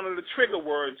mention one of the trigger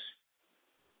words,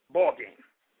 ball game.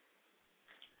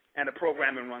 And the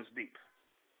programming runs deep.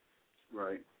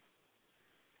 Right.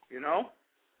 You know?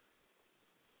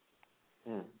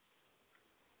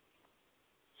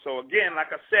 So again,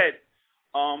 like I said,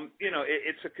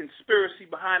 it's a conspiracy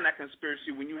behind that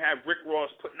conspiracy when you have Rick Ross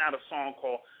putting out a song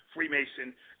called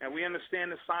Freemason, and we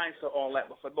understand the science of all that,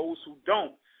 but for those who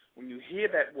don't, when you hear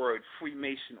that word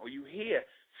Freemason or you hear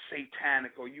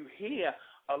satanic or you hear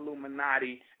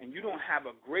Illuminati and you don't have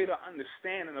a greater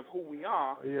understanding of who we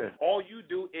are, all you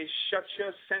do is shut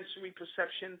your sensory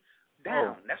perception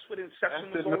down. That's what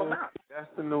Inception was all about.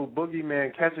 That's the new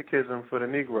boogeyman catechism for the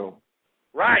Negro.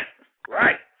 Right.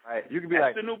 Right. You can be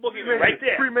That's like, the new boogeyman right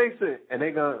there. Freemason. And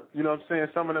they gonna, you know what I'm saying,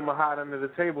 some of them are hide under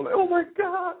the table like, oh my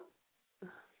God.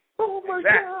 Oh my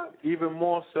God. Even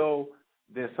more so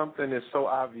than something that's so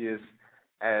obvious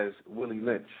as Willie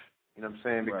Lynch. You know what I'm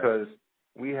saying? Because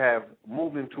we have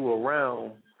moved into a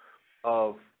realm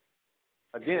of,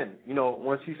 again, you know,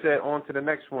 once he said on to the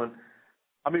next one,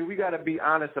 I mean, we got to be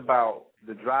honest about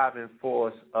the driving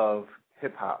force of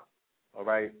hip-hop, all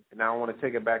right? And now I want to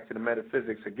take it back to the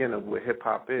metaphysics, again, of what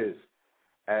hip-hop is.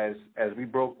 As we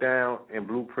broke down in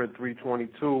Blueprint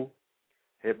 322,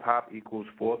 hip-hop equals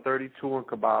 432 in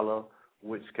Kabbalah,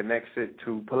 which connects it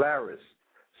to Polaris.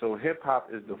 So hip-hop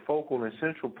is the focal and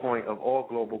central point of all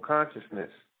global consciousness.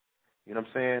 You know what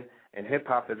I'm saying? And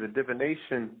hip-hop is a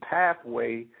divination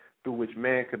pathway through which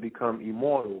man could become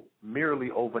immortal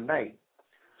merely overnight.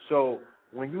 So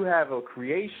when you have a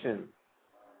creation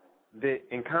that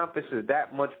encompasses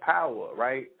that much power,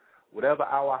 right, whatever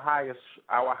our higher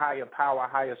power,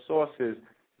 higher sources,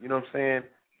 you know what I'm saying,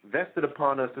 vested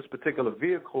upon us this particular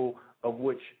vehicle of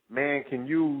which man can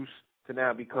use to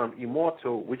now become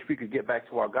immortal, which we could get back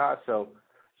to our God self.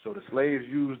 So the slaves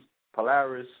used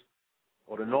Polaris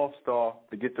or the North Star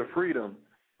to get their freedom,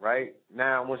 right?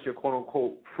 Now, once your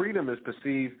quote-unquote freedom is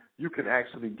perceived, you can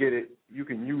actually get it. You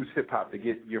can use hip-hop to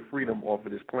get your freedom off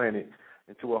of this planet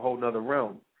into a whole nother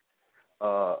realm.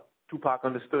 Tupac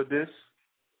understood this.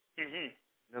 Mm-hmm.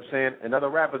 You know what I'm saying? And other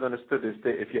rappers understood this,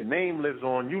 that if your name lives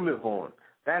on, you live on.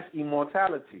 That's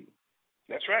immortality.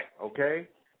 That's right. Okay?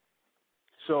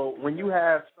 So when you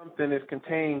have something that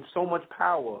contains so much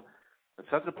power on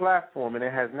such a platform and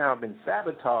it has now been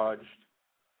sabotaged,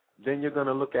 then you're going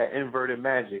to look at inverted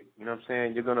magic. You know what I'm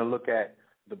saying? You're going to look at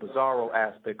the bizarro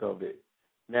aspect of it.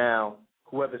 Now,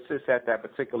 whoever sits at that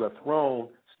particular throne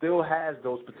still has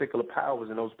those particular powers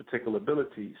and those particular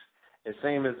abilities. The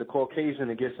same as the Caucasian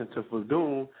that gets into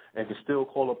Fudun and can still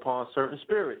call upon certain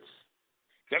spirits.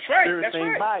 That's right. Spirits That's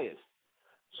ain't right. biased.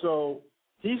 So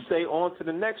he say on to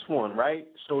the next one, right?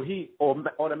 So he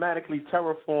automatically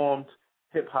terraformed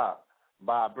hip-hop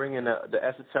by bringing the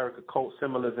esoteric occult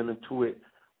symbolism into it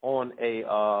on a,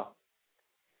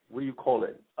 what do you call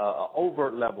it,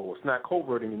 overt level. It's not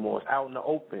covert anymore. It's out in the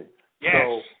open. Yes.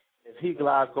 So if he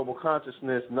glides global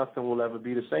consciousness, nothing will ever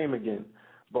be the same again.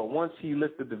 But once he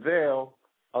lifted the veil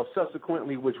of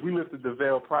subsequently, which we lifted the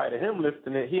veil prior to him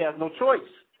lifting it, he has no choice.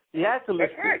 He had to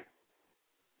lift it.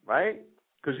 Right?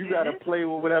 Because you got to play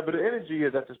with whatever the energy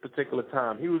is at this particular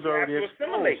time. He was already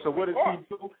exposed. So what does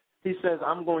he do? He says,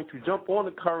 I'm going to jump on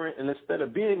the current, and instead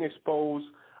of being exposed,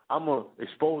 I'm going to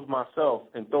expose myself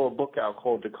and throw a book out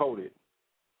called Decoded.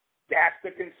 That's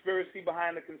the conspiracy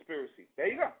behind the conspiracy. There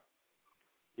you go.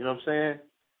 You know what I'm saying?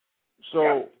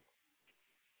 So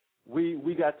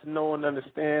we got to know and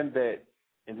understand that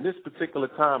in this particular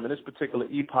time, in this particular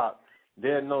epoch,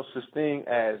 there's no such thing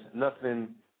as nothing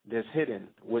that's hidden.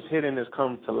 What's hidden has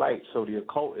come to light, so the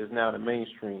occult is now the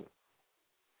mainstream.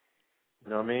 You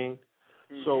know what I mean?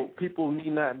 Mm-hmm. So people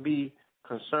need not be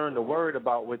concerned or worried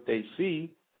about what they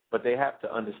see, but they have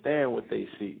to understand what they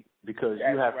see, because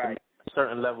you have to make a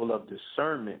certain level of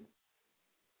discernment.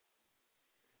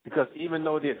 Because even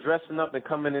though they're dressing up and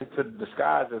coming into the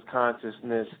disguise as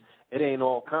consciousness, it ain't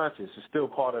all conscious. It's still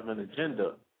part of an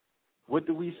agenda. What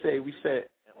do we say? We said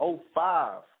in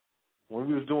 2005, when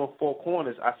we was doing Four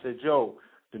Corners, I said, yo,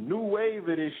 the new wave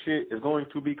of this shit is going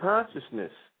to be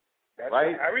consciousness. That's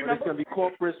right? I remember. But it's going to be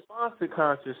corporate-sponsored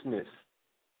consciousness.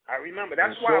 I remember.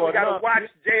 That's why we got to watch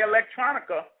Jay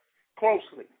Electronica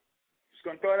closely. Just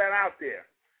going to throw that out there.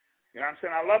 You know what I'm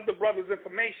saying? I love the brother's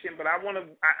information, but I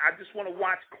just want to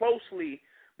watch closely,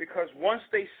 because once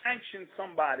they sanction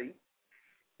somebody,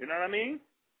 you know what I mean,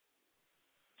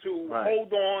 to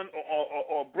hold on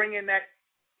or bring in that,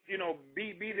 you know,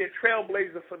 be their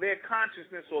trailblazer for their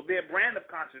consciousness or their brand of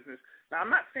consciousness. Now,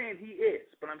 I'm not saying he is,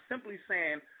 but I'm simply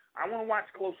saying I want to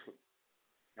watch closely.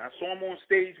 Now, I saw him on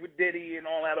stage with Diddy and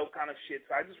all that old kind of shit,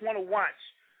 so I just want to watch.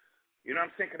 You know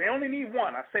what I'm saying? Because they only need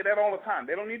one. I say that all the time.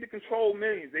 They don't need to control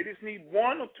millions. They just need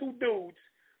one or two dudes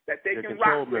that they can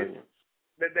rock with.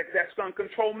 That's going to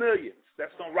control millions. That's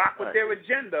going to rock with their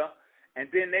agenda. And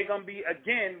then they're going to be,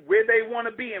 again, where they want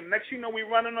to be. And next you know, we're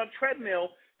running on a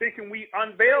treadmill thinking we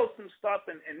unveiled some stuff,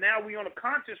 and now we on a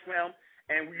conscious realm,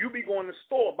 and you be going to the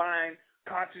store buying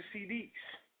conscious CDs.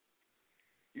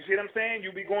 You see what I'm saying?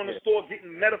 You be going to the store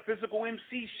getting metaphysical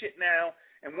MC shit now,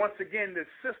 and once again, the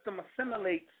system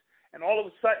assimilates, and all of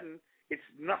a sudden, it's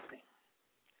nothing.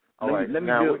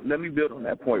 Let me build on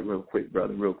that point real quick,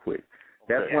 brother, real quick.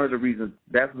 That's one of the reasons.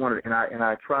 That's one of, and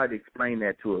I tried to explain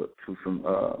that to some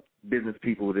business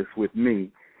people that's with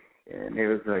me, And they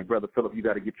was like, Brother Philip, you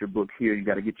got to get your book here, you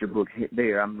got to get your book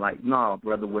there. I'm like, no,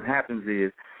 brother. What happens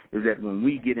is that when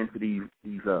we get into these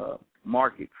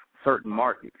markets, certain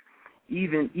markets,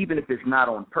 even if it's not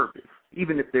on purpose,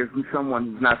 even if there's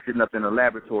someone who's not sitting up in a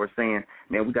laboratory saying,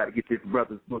 man, we got to get this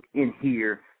brother's book in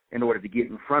here in order to get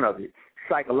in front of it,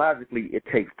 psychologically it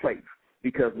takes place.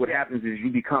 Because what happens is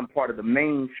you become part of the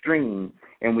mainstream,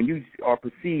 and when you are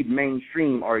perceived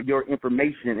mainstream, or your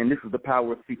information, and this is the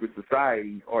power of secret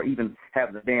societies, or even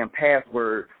having a damn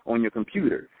password on your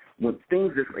computer, when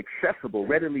things are accessible,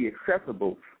 readily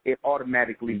accessible, it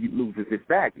automatically loses its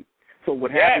value. So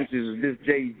what happens is this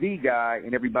Jay-Z guy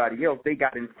and everybody else, they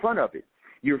got in front of it.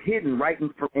 You're hidden right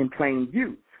in plain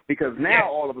view. Because now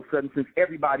all of a sudden, since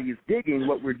everybody is digging,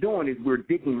 what we're doing is we're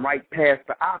digging right past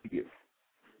the obvious.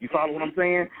 You follow what I'm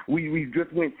saying? We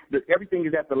just went. Everything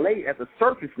is at the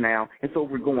surface now, and so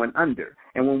we're going under.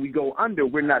 And when we go under,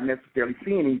 we're not necessarily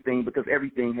seeing anything because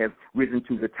everything has risen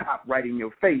to the top, right in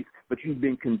your face. But you've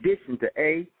been conditioned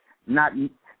to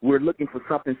we're looking for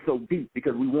something so deep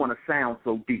because we want to sound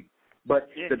so deep. But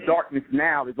the darkness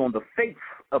now is on the face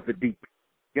of the deep.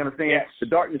 You understand? Yes. The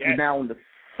darkness is now on the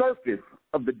surface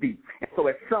of the deep. And so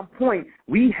at some point,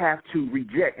 we have to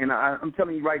reject. And I'm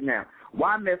telling you right now,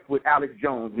 why mess with Alex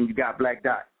Jones when you got Black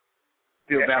Dot,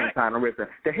 Phil Valentine, and Rest?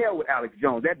 The hell with Alex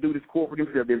Jones. That dude is corporate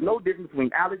himself. There's no difference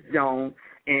between Alex Jones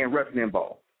and Rush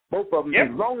Limbaugh. Both of them, as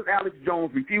long as Alex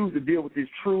Jones refuses to deal with this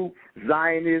true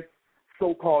Zionist,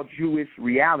 so-called Jewish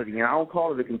reality, and I don't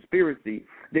call it a conspiracy,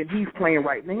 then he's playing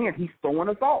right hand. He's throwing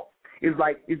us off.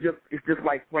 It's just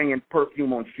like spraying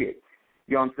perfume on shit.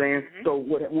 You know what I'm saying? So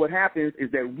what happens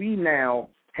is that we now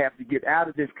have to get out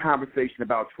of this conversation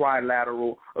about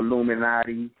trilateral,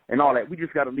 Illuminati, and all that. We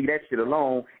just got to leave that shit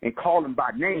alone and call them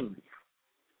by names.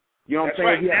 You know what I'm saying?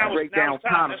 Right. We have to break down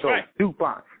Conoco,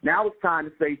 DuPont. Now it's time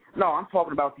to say, no, I'm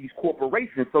talking about these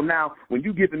corporations. So now when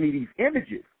you're giving me these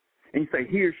images and you say,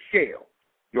 here's Shell,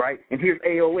 right, and here's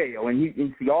AOL, and you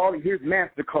see here's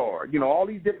MasterCard, all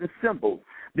these different symbols,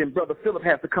 then Brother Philip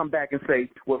has to come back and say,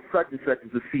 well, such and such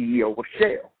is the CEO of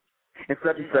Shell. And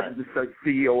such is the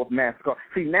CEO of MasterCard.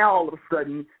 See, now all of a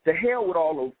sudden, the hell with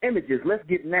all those images. Let's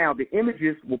get now. The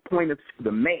images will point us to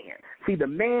the man. See, the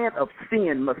man of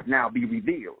sin must now be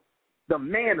revealed. The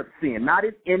man of sin, not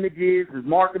his images, his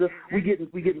marketers. We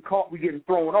getting caught. We getting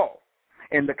thrown off.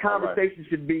 And the conversation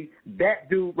should be that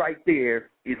dude right there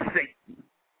is Satan,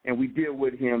 and we deal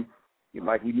with him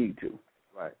like we need to.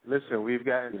 Right. Listen, we've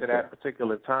gotten to that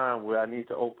particular time where I need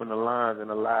to open the lines and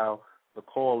allow the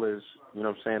callers,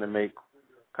 to make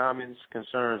comments,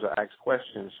 concerns, or ask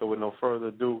questions. So with no further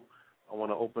ado, I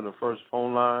want to open the first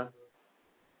phone line.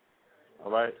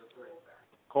 All right.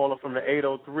 Caller from the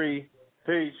 803.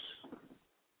 Peace.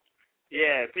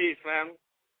 Yeah, peace, family.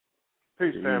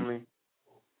 Peace, family.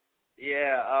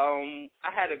 Yeah, I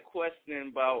had a question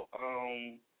about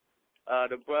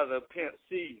the brother Pimp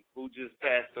C who just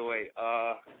passed away.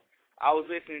 I was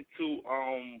listening to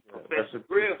Professor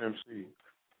Griff. Pimp C.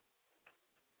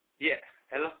 Yeah.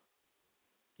 Hello?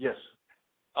 Yes.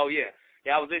 Oh, yeah.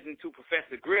 Yeah, I was listening to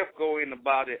Professor Griff go in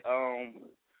about it, how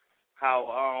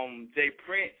Jay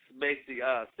Prince basically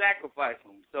sacrificed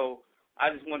him. So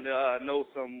I just wanted to know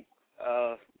some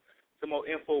more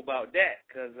info about that,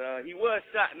 because he was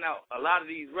shouting out a lot of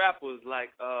these rappers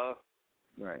about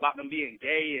them being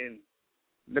gay and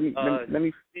let me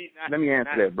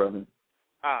answer that, brother.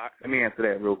 Let me answer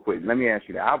that real quick. Let me ask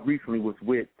you that. I recently was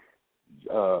with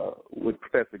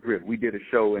Professor Griff. We did a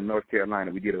show in North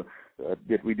Carolina. We did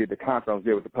the concert. I was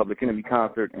there with the Public Enemy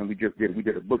concert, and we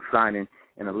did a book signing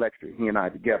and a lecture. He and I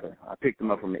together. I picked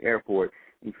him up from the airport.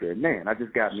 He said, "Man, I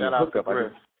just got me a hookup."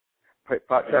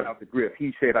 Shout out to Griff.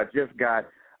 He said, "I just got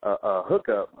a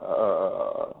hookup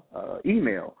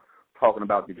email talking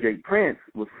about that Jay Prince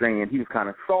was saying he was kind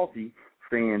of salty,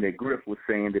 saying that Griff was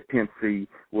saying that Pimp C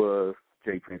was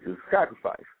Jay Prince's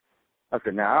sacrifice." I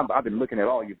said, now, I've been looking at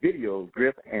all your videos,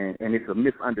 Griff, and it's a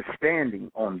misunderstanding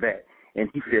on that. And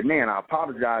he said, man, I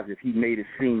apologize if he made it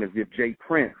seem as if Jay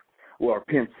Prince or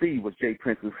Pimp C was Jay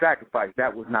Prince's sacrifice.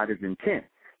 That was not his intent.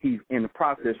 He's in the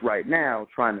process right now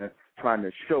trying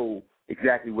to show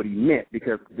exactly what he meant,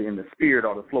 because in the spirit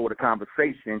or the flow of the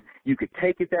conversation, you could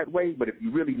take it that way, but if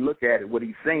you really look at it, what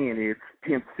he's saying is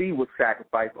Pimp C was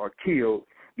sacrificed or killed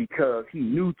because he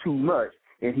knew too much,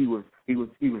 and he was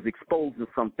exposed to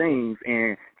some things,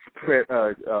 and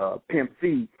Pimp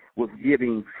C was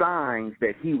giving signs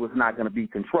that he was not going to be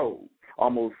controlled.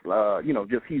 Almost,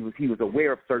 just he was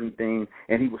aware of certain things,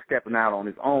 and he was stepping out on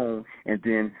his own, and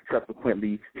then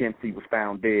subsequently Pimp C was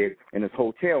found dead in his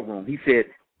hotel room. He said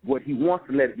what he wants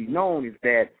to let it be known is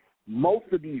that most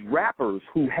of these rappers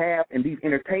who have, and these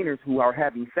entertainers who are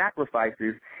having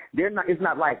sacrifices, it's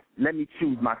not like, let me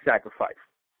choose my sacrifice.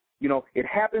 You know, it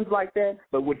happens like that,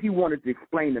 but what he wanted to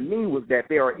explain to me was that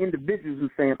there are individuals who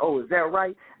are saying, oh, is that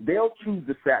right? They'll choose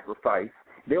the sacrifice.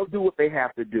 They'll do what they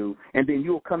have to do, and then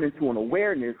you'll come into an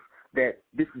awareness that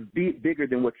this is bigger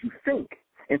than what you think.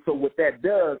 And so what that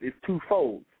does is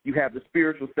twofold. You have the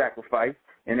spiritual sacrifice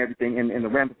and everything and the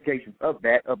ramifications of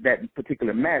that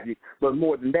particular magic, but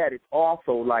more than that, it's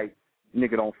also like,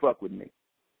 nigga, don't fuck with me.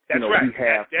 That's right.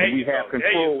 We have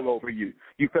control over you.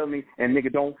 You feel me? And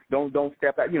nigga, don't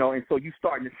step out. You know, and so you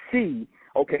starting to see,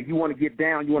 okay, you want to get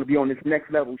down, you want to be on this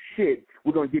next level shit.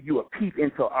 We're gonna give you a peek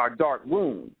into our dark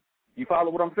room. You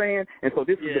follow what I'm saying? And so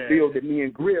this is the bill that me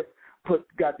and Griff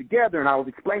got together, and I was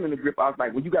explaining to Griff. I was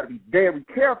like, well, you got to be very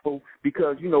careful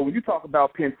because you know when you talk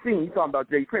about Pimp C, you talking about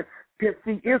Jay Prince. Pimp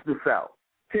C is the South.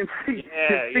 Pimp C,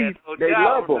 they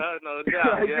love him. No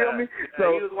doubt. You feel me?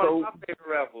 So he was one of my favorite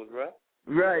rappers, bro.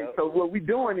 Right. So what we're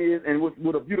doing is, and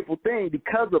what a beautiful thing,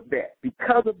 because of that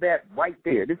right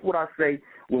there, this is what I say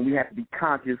when we have to be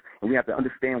conscious and we have to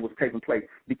understand what's taking place.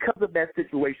 Because of that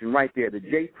situation right there, the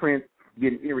Jay Prince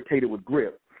getting irritated with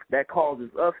Griff, that causes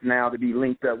us now to be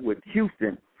linked up with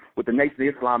Houston, with the Nation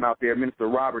of Islam out there, Minister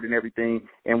Robert and everything,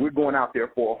 and we're going out there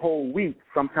for a whole week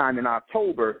sometime in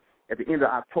October, at the end of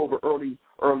October, early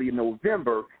in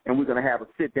November, and we're going to have a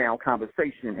sit-down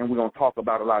conversation, and we're going to talk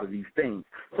about a lot of these things.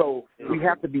 So we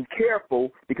have to be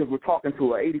careful because we're talking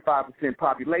to an 85%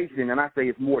 population, and I say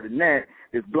it's more than that,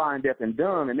 it's blind, deaf, and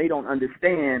dumb, and they don't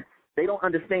understand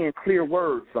clear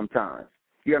words sometimes.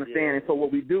 You understand? And so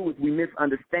what we do is we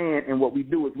misunderstand, and what we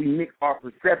do is we mix our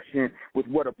perception with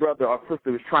what a brother or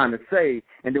sister is trying to say,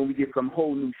 and then we get some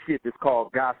whole new shit that's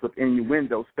called gossip,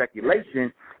 innuendo,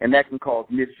 speculation, and that can cause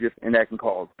mischief and that can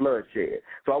cause bloodshed.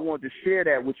 So I wanted to share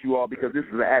that with you all because this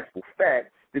is an actual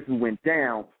fact. This went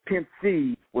down. Pimp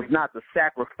C was not the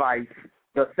sacrifice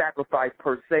per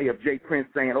se of Jay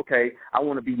Prince saying, okay, I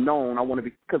want to be known,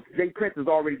 because Jay Prince is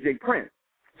already Jay Prince.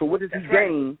 So what does he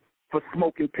gain for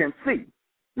smoking Pimp C?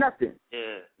 Nothing.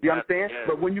 You understand?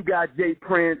 But when you got Jay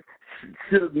Prince,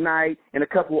 Suge Knight, and a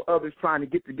couple of others trying to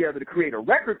get together to create a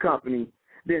record company,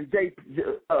 then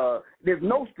there's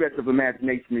no stretch of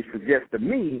imagination that suggests to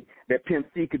me that Pimp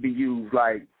C could be used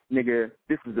like, nigga,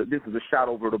 this is a shot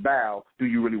over the bow. Do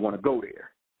you really want to go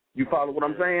there? You follow what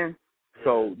I'm saying?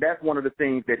 So that's one of the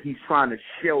things that he's trying to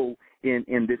show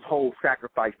in this whole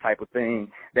sacrifice type of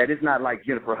thing, that it's not like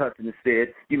Jennifer Hudson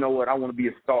said, you know what, I want to be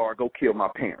a star, go kill my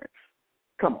parents.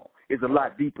 Come on. It's a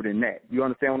lot deeper than that. You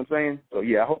understand what I'm saying? So,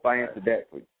 yeah, I hope I answered that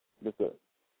for you. What's up?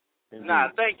 Nah,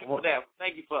 thank you for that.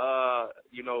 Thank you for,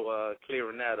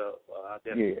 clearing that up. I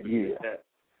definitely appreciate that.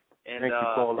 And, thank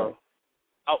you, Paulo.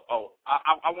 I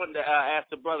wanted to ask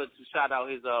the brother to shout out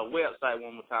his website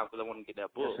one more time because I want to get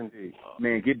that book. Yes, indeed.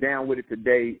 Man, get down with it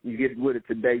today. You get with it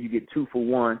today, you get 2 for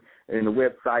 1. And the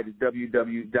website is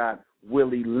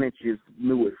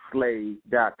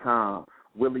www.WillieLynch'sNewestSlave.com.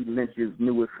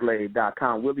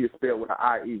 WillieLynch'sNewestSlave.com. Willie is spelled with an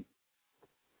I-E.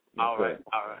 All right.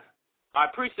 I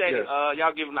appreciate it.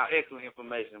 Y'all giving out excellent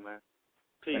information, man.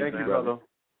 Peace, Thank man. you, brother.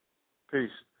 Peace.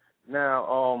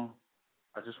 Now,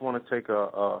 I just want to take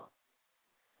a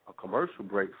commercial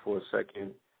break for a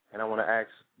second, and I want to ask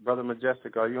Brother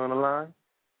Majestic, are you on the line?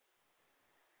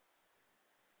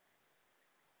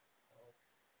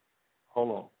 Hold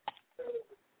on.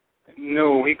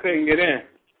 No, he couldn't get in.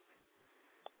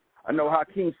 I know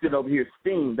Hakeem sit over here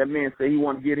steamed. That man said he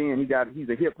want to get in. He's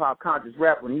a hip-hop conscious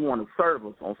rapper, and he want to serve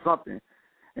us on something.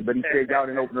 But he said y'all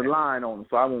didn't open the line on him,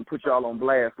 so I won't put y'all on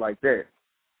blast like that.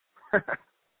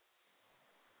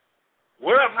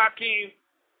 What up, Hakeem?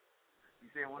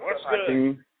 What's good?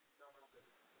 Hakeem?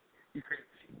 You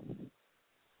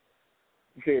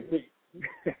said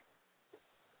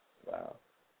wow.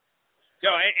 Yo,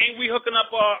 ain't we hooking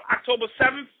up October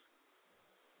 7th?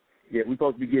 Yeah, we're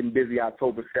supposed to be getting busy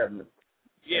October 7th.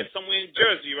 Yeah, somewhere in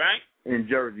Jersey, right? In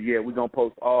Jersey, yeah. We're going to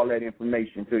post all that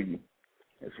information to you.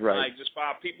 That's right. Like, just for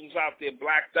our peoples out there,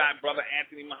 Black Dot, Brother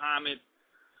Anthony Muhammad,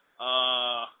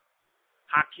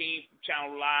 Hakeem from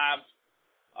Channel Live,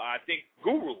 I think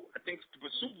Guru. I think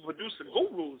super producer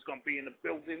Guru is going to be in the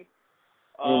building.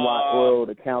 NY Oil,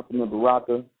 the Councilman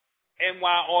Baraka.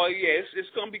 NY Oil, yeah,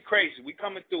 it's going to be crazy. We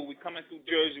coming through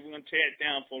Jersey. We're going to tear it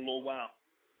down for a little while.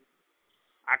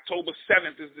 October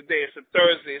 7th is the day. It's a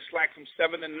Thursday. It's like from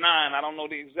 7 to 9. I don't know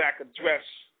the exact address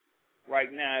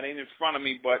right now. It ain't in front of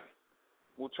me, but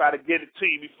we'll try to get it to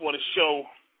you before the show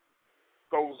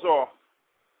goes off.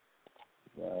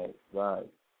 Right.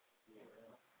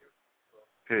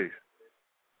 Peace.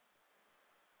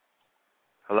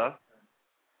 Hello?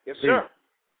 Yes, sir.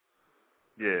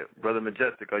 Yeah, Brother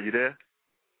Majestic, are you there?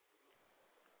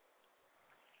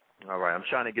 All right, I'm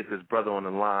trying to get this brother on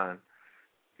the line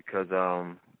because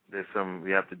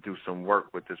we have to do some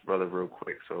work with this brother real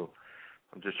quick. So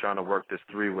I'm just trying to work this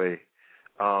three-way.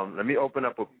 Let me open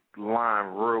up a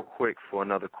line real quick for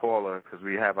another caller because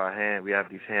we have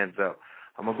these hands up.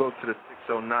 I'm gonna go to the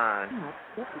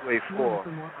 609-284.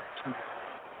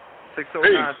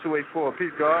 609-284.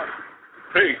 Peace, God.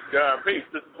 Peace.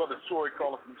 This is Brother Troy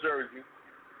calling from Jersey.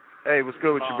 Hey, what's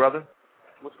good with you, brother?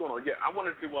 What's going on? Yeah, I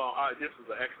wanted to. This is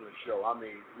an excellent show. I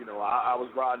mean, I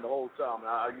was riding the whole time.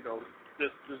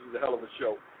 This is a hell of a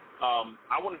show.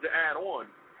 I wanted to add on.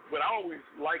 What I always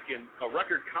liken a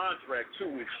record contract to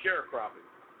is sharecropping,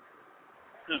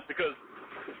 because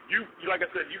you, like I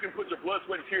said, you can put your blood,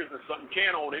 sweat, and tears in something,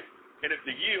 can own it, and if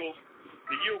the yield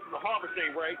from the harvest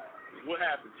ain't right, what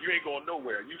happens? You ain't going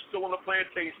nowhere. You still on the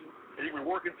plantation, and you've been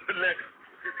working to the next.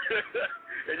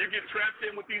 And you get trapped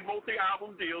in with these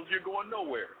multi-album deals, you're going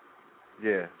nowhere.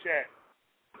 Yeah. Check.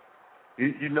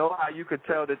 You know how you could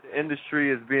tell that the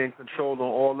industry is being controlled on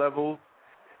all levels?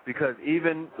 Because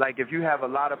even, like, if you have a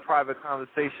lot of private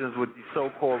conversations with these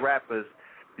so-called rappers,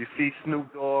 you see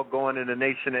Snoop Dogg going in the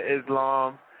Nation of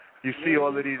Islam, you see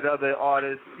all of these other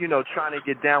artists, trying to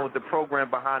get down with the program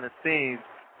behind the scenes,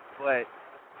 but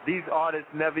these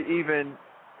artists never even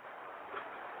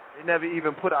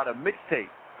put out a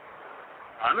mixtape.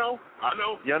 I know.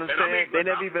 You understand? They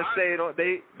never even say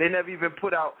it. They never even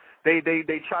put out. They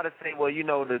try to say, well,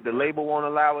 the label won't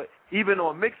allow it. Even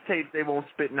on mixtapes, they won't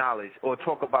spit knowledge or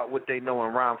talk about what they know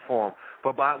in rhyme form.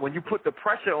 But when you put the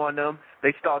pressure on them,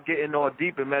 they start getting all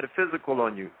deep and metaphysical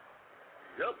on you.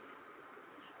 Yep.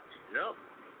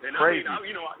 And crazy. I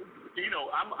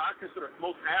consider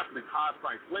most athletes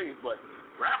high-priced slaves, but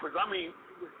rappers,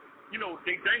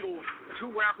 they dangle two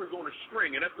rappers on a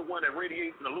string, and that's the one that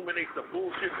radiates and illuminates the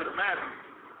bullshit to the masses.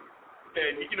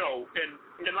 And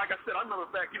and like I said, I remember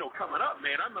back, coming up,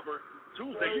 man. I remember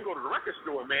Tuesday, you go to the record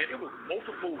store, man. It was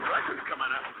multiple records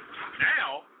coming out.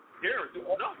 Now there is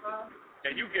nothing,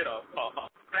 and you get a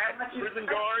fat prison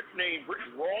guard named Rick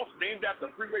Ross, named after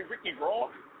Freeway Ricky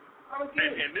Ross.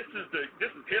 And this is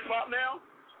hip hop now.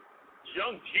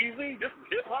 Young Jeezy, this is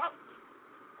hip hop.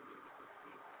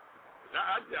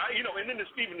 And then the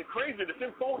crazy, the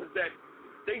thing is that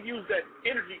they use that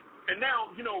energy. And now,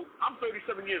 I'm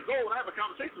 37 years old. I have a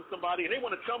conversation with somebody, and they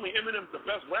want to tell me Eminem's the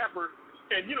best rapper.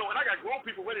 And and I got grown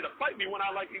people ready to fight me when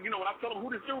I when I tell them who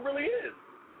this dude really is.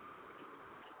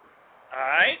 All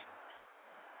right.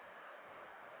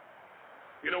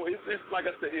 It's like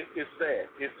I said, it's sad.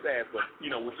 It's sad, but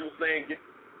what you were saying, get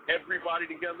everybody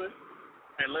together,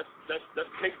 and let's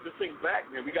take this thing back,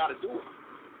 man. We got to do it.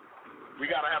 We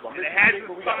got to have a mission.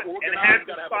 We got to organize. We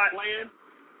got to have a plan.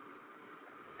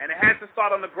 And it has to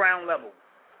start on the ground level.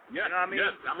 Yes, you know what I mean?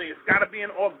 Yes. It's got to be an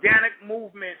organic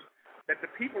movement that the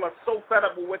people are so fed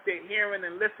up with what they're hearing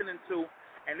and listening to.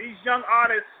 And these young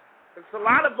artists, there's a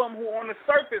lot of them who on the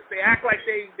surface, they act like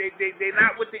they're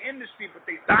not with the industry, but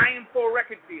they're dying for a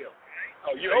record deal.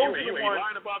 Oh, you ain't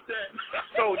lying about that.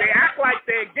 So they act like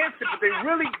they're against it, but they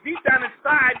really, deep down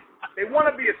inside, they want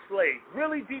to be a slave.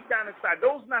 Really deep down inside.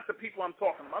 Those are not the people I'm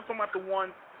talking about. I'm talking about the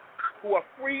ones who are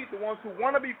free, the ones who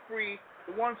want to be free,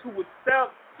 the ones who would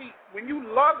sell. See, when you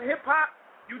love hip-hop,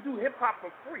 you do hip-hop for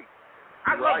free.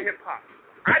 I love hip-hop.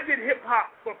 I did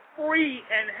hip-hop for free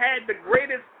and had the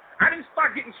greatest. I didn't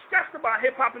start getting stressed about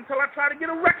hip-hop until I tried to get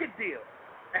a record deal.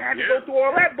 I had to go through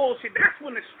all that bullshit. That's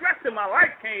when the stress in my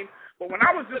life came. But when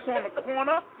I was just on the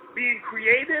corner, being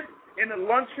creative, in the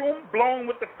lunchroom, blowing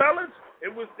with the fellas, it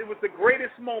was the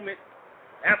greatest moment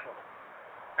ever.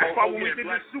 That's why when we did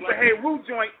this Super Hey Roo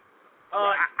joint,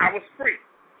 I was free.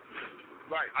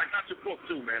 Right. I got your book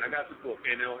too, man. I got your book.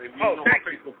 And if you know my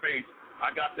Facebook page,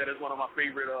 I got that as one of my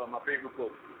favorite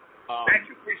books. Thank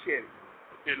you. Appreciate it.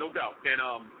 Yeah, no doubt. And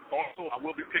also, I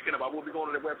will be going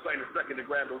to their website in a second to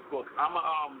grab those books. I'm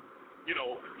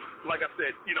like I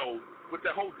said, with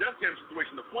that whole Def Jam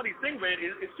situation, the funny thing, man,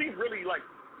 it seemed really like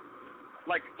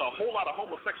a whole lot of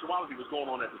homosexuality was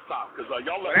going on at the top. Because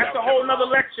y'all left out. That's a whole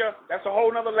nother lecture. That's a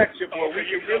whole nother lecture, boy.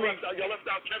 Okay, y'all left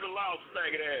out Kevin Lyle's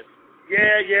faggot ass.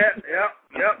 Yep.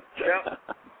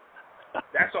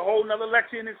 That's a whole nother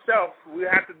lecture in itself. We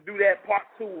have to do that part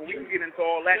 2 when we can get into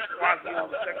all that shit.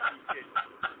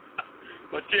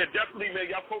 But yeah, definitely, man.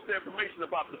 Y'all post the information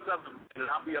about the 7th, and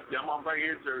I'll be up there. I'm right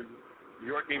here in Jersey. New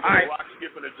York ain't been a rock,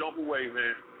 skip, and a jump away,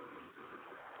 man.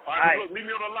 All right. Look, leave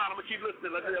me on the line. I'm gonna keep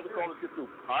listening. Let the other callers get through.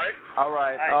 All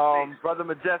right. Brother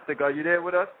Majestic, are you there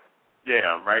with us?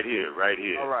 Yeah, I'm right here.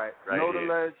 All right. Know the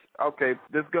Ledge. Okay,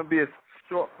 this is gonna be a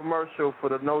short commercial for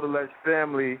the Know the Ledge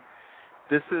family.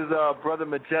 This is Brother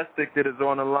Majestic that is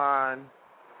on the line.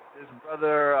 This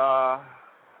brother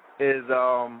is,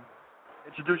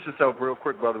 introduce yourself real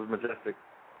quick, Brother Majestic.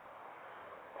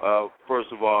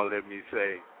 First of all, let me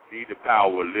say, be the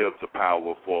power, live the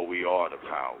power, for we are the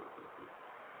power.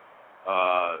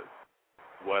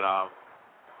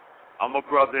 I'm a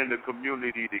brother in the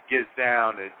community that gets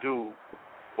down and do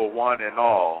for one and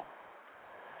all,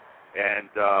 and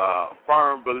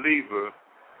firm believer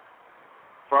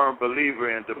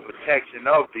in the protection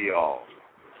of the all.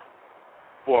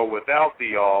 For without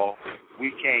the all,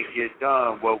 we can't get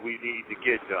done what we need to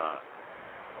get done.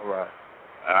 All right.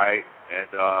 All right,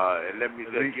 and let me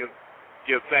just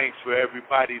give thanks for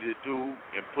everybody to do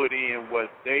and put in what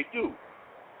they do.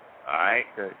 All right.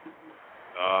 Okay.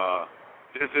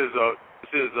 This is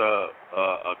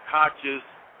a conscious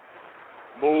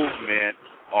movement,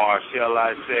 or shall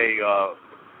I say,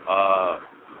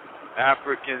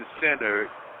 African-centered,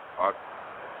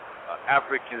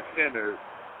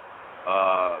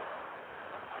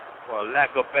 for lack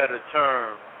of a better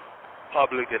term,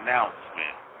 public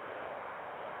announcement.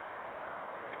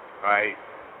 Right?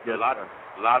 Yes,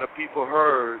 a lot of people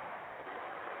heard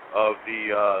of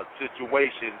the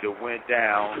situation that went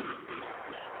down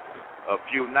a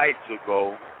few nights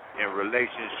ago in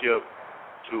relationship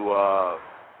to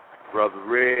Brother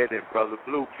Red and Brother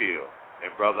Blue Pill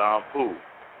and Brother Ampu.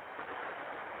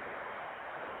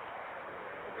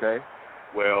 Okay.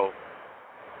 Well,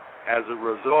 as a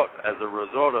result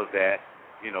of that,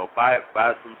 you know, by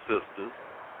some sisters,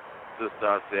 Sister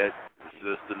I said,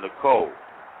 Sister Nicole.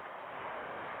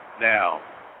 Now,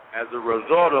 as a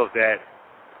result of that,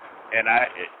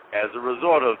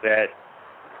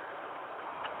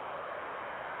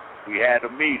 we had a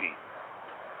meeting,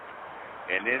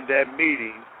 and in that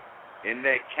meeting, in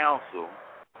that council,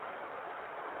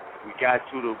 we got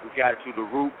to the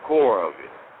root core of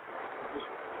it.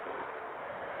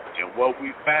 And what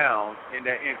we found in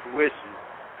that intuition,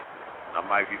 I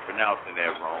might be pronouncing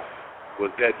that wrong,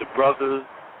 was that the brothers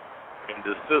and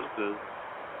the sisters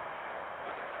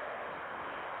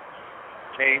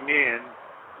came in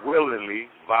willingly,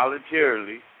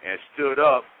 voluntarily, and stood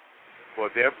up for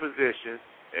their positions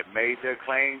and made their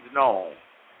claims known.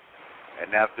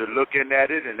 And after looking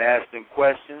at it and asking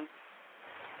questions,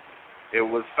 it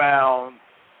was found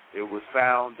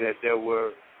that there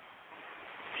were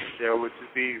to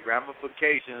be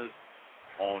ramifications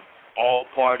on all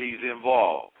parties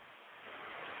involved.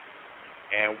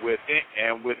 And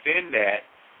within that,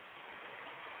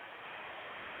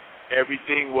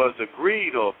 everything was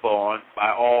agreed upon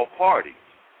by all parties.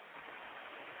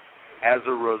 As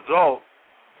a result,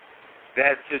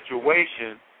 that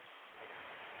situation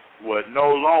would no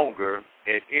longer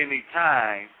at any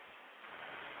time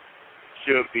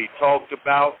should be talked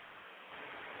about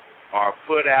or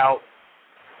put out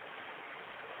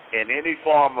in any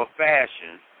form or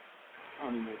fashion.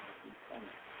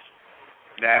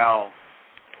 Now,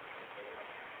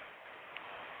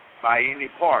 by any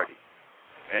party.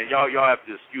 And y'all have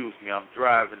to excuse me. I'm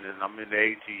driving and I'm in the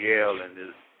ATL and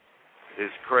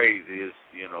it's crazy.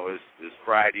 It's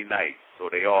Friday night, so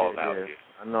they all out here.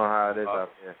 I know how it is out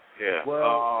there. Yeah.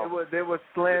 Well, there were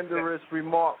slanderous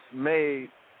remarks made,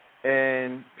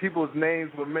 and people's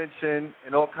names were mentioned,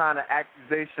 and all kind of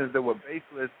accusations that were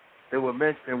baseless that were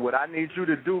mentioned. What I need you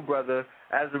to do, brother,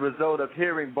 as a result of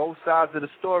hearing both sides of the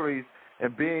stories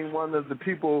and being one of the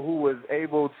people who was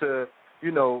able to,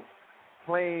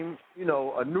 claim,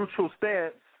 a neutral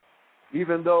stance,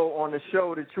 even though on the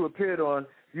show that you appeared on,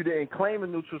 you didn't claim a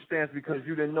neutral stance because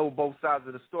you didn't know both sides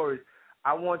of the stories.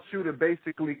 I want you to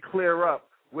basically clear up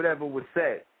whatever was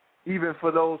said, even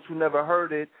for those who never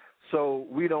heard it, so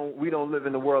we don't live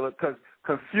in the world, because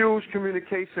confused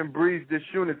communication breeds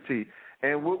disunity.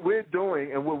 And what we're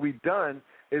doing and what we've done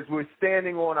is we're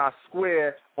standing on our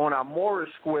square, on our moral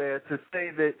square, to say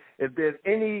that if there's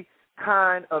any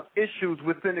kind of issues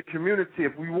within the community,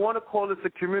 if we want to call this a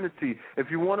community, if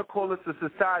you want to call this a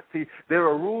society, there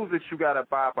are rules that you got to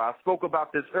abide by. I spoke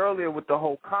about this earlier with the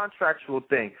whole contractual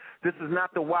thing. This is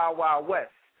not the Wild Wild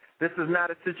West. This is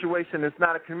not a situation, it's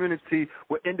not a community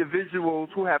where individuals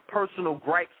who have personal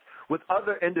gripes with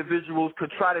other individuals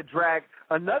could try to drag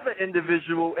another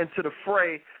individual into the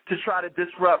fray to try to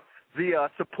disrupt the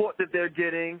support that they're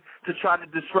getting, to try to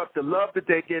disrupt the love that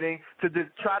they're getting, to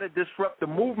try to disrupt the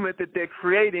movement that they're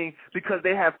creating because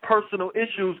they have personal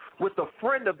issues with a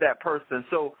friend of that person.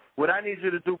 So what I need you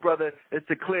to do, brother, is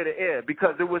to clear the air,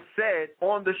 because it was said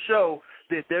on the show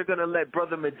that they're going to let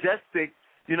Brother Majestic,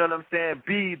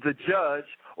 be the judge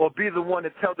or be the one to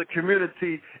tell the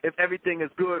community if everything is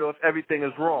good or if everything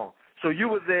is wrong. So you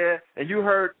were there, and you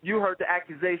heard the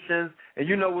accusations, and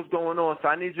you know what's going on. So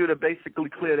I need you to basically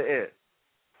clear the air.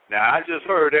 Now, I just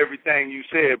heard everything you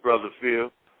said, Brother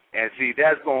Phil, and see,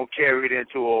 that's going to carry it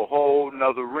into a whole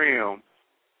nother realm,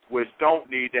 which don't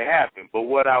need to happen. But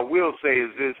what I will say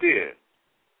is this here.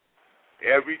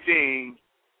 Everything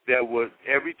that was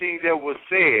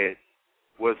said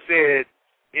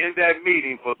in that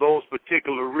meeting for those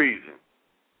particular reasons.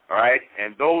 All right?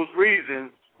 And those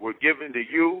reasons were given to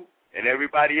you and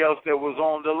everybody else that was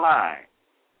on the line.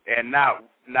 And not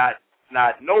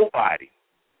nobody.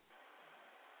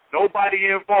 Nobody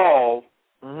involved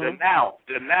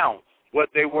denounced what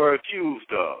they were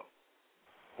accused of,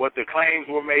 what the claims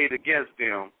were made against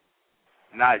them.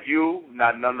 Not you,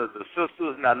 not none of the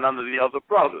sisters, not none of the other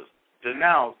brothers.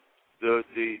 Denounced the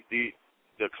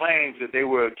claims that they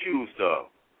were accused of,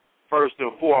 first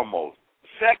and foremost.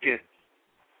 Second,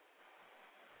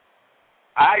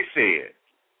 I said,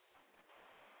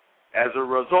 as a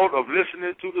result of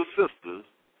listening to the sisters,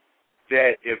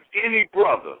 that if any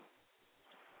brother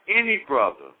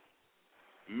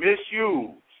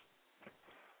misuse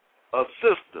a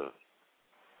sister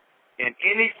in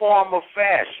any form of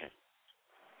fashion,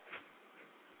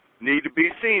 need to be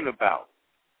seen about.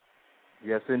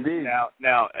 Yes, indeed.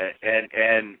 Now,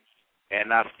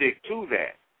 and I stick to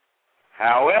that.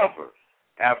 However,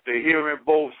 after hearing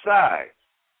both sides,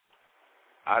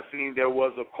 I seen there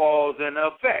was a cause and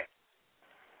effect.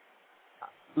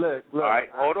 Look. All right,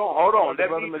 hold on. Let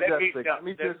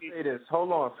me just say this.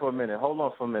 Hold on for a minute,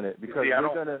 because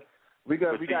we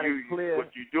got to clear.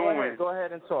 What you doing? Go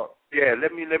ahead and talk. Yeah,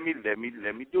 let me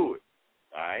do it.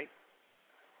 All right.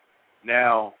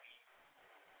 Now,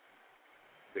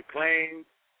 the claim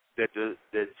that the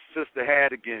sister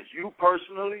had against you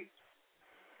personally,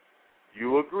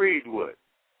 you agreed with.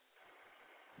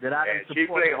 That I didn't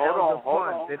support the Elder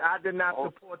Fund. That I did not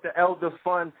support the Elder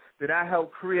Fund that I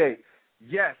helped create.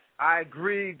 Yes, I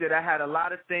agreed that I had a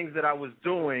lot of things that I was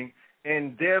doing,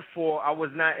 and therefore I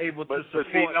was not able to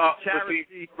support the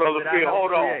charity Brother that I helped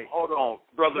create. Hold on,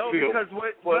 Brother Phil. Because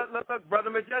look,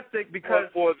 Brother Majestic, because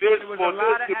there was a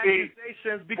lot of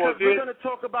accusations, because we're going to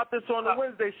talk about this on the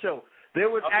Wednesday show.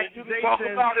 There was accusations.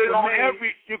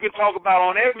 You can talk about it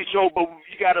on every show, but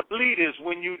you got to believe this.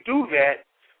 When you do that,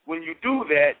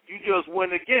 you just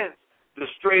went against the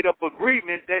straight up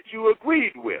agreement that you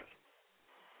agreed with.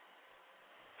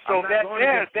 So no,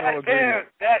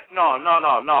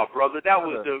 brother, that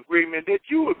was the agreement that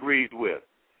you agreed with.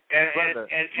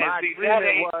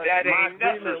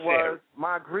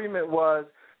 My agreement was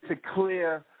to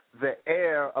clear the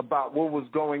air about what was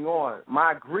going on.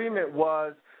 My agreement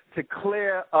was to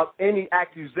clear up any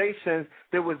accusations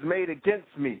that was made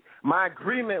against me. My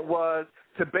agreement was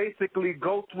to basically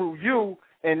go through you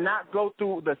and not go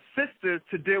through the sisters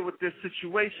to deal with this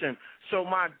situation. So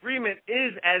my agreement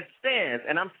is as stands,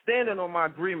 and I'm standing on my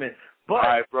agreement. But all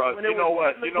right, bro. You know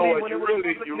what? When it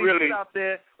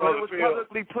was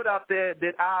publicly put out there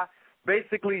that I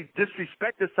basically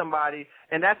disrespected somebody,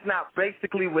 and that's not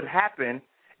basically what happened.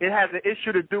 It has an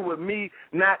issue to do with me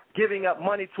not giving up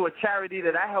money to a charity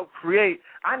that I helped create.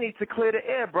 I need to clear the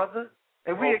air, brother.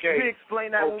 And we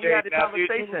explained that when we had the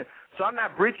conversation. So I'm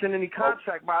not breaching any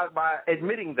contract by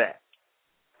admitting that.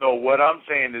 So what I'm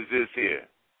saying is this here.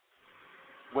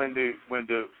 When the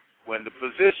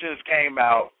positions came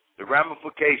out, the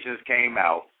ramifications came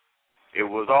out, it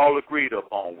was all agreed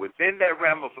upon. Within that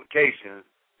ramifications,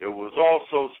 it was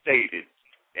also stated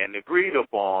and agreed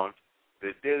upon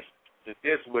that this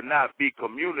would not be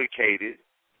communicated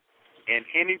in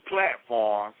any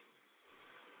platform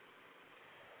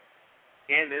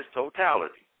in its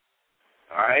totality.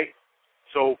 All right?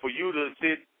 So for you to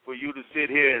sit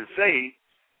here and say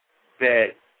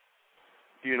that,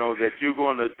 you know, that you're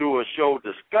going to do a show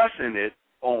discussing it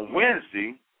on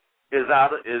Wednesday is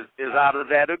out of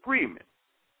that agreement.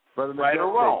 Brother right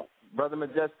or wrong. Brother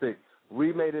Majestic,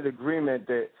 we made an agreement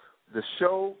that the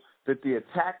show that the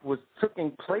attack was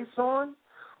taking place on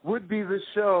would be the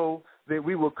show that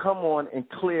we would come on and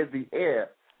clear the air.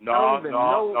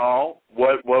 No.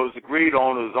 What was agreed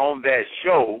on is on that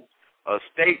show, a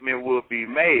statement will be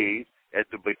made at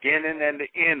the beginning and the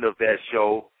end of that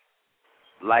show,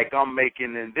 like I'm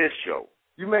making in this show.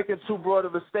 You're making too broad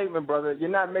of a statement, brother. You're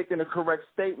not making a correct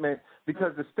statement,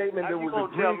 because the statement that was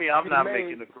agreed tell me I'm not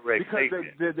making a correct statement?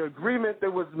 Because the agreement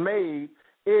that was made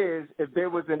is if there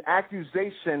was an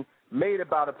accusation made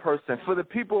about a person. For the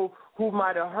people who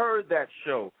might have heard that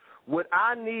show, what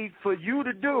I need for you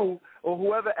to do, or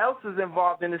whoever else is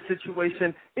involved in the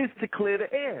situation, is to clear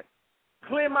the air.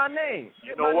 Clear my name.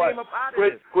 Get my name up out of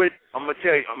it. Quit. I'm gonna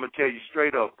tell you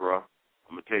straight up, bro.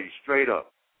 I'm gonna tell you straight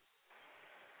up.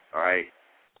 All right?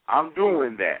 I'm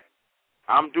doing that.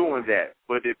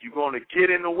 But if you're going to get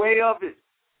in the way of it,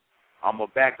 I'm going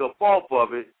to back up off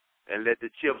of it and let the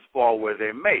chips fall where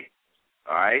they may.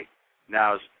 All right?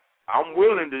 Now, I'm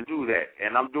willing to do that,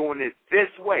 and I'm doing it this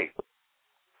way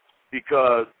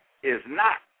because it's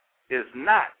not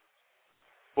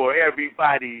for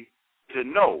everybody to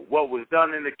know. What was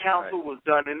done in the council was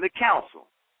done in the council.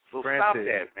 So stop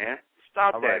that, man.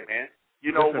 Stop that, man.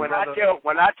 You know, when I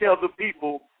tell the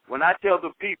people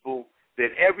that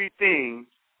everything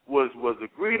was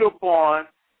agreed upon,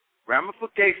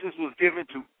 ramifications was given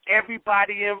to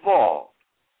everybody involved.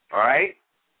 All right?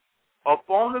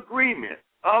 Upon agreement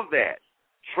of that,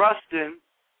 trusting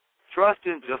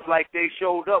just like they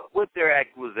showed up with their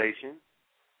accusation,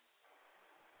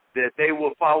 that they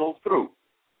will follow through.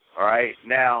 All right?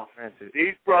 Now,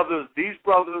 these brothers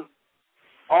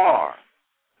are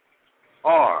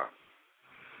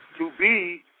to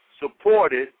be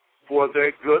supported for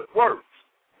their good works.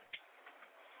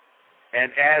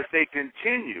 And as they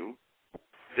continue,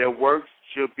 their works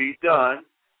should be done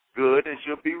good and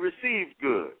should be received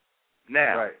good.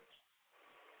 Now,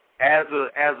 as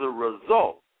a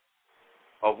result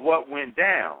of what went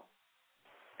down,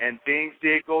 and things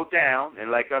did go down, and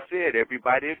like I said,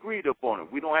 everybody agreed upon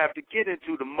it. We don't have to get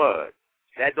into the mud.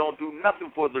 That don't do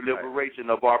nothing for the liberation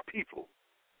of our people.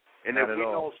 And if we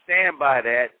don't stand by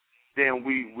that, then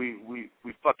we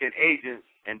fucking agents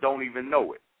and don't even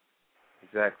know it.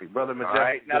 Exactly. Brother Majestic, all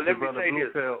right, now let me say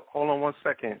Bluefield, hold on 1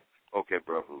 second. Okay,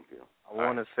 Brother Bluefield. I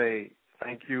want to say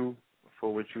thank you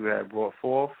for what you have brought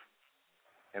forth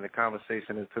and the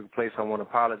conversation that took place. I want to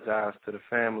apologize to the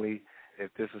family if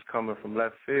this is coming from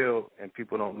left field and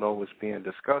people don't know what's being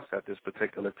discussed at this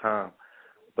particular time.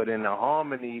 But in the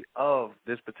harmony of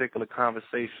this particular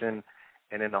conversation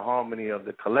and in the harmony of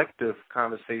the collective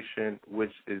conversation,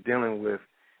 which is dealing with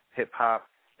hip-hop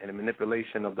and the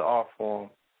manipulation of the art form,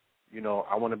 you know,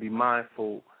 I want to be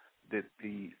mindful that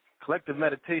the collective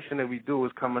meditation that we do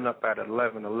is coming up at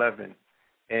 11:11,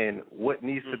 and what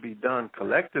needs to be done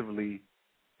collectively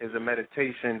is a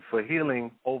meditation for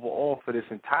healing overall for this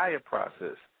entire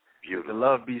process. That the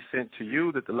love be sent to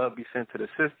you, that the love be sent to the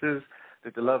sisters,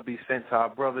 that the love be sent to our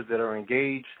brothers that are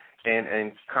engaged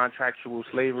in contractual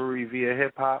slavery via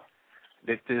hip-hop,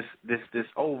 that this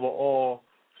overall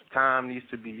time needs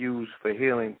to be used for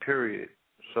healing, period.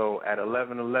 So at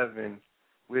 11:11,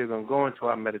 we're going to go into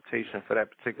our meditation for that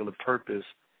particular purpose,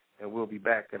 and we'll be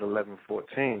back at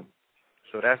 11:14.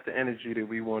 So that's the energy that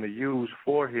we want to use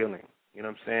for healing. You know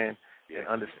what I'm saying? And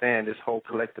understand this whole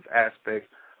collective aspect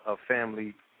of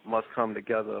family must come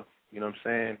together. You know what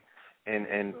I'm saying?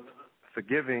 And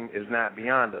forgiving is not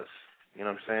beyond us. You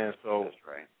know what I'm saying? So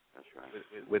That's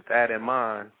right. With that in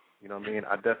mind, you know what I mean,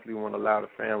 I definitely want to allow the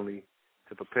family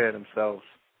to prepare themselves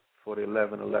for the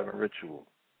 11:11 ritual.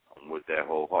 I'm with that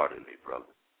wholeheartedly, brother.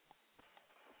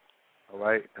 All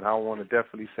right? And I want to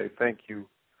definitely say thank you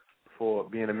for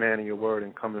being a man of your word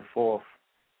and coming forth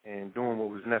and doing what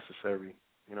was necessary.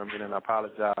 You know what I mean? And I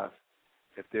apologize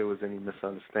if there was any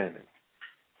misunderstanding.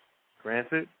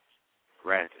 Granted?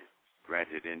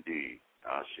 Granted indeed.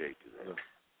 I'll shake to that.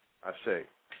 I say.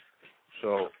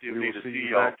 So still we need will to see see you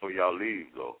y'all back. before y'all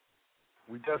leave, though.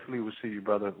 We definitely will see you,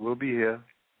 brother. We'll be here.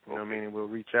 You know what I mean? And we'll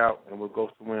reach out and we'll go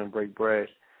somewhere and break bread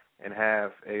and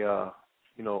have a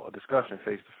discussion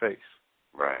face to face.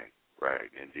 Right.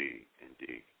 Indeed.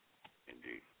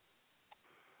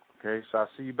 Okay, so I'll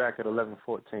see you back at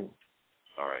 11:14.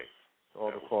 All right.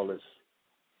 All the callers.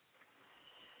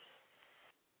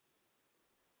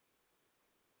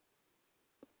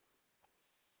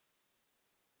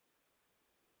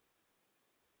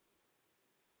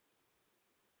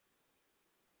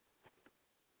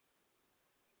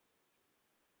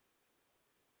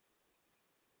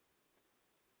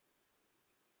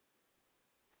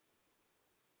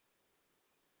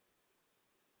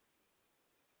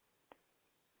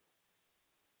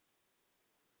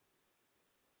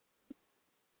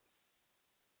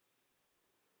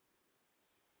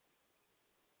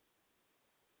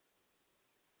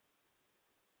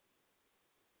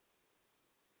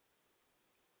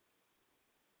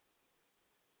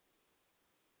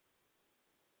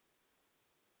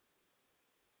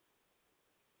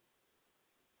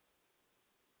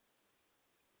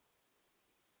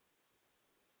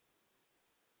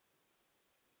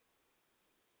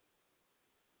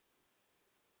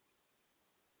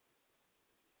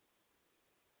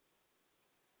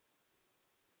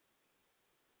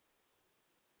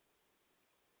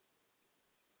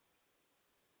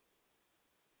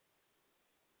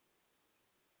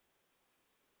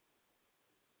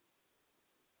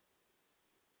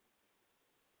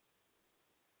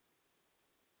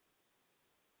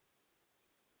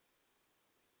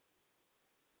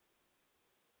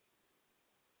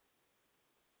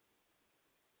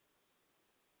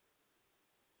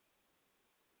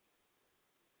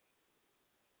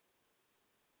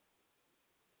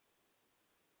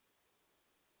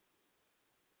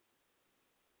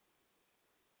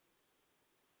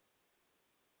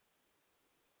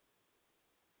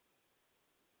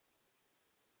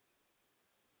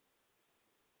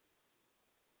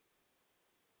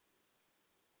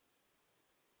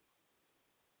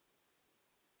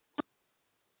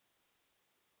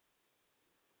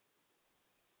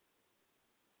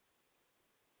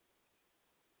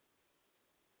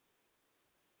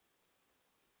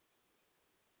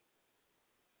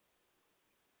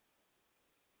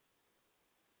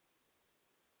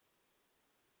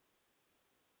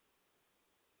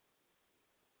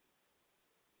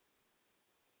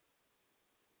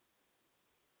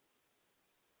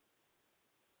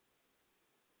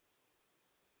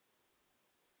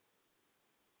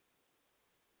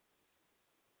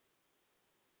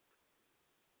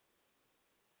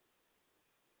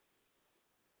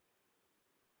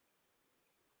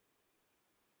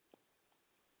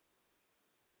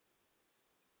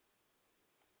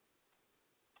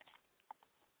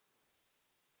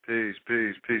 Peace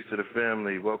to the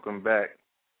family. Welcome back.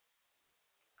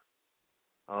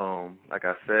 Like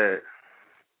I said,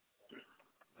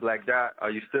 Black Dot,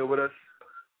 are you still with us?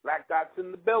 Black Dot's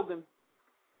in the building.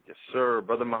 Yes, sir.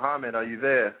 Brother Muhammad, are you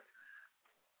there?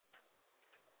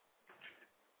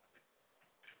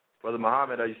 Brother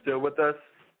Muhammad, are you still with us?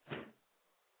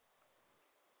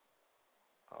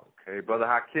 Okay. Brother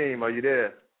Hakim, are you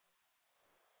there?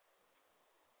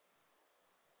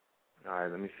 All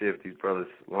right, let me see if these brothers'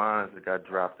 lines that got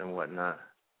dropped and whatnot.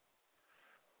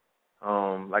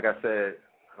 Like I said,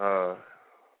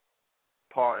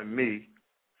 pardon me,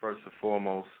 first and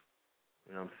foremost,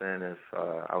 you know what I'm saying, if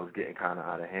I was getting kind of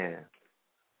out of hand.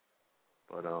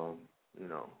 But, you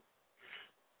know,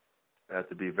 I have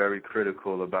to be very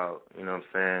critical about, you know what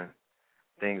I'm saying,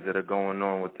 things that are going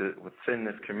on within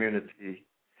this community.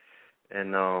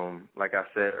 And like I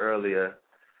said earlier,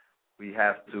 we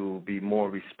have to be more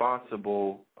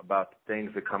responsible about the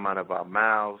things that come out of our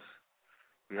mouths.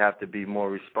 We have to be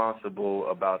more responsible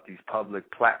about these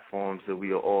public platforms that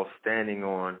we are all standing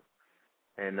on.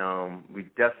 And we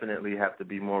definitely have to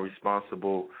be more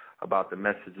responsible about the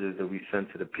messages that we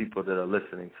send to the people that are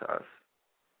listening to us.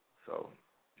 So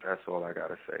that's all I got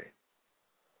to say.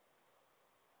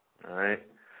 All right?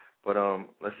 But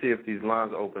let's see if these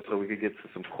lines are open so we could get to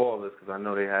some callers, because I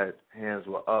know they had hands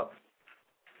were up.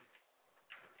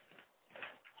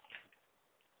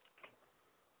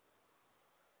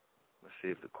 Let's see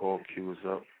if the call queue is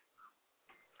up.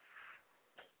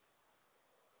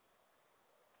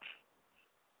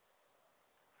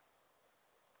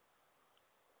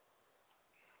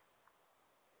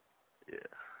 Yeah.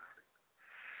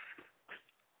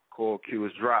 Call queue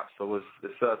is dropped, so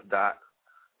it's us, Dot.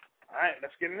 All right,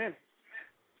 let's get it in.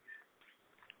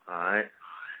 All right.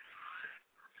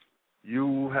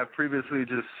 You have previously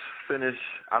just finished,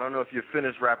 I don't know if you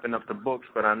finished wrapping up the books,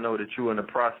 but I know that you were in the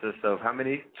process of how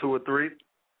many? 2 or 3?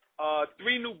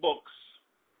 3 new books.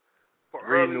 For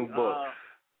 3 early, new books.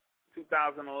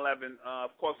 2011.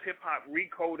 Of course, Hip Hop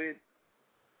Recoded,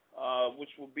 which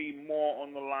will be more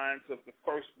on the lines of the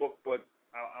first book, but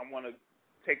I want to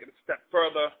take it a step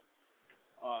further,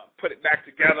 put it back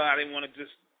together. I didn't want to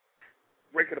just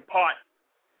break it apart.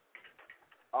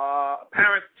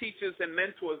 Parents, Teachers, and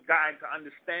Mentors Guide to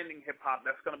Understanding Hip Hop.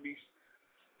 That's going to be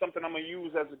something I'm going to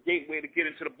use as a gateway to get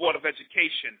into the Board of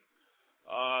Education.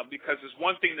 Because it's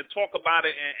one thing to talk about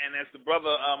it, and as the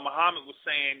brother Muhammad was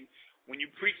saying, when you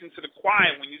preach into the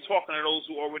choir, when you're talking to those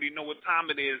who already know what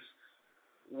time it is,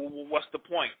 what's the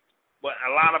point? But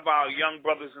a lot of our young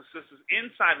brothers and sisters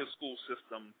inside the school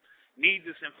system need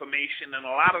this information, and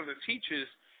a lot of the teachers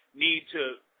need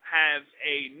to have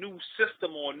a new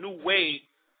system or a new way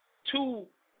to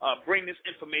bring this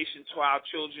information to our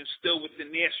children still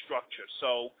within their structure.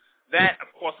 So that,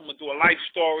 of course, I'm going to do a life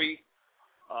story.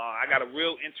 I got a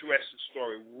real interesting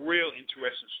story.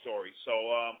 So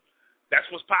that's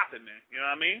what's popping, man. You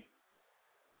know what I mean?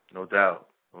 No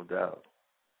doubt.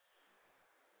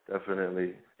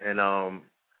 Definitely. And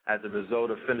as a result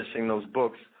of finishing those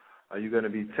books, are you going to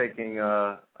be taking?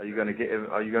 Are you going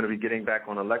to be getting back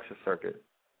on the lecture circuit?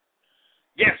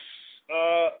 Yes.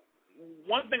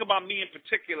 One thing about me in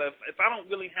particular, if I don't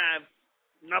really have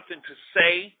nothing to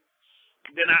say,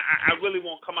 then I really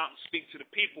won't come out and speak to the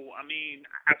people. I mean,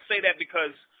 I say that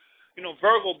because, you know,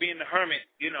 Virgo being the hermit,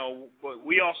 you know, but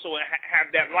we also have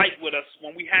that light with us.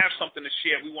 When we have something to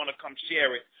share, we want to come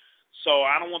share it. So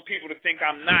I don't want people to think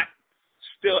I'm not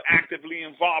still actively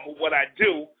involved with what I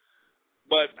do.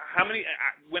 But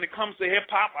when it comes to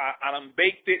hip-hop, I done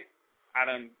baked it, I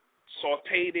done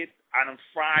sauteed it, I done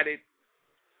fried it,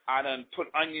 I done put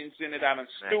onions in it, I done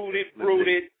stewed it, brewed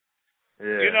it.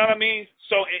 Yeah. You know what I mean?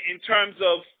 So in terms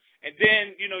of, and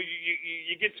then, you know,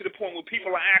 you get to the point where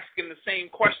people are asking the same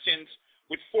questions,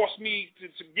 which force me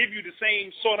to give you the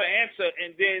same sort of answer,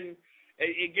 and then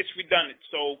it gets redundant.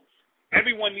 So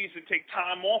everyone needs to take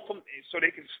time off so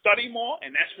they can study more,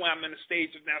 and that's why I'm in the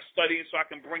stage of now studying so I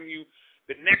can bring you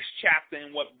the next chapter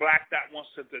in what Black Dot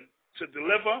wants to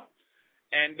deliver.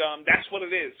 And that's what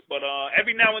it is. But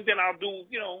every now and then I'll do,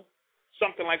 you know,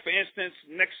 something like, for instance,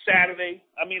 next Thursday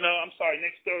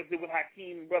with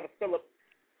Hakim and Brother Phillip,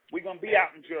 we're going to be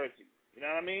out in Jersey. You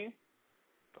know what I mean?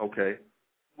 Okay.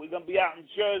 We're going to be out in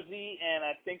Jersey, and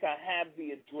I think I have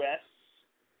the address.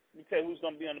 Let me tell you who's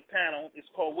going to be on the panel. It's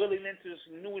called Willie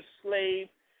Lynch'S Newest Slave,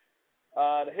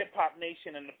 the Hip Hop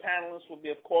Nation, and the panelists will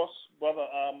be, of course, Brother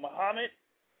Muhammad,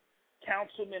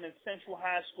 Councilman and Central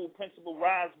High School Principal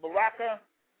Raz Baraka,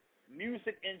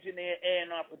 Music Engineer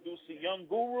A&R Producer Young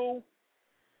Guru,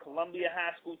 Columbia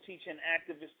High School Teacher and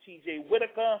Activist T.J.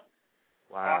 Whitaker,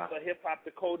 Author Hip Hop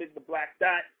Decoded, The Black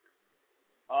Dot,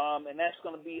 and that's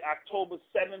going to be October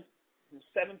 7th from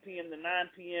 7 p.m. to 9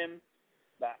 p.m.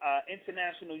 The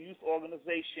International Youth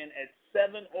Organization at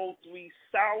 703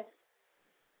 South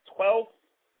 12th,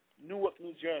 Newark,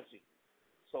 New Jersey.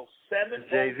 So 703.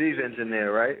 Jay-Z's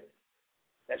engineer, right?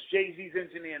 That's Jay-Z's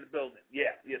engineer in the building.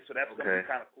 Yeah. So that's going to be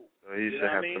kind of cool. So he should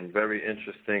have some very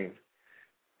interesting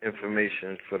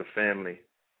information for the family.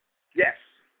 Yes.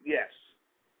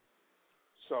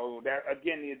 So that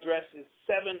again, the address is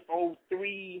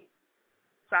 703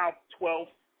 South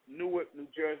 12th, Newark, New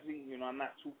Jersey. You know, I'm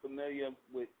not too familiar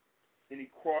with any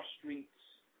cross streets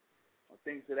or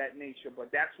things of that nature,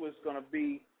 but that's what it's going to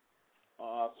be.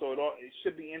 So it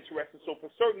should be interesting. So for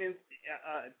certain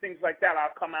things like that,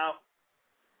 I'll come out.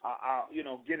 I'll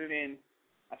get it in.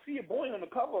 I see your boy on the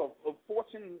cover of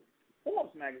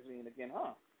Forbes magazine again,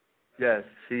 huh? Yes,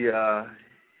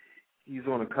 he's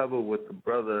on the cover with the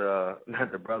brother,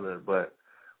 not the brother, but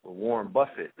with Warren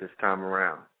Buffett this time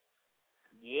around.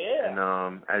 Yeah.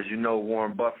 And as you know,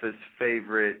 Warren Buffett's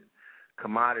favorite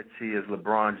commodity is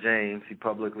LeBron James. He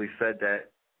publicly said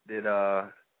that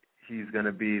he's going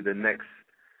to be the next,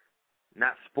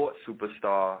 not sports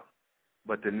superstar,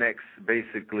 but the next,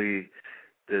 basically,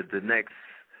 the next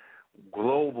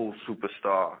global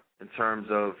superstar in terms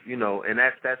of, and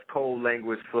that's code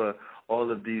language for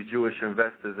all of these Jewish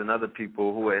investors and other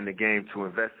people who are in the game to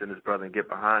invest in this brother and get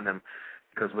behind him,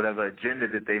 because whatever agenda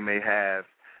that they may have,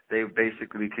 they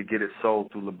basically could get it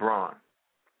sold through LeBron.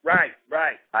 Right.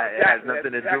 It has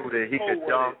nothing to do with it. He could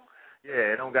dunk.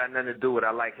 Yeah, it don't got nothing to do with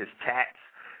I like his tats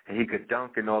and he could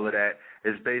dunk and all of that.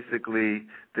 It's basically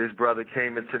this brother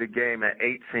came into the game at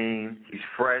 18. He's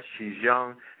fresh. He's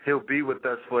young. He'll be with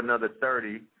us for another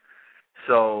 30.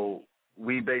 So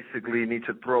we basically need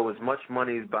to throw as much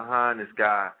money behind this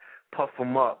guy, puff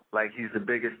him up like he's the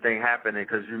biggest thing happening.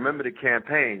 Because remember the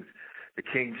campaigns, the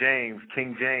King James,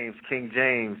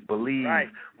 Believe, right.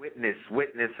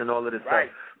 Witness, and all of this right.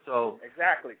 stuff. So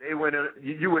exactly, they went.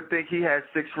 You would think he had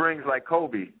 6 rings like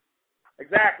Kobe.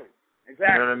 Exactly. You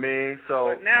know what I mean?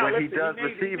 So now, when he does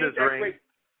receive his ring,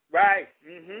 right?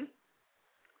 Mm-hmm.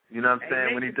 You know what I'm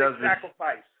saying? When he does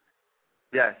sacrifice.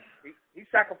 Yes. He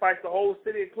sacrificed the whole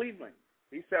city of Cleveland.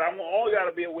 He said, "I want all y'all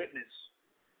to be a witness."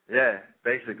 Yeah,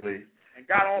 basically. And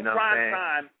got on prime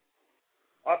time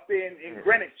up in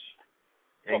Greenwich.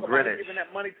 In Greenwich. About giving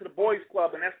that money to the boys'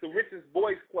 club, and that's the richest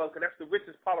boys' club, because that's the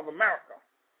richest part of America.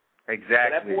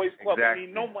 Exactly. So that boys' club don't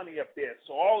need no money up there.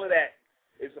 So all of that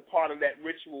is a part of that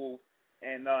ritual,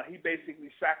 and he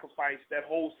basically sacrificed that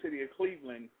whole city of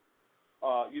Cleveland.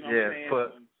 You know what I'm saying?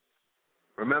 But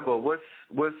remember, what's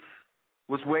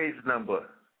Wade's number?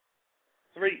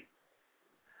 3.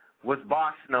 What's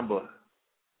Bosh's number?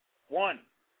 1.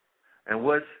 And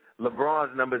what's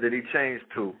LeBron's number that he changed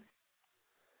to?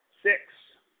 6.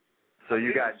 So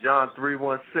you got John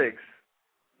 3:16.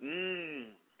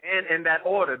 And in that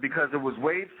order, because it was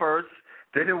Wade first,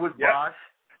 then it was Bosh,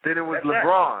 then it was LeBron.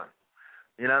 Right.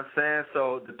 You know what I'm saying?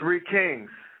 So the 3 kings.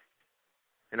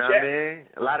 You know what I mean?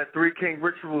 A lot of 3 king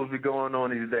rituals be going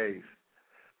on these days.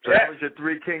 So that was your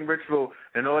 3 king ritual,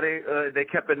 and all they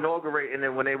kept inaugurating it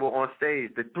when they were on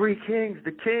stage. The 3 kings,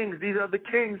 the kings, these are the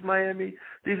kings, Miami.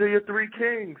 These are your 3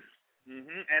 kings.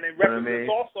 Mm-hmm. And it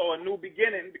represents also a new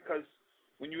beginning, because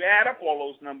when you add up all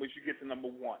those numbers, you get to number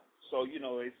 1. So,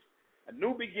 it's a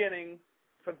new beginning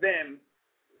for them.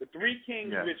 The 3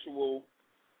 kings ritual,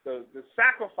 the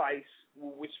sacrifice,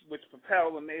 which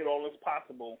propelled and made all this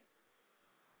possible.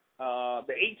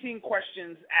 The 18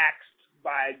 questions asked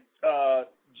by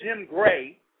Jim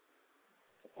Gray.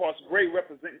 Of course, Gray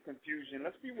representing confusion.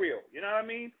 Let's be real. You know what I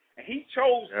mean? And he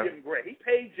chose Jim Gray. He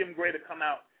paid Jim Gray to come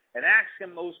out and ask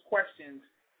him those questions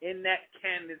in that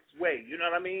candid way. You know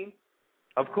what I mean?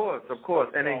 Of course.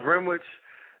 And in Greenwich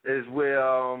is where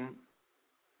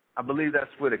I believe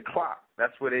that's where the clock.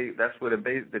 That's where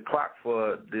the clock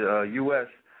for the U.S.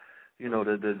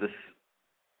 The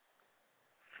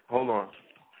hold on.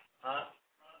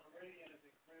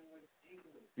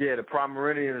 Yeah, the Prime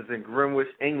Meridian is in Greenwich,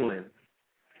 England.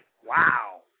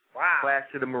 Wow. Clash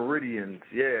of the Meridians.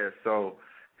 Yeah, so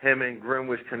him in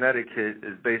Greenwich, Connecticut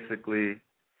is basically,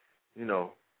 and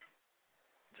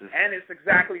it's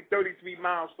exactly 33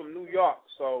 miles from New York.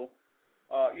 So,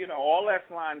 all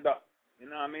that's lined up. You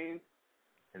know what I mean?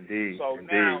 Indeed. So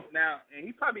now, and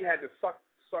he probably had to suck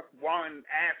Warren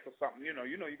ass or something. You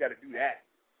got to do that.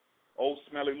 Old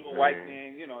smelly little white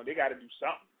man. They got to do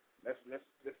something. Let's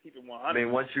keep it 100. I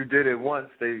mean, once you did it once,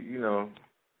 they,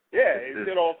 Yeah,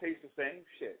 it all tastes the same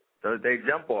shit. They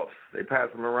jump offs. They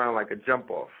pass them around like a jump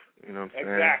off. You know what I'm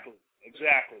saying?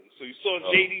 Exactly. So you saw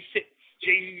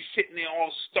JD sitting there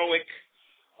all stoic.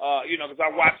 Because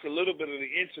I watched a little bit of the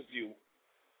interview.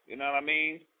 You know what I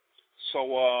mean? So,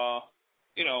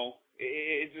 you know,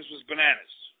 it just was bananas.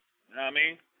 You know what I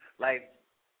mean? Like,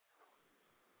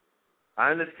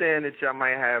 I understand that y'all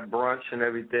might have brunch and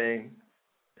everything,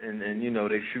 and you know,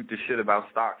 they shoot the shit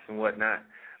about stocks and whatnot.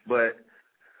 But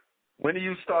when do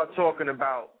you start talking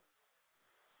about,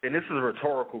 and this is a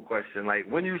rhetorical question, like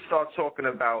when you start talking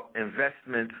about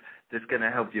investments that's going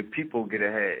to help your people get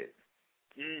ahead?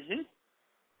 Mm-hmm.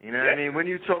 You know what I mean? When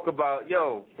you talk about,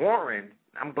 yo, Warren,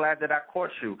 I'm glad that I caught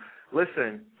you.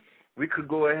 Listen, we could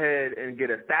go ahead and get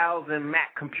 1,000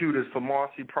 Mac computers for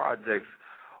Marcy Projects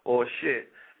or shit.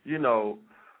 You know,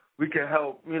 we can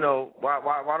help, you know,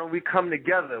 why don't we come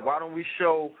together? Why don't we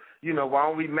show, you know, why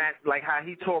don't we match, like how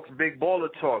he talks big baller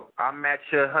talk. I match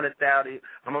your 100,000,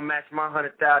 I'm going to match my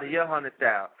 100,000 to your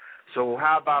 100,000. So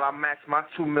how about I match my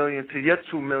 2 million to your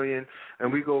 2 million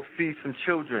and we go feed some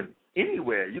children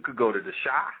anywhere. You could go to the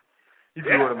Shy. You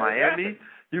could go to Miami.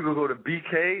 You could go to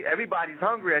BK. Everybody's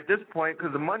hungry at this point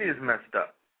because the money is messed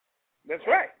up. That's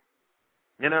right.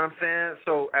 You know what I'm saying?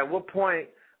 So at what point,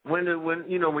 when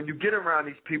you get around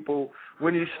these people,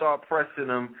 when you start pressing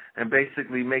them and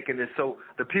basically making it so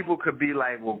the people could be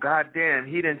like, well, goddamn,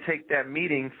 he didn't take that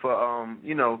meeting for,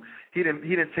 he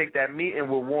didn't take that meeting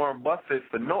with Warren Buffett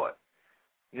for naught.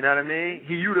 You know what I mean?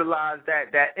 He utilized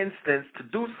that instance to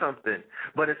do something.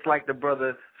 But it's like the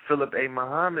brother Philip A.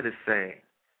 Muhammad is saying.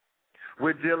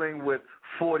 We're dealing with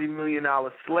 $40 million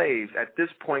slaves. At this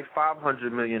point,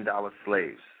 $500 million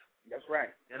slaves. That's right.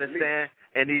 You understand?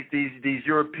 And these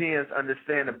Europeans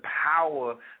understand the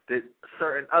power that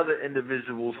certain other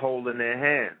individuals hold in their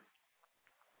hand.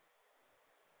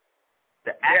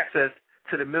 The access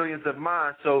to the millions of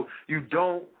minds. So you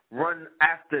don't run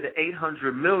after the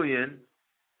 800 million.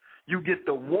 You get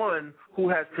the one who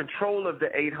has control of the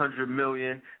 800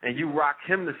 million, and you rock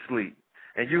him to sleep.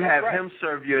 And you have him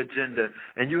serve your agenda,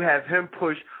 and you have him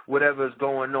push whatever's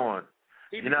going on.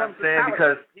 You know what I'm saying?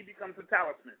 Because he becomes a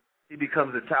talisman. He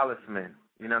becomes a talisman.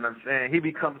 You know what I'm saying? He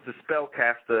becomes the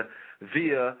spellcaster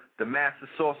via the master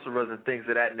sorcerers and things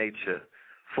of that nature.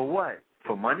 For what?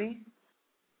 For money?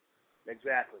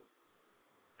 Exactly.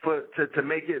 To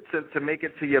make it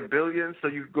to your billions, so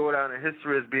you go down in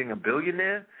history as being a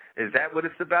billionaire? Is that what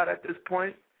it's about at this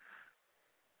point?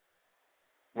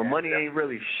 Well, money ain't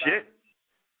really shit.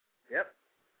 Yep.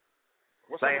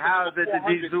 What's like, how is it that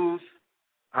these dudes,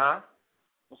 huh?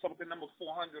 What's up with the number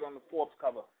 400 on the Forbes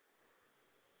cover?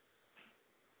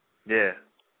 Yeah.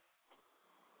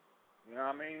 You know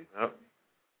what I mean? Yep.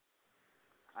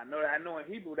 I know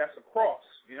in Hebrew that's a cross.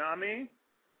 You know what I mean?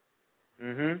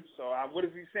 Mm-hmm. So what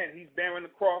is he saying? He's bearing the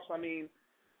cross. I mean,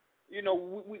 you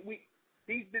know,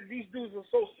 these dudes are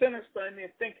so sinister in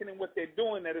their thinking and what they're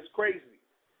doing that it's crazy.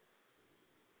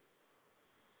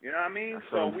 You know what I mean? That's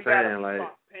so what we I'm got to saying,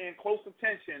 start paying close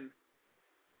attention.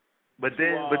 But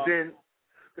then,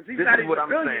 because he's this not is even what a I'm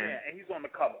billionaire, saying. and he's on the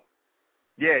cover.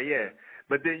 Yeah.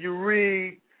 But then you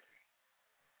read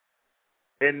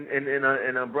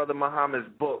in a Brother Muhammad's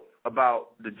book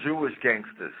about the Jewish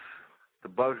gangsters, the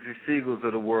Bugsy Siegels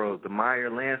of the world, the Meyer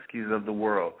Lansky's of the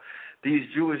world, these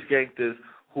Jewish gangsters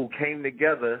who came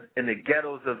together in the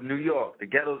ghettos of New York, the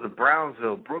ghettos of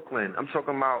Brownsville, Brooklyn. I'm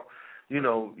talking about, you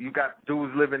know, you got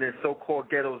dudes living in so-called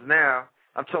ghettos now.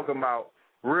 I'm talking about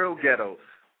real ghettos,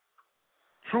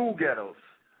 true ghettos.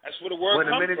 That's where the word when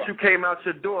the comes minute from. you came out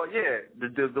your door,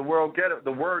 the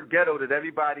word ghetto that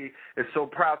everybody is so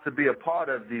proud to be a part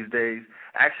of these days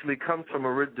actually comes from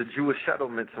the Jewish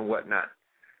settlements and whatnot.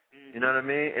 You know what I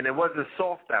mean? And it wasn't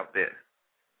soft out there.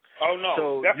 Oh no.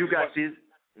 So Definitely you got wasn't.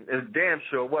 it's damn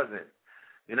sure it wasn't.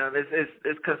 You know,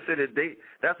 it's considered.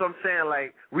 That's what I'm saying.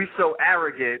 Like, we so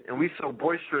arrogant and we so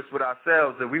boisterous with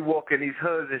ourselves that we walk in these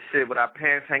hoods and shit with our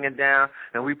pants hanging down,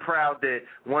 and we proud that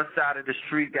one side of the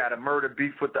street got a murder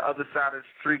beef with the other side of the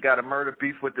street, got a murder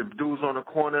beef with the dudes on the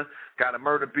corner, got a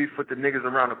murder beef with the niggas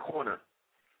around the corner.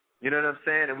 You know what I'm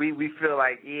saying? And we feel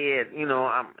like, yeah, you know,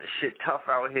 I'm shit tough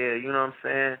out here. You know what I'm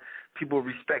saying? People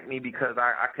respect me because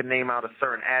I can name out a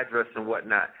certain address and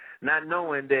whatnot, not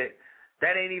knowing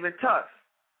that ain't even tough.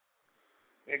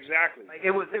 Exactly. Like,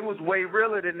 it was way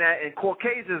realer than that, and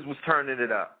Caucasians was turning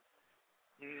it up.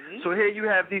 Mm-hmm. So here you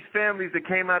have these families that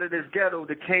came out of this ghetto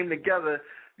that came together.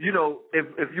 You know,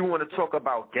 if you want to talk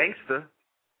about gangster,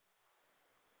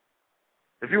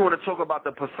 if you want to talk about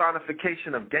the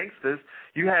personification of gangsters,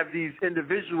 you have these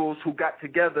individuals who got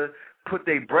together, put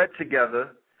their bread together,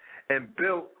 and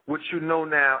built what you know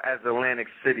now as Atlantic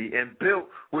City, and built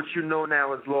what you know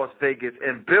now as Las Vegas,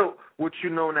 and built what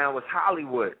you know now as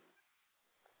Hollywood.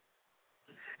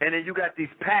 And then you got these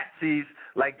patsies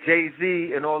like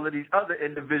Jay-Z and all of these other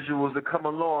individuals that come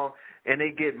along and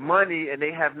they get money, and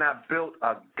they have not built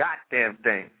a goddamn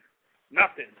thing.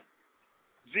 Nothing.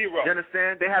 Zero. You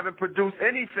understand? They haven't produced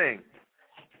anything.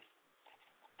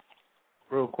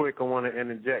 Real quick, I want to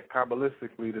interject.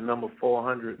 Kabbalistically, the number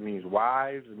 400 means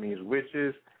wives, it means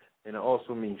witches, and it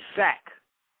also means sack.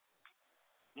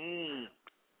 Oh.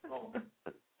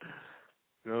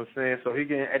 You know what I'm saying? So he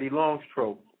getting Eddie Long's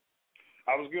trope.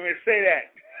 I was going to say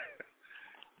that.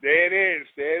 There it is.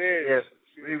 Yes.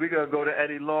 We're going to go to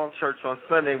Eddie Long Church on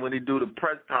Sunday when he do the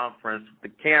press conference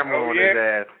with the camera on his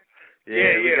ass.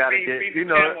 We got to get, you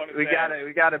know, we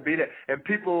got to be there. And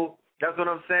people, that's what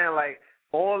I'm saying, like,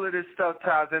 all of this stuff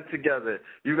ties in together.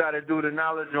 You got to do the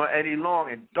knowledge on Eddie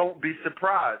Long, and don't be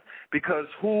surprised, because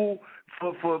who,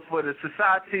 for the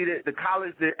society, that the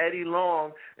college that Eddie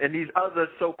Long and these other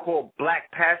so-called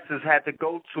black pastors had to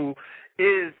go to,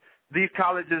 is these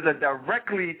colleges are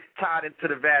directly tied into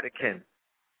the Vatican.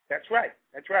 That's right.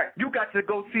 That's right. You got to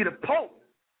go see the Pope.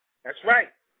 That's right.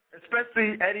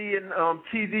 Especially Eddie and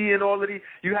TD and all of these.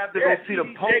 You have to go see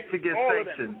the Pope to get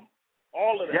sanctioned.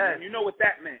 All of them. Yes. And you know what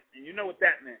that meant. You know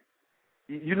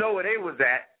where they was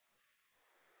at.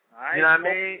 You know what I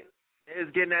mean?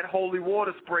 It's getting that holy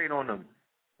water sprayed on them.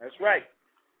 That's right.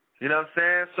 You know what I'm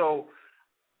saying? So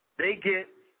they get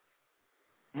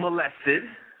molested.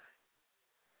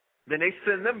 Then they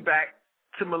send them back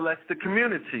to molest the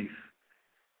communities.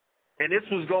 And this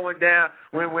was going down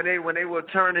when they were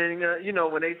turning,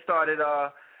 when they started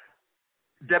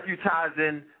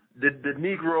deputizing the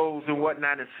Negroes and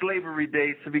whatnot in slavery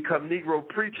days to become Negro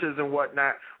preachers and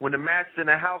whatnot. When the master in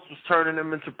the house was turning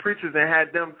them into preachers and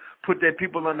had them put their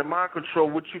people under mind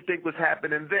control, what you think was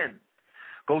happening then?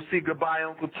 Go see Goodbye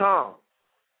Uncle Tom.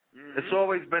 Mm-hmm. It's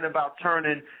always been about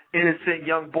turning innocent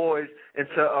young boys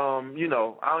into, I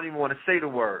don't even want to say the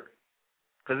word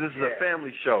because this is a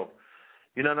family show.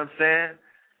 You know what I'm saying?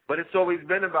 But it's always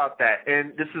been about that.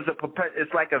 And this is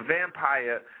it's like a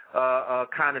vampire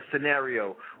kind of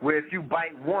scenario where if you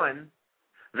bite one,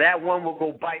 that one will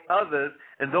go bite others,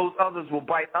 and those others will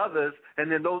bite others, and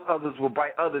then those others will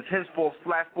bite others. Henceforth,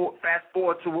 fast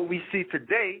forward to what we see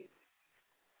today,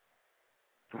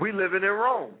 we living in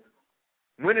Rome.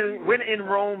 When in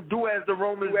Rome, do as the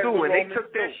Romans do. And they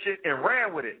took their shit and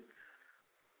ran with it.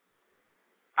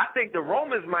 I think the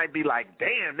Romans might be like,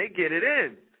 damn, they get it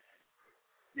in.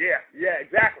 Yeah,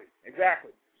 exactly.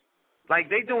 Like,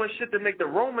 they doing shit to make the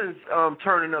Romans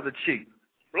turn another cheek.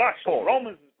 Blush.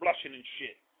 Romans blushing and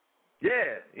shit.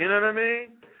 Yeah, you know what I mean?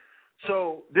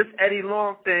 So this Eddie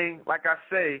Long thing, like I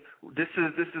say, this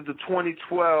is the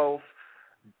 2012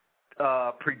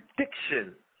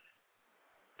 prediction.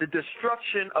 The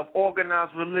destruction of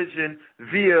organized religion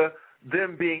via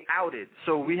them being outed.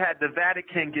 So we had the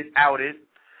Vatican get outed.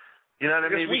 You know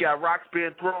what I mean? We got rocks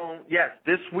being thrown. Yes,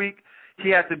 this week he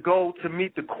had to go to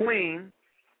meet the Queen.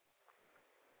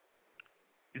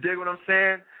 You dig what I'm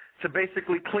saying? To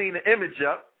basically clean the image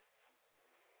up.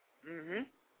 Mm-hmm.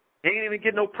 He ain't even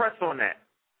get no press on that.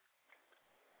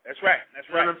 That's right.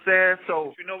 You know what I'm saying?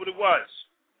 So you know what it was.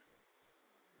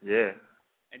 Yeah.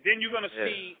 And then you're going to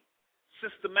see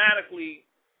systematically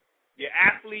your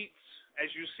athletes, as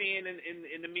you're seeing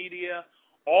in the media,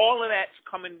 all of that's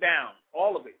coming down.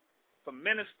 All of it. From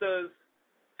ministers,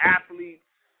 athletes,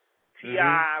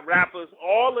 T.I., rappers,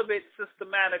 all of it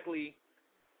systematically.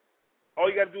 All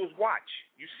you got to do is watch.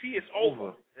 You see it's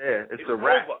over. Yeah, it's a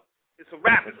wrap. Over. It's a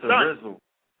wrap. It's done.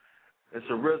 It's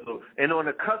a rizzle. And on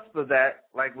the cusp of that,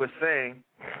 like we're saying,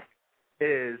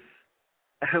 is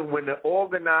when the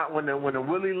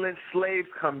Willie Lynch slaves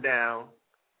come down,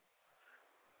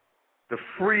 the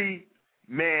free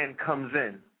man comes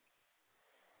in.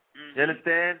 You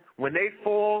understand? When they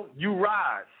fall, you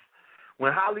rise.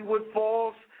 When Hollywood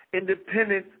falls,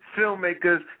 independent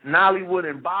filmmakers, Nollywood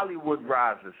and Bollywood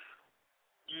rises.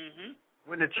 Mm-hmm.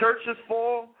 When the churches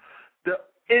fall, the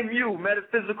MU,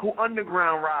 Metaphysical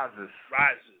Underground, rises.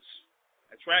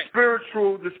 That's right.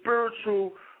 The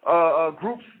spiritual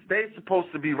groups, they're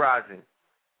supposed to be rising.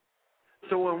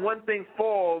 So when one thing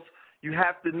falls, you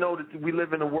have to know that we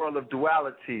live in a world of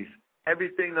dualities.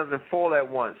 Everything doesn't fall at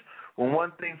once. When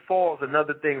one thing falls,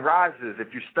 another thing rises.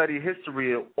 If you study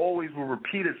history, it always will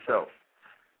repeat itself.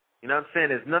 You know what I'm saying?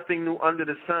 There's nothing new under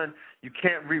the sun. You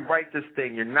can't rewrite this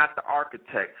thing. You're not the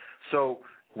architect. So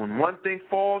when one thing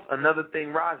falls, another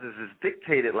thing rises. It's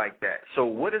dictated like that. So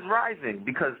what is rising?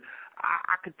 Because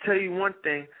I could tell you one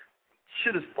thing.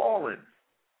 Shit is falling.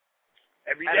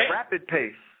 Every day. At a rapid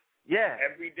pace. Yeah.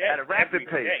 Every day. At a rapid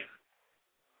pace. Day.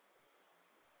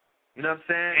 You know what I'm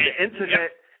saying? The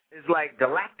internet is like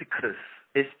Galacticus.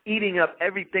 It's eating up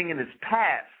everything in its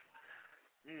path.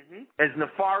 Mm-hmm. As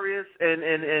nefarious and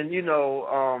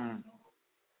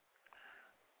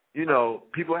you know,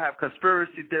 people have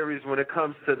conspiracy theories when it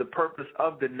comes to the purpose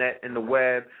of the net and the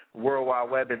web, World Wide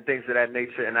Web, and things of that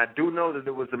nature. And I do know that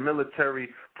there was a military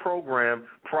program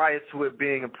prior to it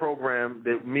being a program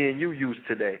that me and you use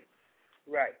today.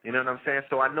 Right. You know what I'm saying?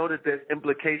 So I know that there's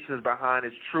implications behind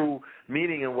its true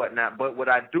meaning and whatnot. But what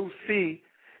I do see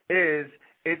is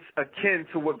it's akin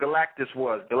to what Galactus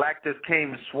was. Galactus came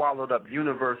and swallowed up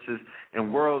universes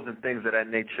and worlds and things of that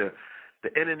nature.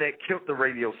 The internet killed the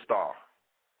radio star.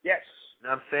 Yes. You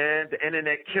know what I'm saying? The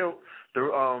internet killed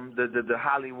the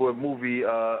Hollywood movie,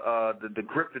 the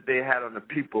grip that they had on the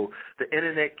people. The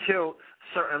internet killed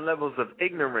certain levels of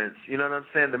ignorance. You know what I'm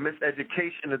saying? The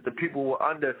miseducation that the people were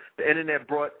under. The internet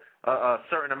brought a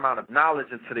certain amount of knowledge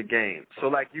into the game. So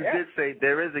like you did say,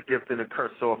 there is a gift and a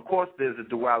curse. So of course there's a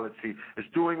duality. It's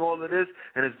doing all of this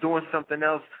and it's doing something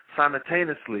else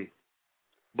simultaneously.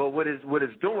 But what it's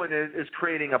doing is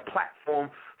creating a platform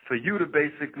for you to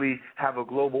basically have a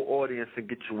global audience and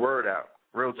get your word out.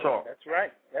 Real talk. That's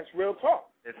right. That's real talk.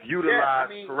 If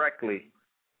utilized correctly.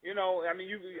 You know, I mean,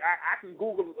 I can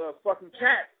Google fucking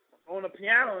cat on a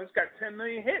piano and it's got 10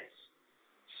 million hits.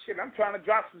 Shit, I'm trying to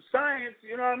drop some science,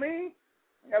 you know what I mean?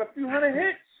 Got a few hundred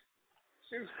hits.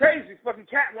 Shit was crazy. Fucking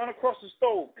cat run across the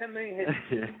stove, 10 million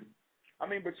hits. I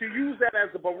mean, but you use that as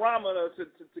a barometer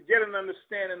to get an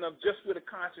understanding of just where the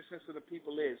consciousness of the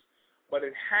people is. But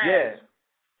it has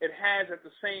at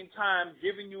the same time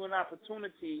given you an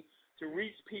opportunity to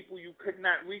reach people you could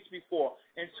not reach before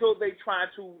until they try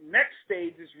to, next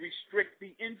stage is restrict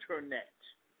the internet.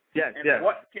 Yes, and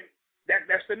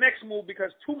that's the next move, because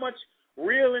too much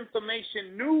real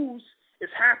information news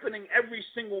is happening every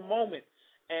single moment.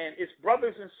 And it's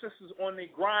brothers and sisters on the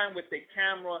grind with their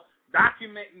camera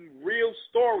documenting real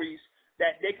stories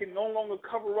that they can no longer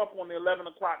cover up on the 11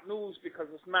 o'clock news because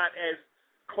it's not as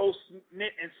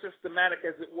close-knit and systematic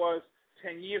as it was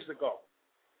 10 years ago.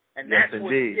 And that's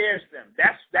what scares them.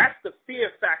 That's the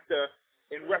fear factor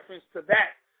in reference to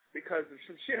that. Because if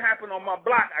some shit happened on my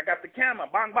block, I got the camera,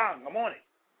 bang, bang, I'm on it.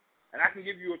 And I can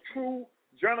give you a true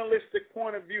journalistic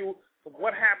point of view of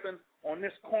what happened on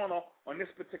this corner on this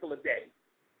particular day.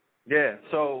 Yeah,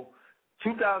 so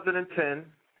 2010,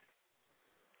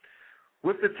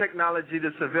 with the technology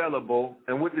that's available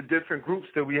and with the different groups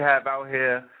that we have out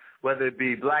here, whether it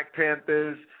be Black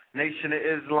Panthers, Nation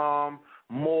of Islam,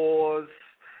 Moors,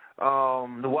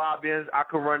 Nawabians, I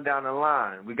could run down the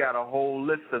line. We got a whole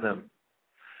list of them.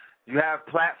 You have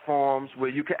platforms where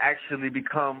you can actually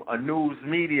become a news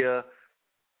media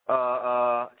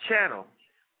channel,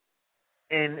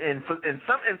 in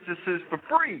some instances for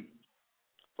free.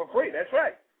 For free, that's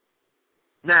right.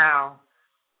 Now,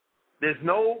 there's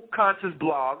no conscious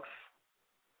blogs,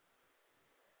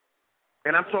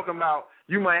 and I'm talking about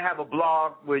you might have a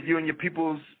blog where you and your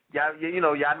peoples,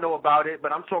 y'all know about it,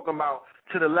 but I'm talking about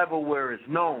to the level where it's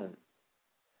known.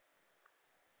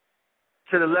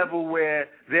 To the level where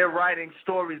they're writing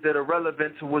stories that are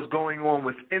relevant to what's going on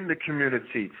within the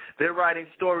community. They're writing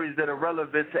stories that are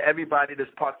relevant to everybody that's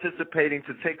participating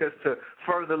to take us to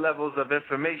further levels of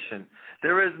information.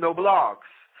 There is no blogs.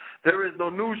 There is no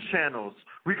news channels.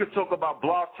 We could talk about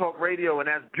Blog Talk Radio, and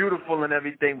that's beautiful and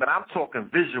everything, but I'm talking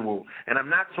visual, and I'm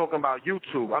not talking about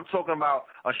YouTube. I'm talking about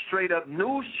a straight-up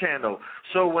news channel.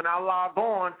 So when I log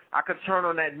on, I could turn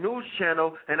on that news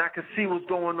channel, and I could see what's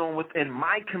going on within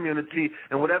my community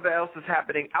and whatever else is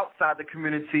happening outside the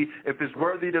community. If it's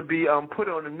worthy to be put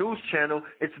on a news channel,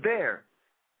 it's there.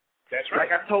 That's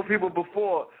right. Like I told people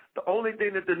before, the only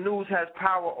thing that the news has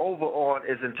power over on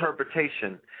is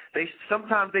interpretation.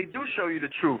 Sometimes they do show you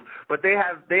the truth, but they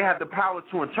have the power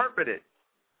to interpret it.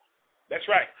 That's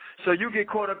right. So you get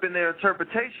caught up in their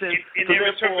interpretation. In their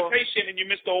interpretation, and you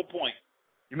miss the whole point.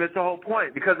 You miss the whole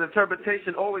point, because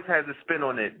interpretation always has a spin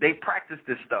on it. They practice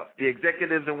this stuff. The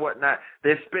executives and whatnot,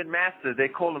 they're spin masters. They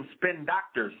call them spin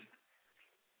doctors.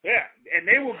 Yeah, and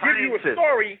they will give you a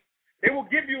story. They will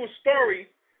give you a story.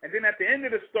 And then at the end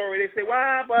of the story, they say,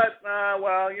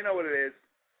 well, you know what it is.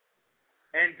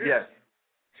 And just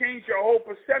change your whole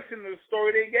perception of the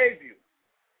story they gave you.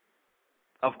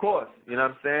 Of course. You know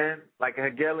what I'm saying? Like a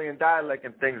Hegelian dialect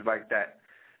and things like that.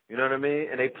 You know what I mean?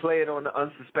 And they play it on the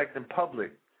unsuspecting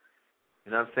public.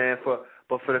 You know what I'm saying?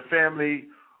 But for the family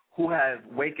who has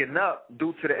waken up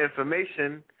due to the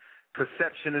information,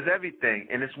 perception is everything.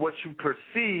 And it's what you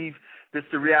perceive that's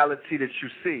the reality that you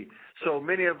see. So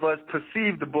many of us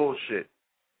perceive the bullshit.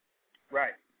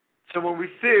 Right. So when we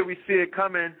see it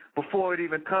coming before it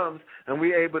even comes, and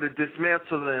we're able to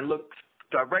dismantle it and look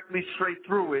directly straight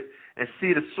through it and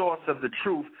see the source of the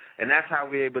truth, and that's how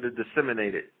we're able to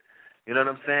disseminate it. You know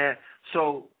what I'm saying?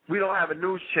 So we don't have a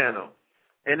news channel.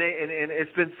 And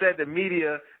it's been said that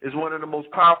media is one of the most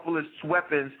powerfulest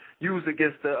weapons used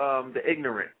against the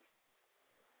ignorant,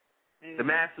 the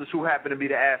masses who happen to be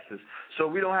the asses. So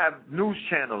we don't have news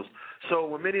channels. So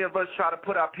when many of us try to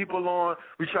put our people on,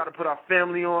 we try to put our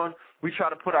family on, we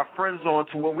try to put our friends on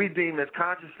to what we deem as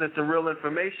consciousness and real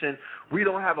information, we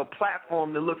don't have a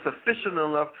platform that looks efficient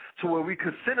enough to where we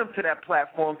could send them to that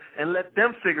platform and let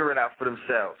them figure it out for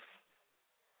themselves.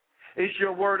 It's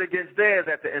your word against theirs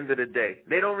at the end of the day.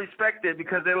 They don't respect it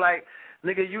because they're like,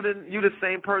 nigga, you the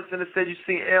same person that said you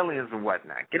seen aliens and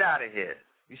whatnot. Get out of here.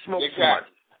 You smoke too much.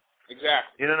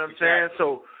 Exactly. You know what I'm saying?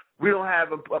 So we don't have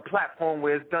a platform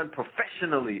where it's done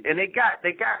professionally. And they got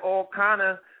all kind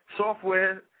of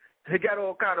software. They got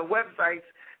all kind of websites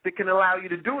that can allow you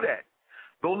to do that.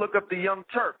 Go look up the Young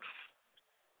Turks.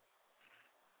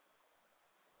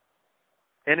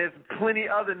 And there's plenty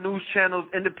other news channels,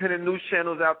 independent news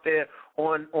channels out there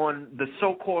on the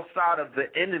so-called side of the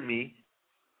enemy,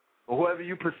 or whoever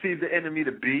you perceive the enemy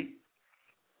to be.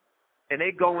 And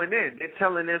they going in. They're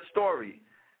telling their story.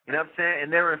 You know what I'm saying?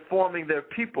 And they're informing their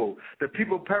people. The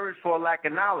people perish for a lack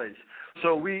of knowledge.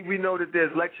 So we know that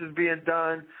there's lectures being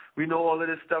done. We know all of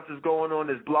this stuff is going on.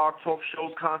 There's blog talk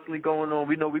shows constantly going on.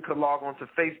 We know we could log on to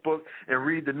Facebook and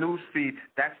read the news feed.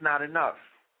 That's not enough.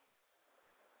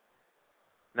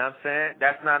 You know what I'm saying?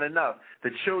 That's not enough. The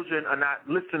children are not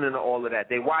listening to all of that.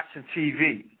 They're watching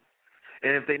TV.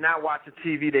 And if they're not watching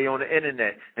TV, they're on the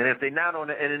internet. And if they're not on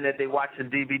the internet, they're watching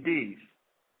DVDs.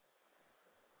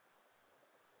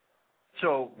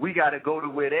 So we got to go to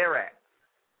where they're at.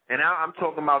 And now I'm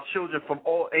talking about children from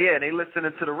all, and they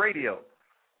listening to the radio.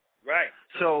 Right.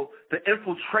 So the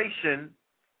infiltration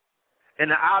and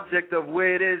the object of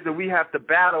where it is that we have to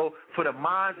battle for the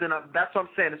minds, and that's what I'm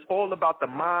saying. It's all about the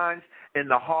minds and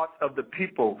the hearts of the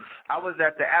people. I was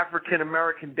at the African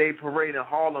American Day Parade in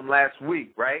Harlem last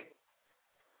week, right?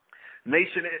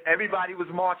 Everybody was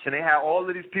marching. They had all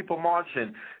of these people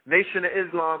marching. Nation of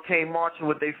Islam came marching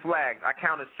with their flags. I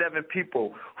counted 7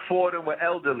 people. 4 of them were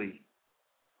elderly,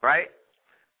 right?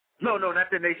 No, not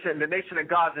the Nation. The Nation of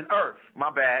Gods and Earth. My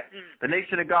bad. The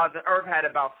Nation of Gods and Earth had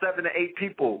about 7 to 8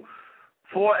 people.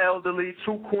 4 elderly,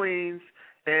 2 queens,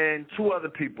 and 2 other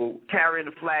people carrying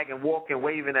the flag and walking,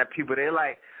 waving at people. They're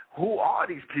like, who are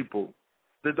these people?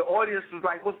 The audience was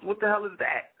like, what the hell is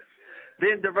that?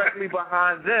 Then directly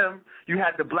behind them, you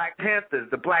had the Black Panthers.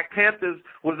 The Black Panthers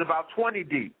was about 20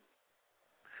 deep.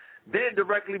 Then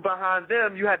directly behind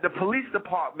them, you had the police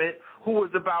department, who was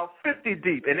about 50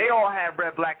 deep, and they all had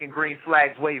red, black, and green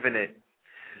flags waving it.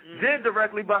 Then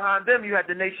directly behind them, you had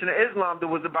the Nation of Islam that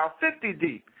was about 50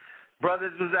 deep.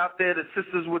 Brothers was out there, the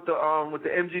sisters with the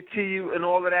MGT and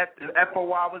all of that, the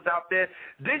FOI was out there.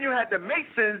 Then you had the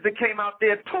Masons that came out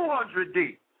there 200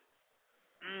 deep.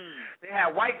 They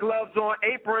had white gloves on,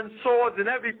 aprons, swords, and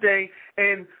everything.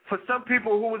 And for some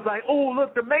people who was like, oh,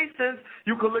 look, the Masons,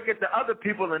 you could look at the other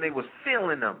people and they was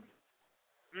feeling them.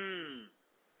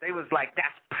 They was like,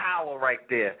 that's power right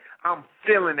there. I'm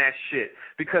feeling that shit.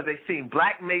 Because they seen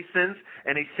Black Masons,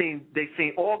 and they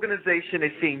seen organization,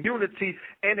 they seen unity,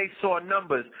 and they saw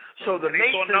numbers. So the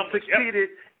Masons succeeded.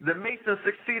 The Masons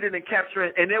succeeded in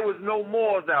capturing, and there was no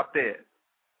Moors out there.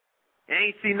 They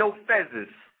ain't see no fezzes.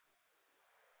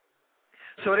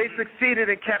 So they succeeded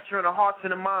in capturing the hearts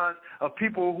and the minds of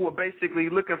people who are basically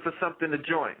looking for something to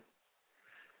join.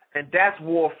 And that's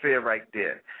warfare right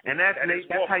there. And that's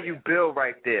how you build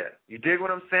right there. You dig what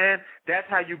I'm saying? That's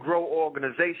how you grow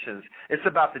organizations. It's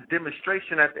about the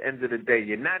demonstration at the end of the day.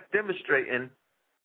 You're not demonstrating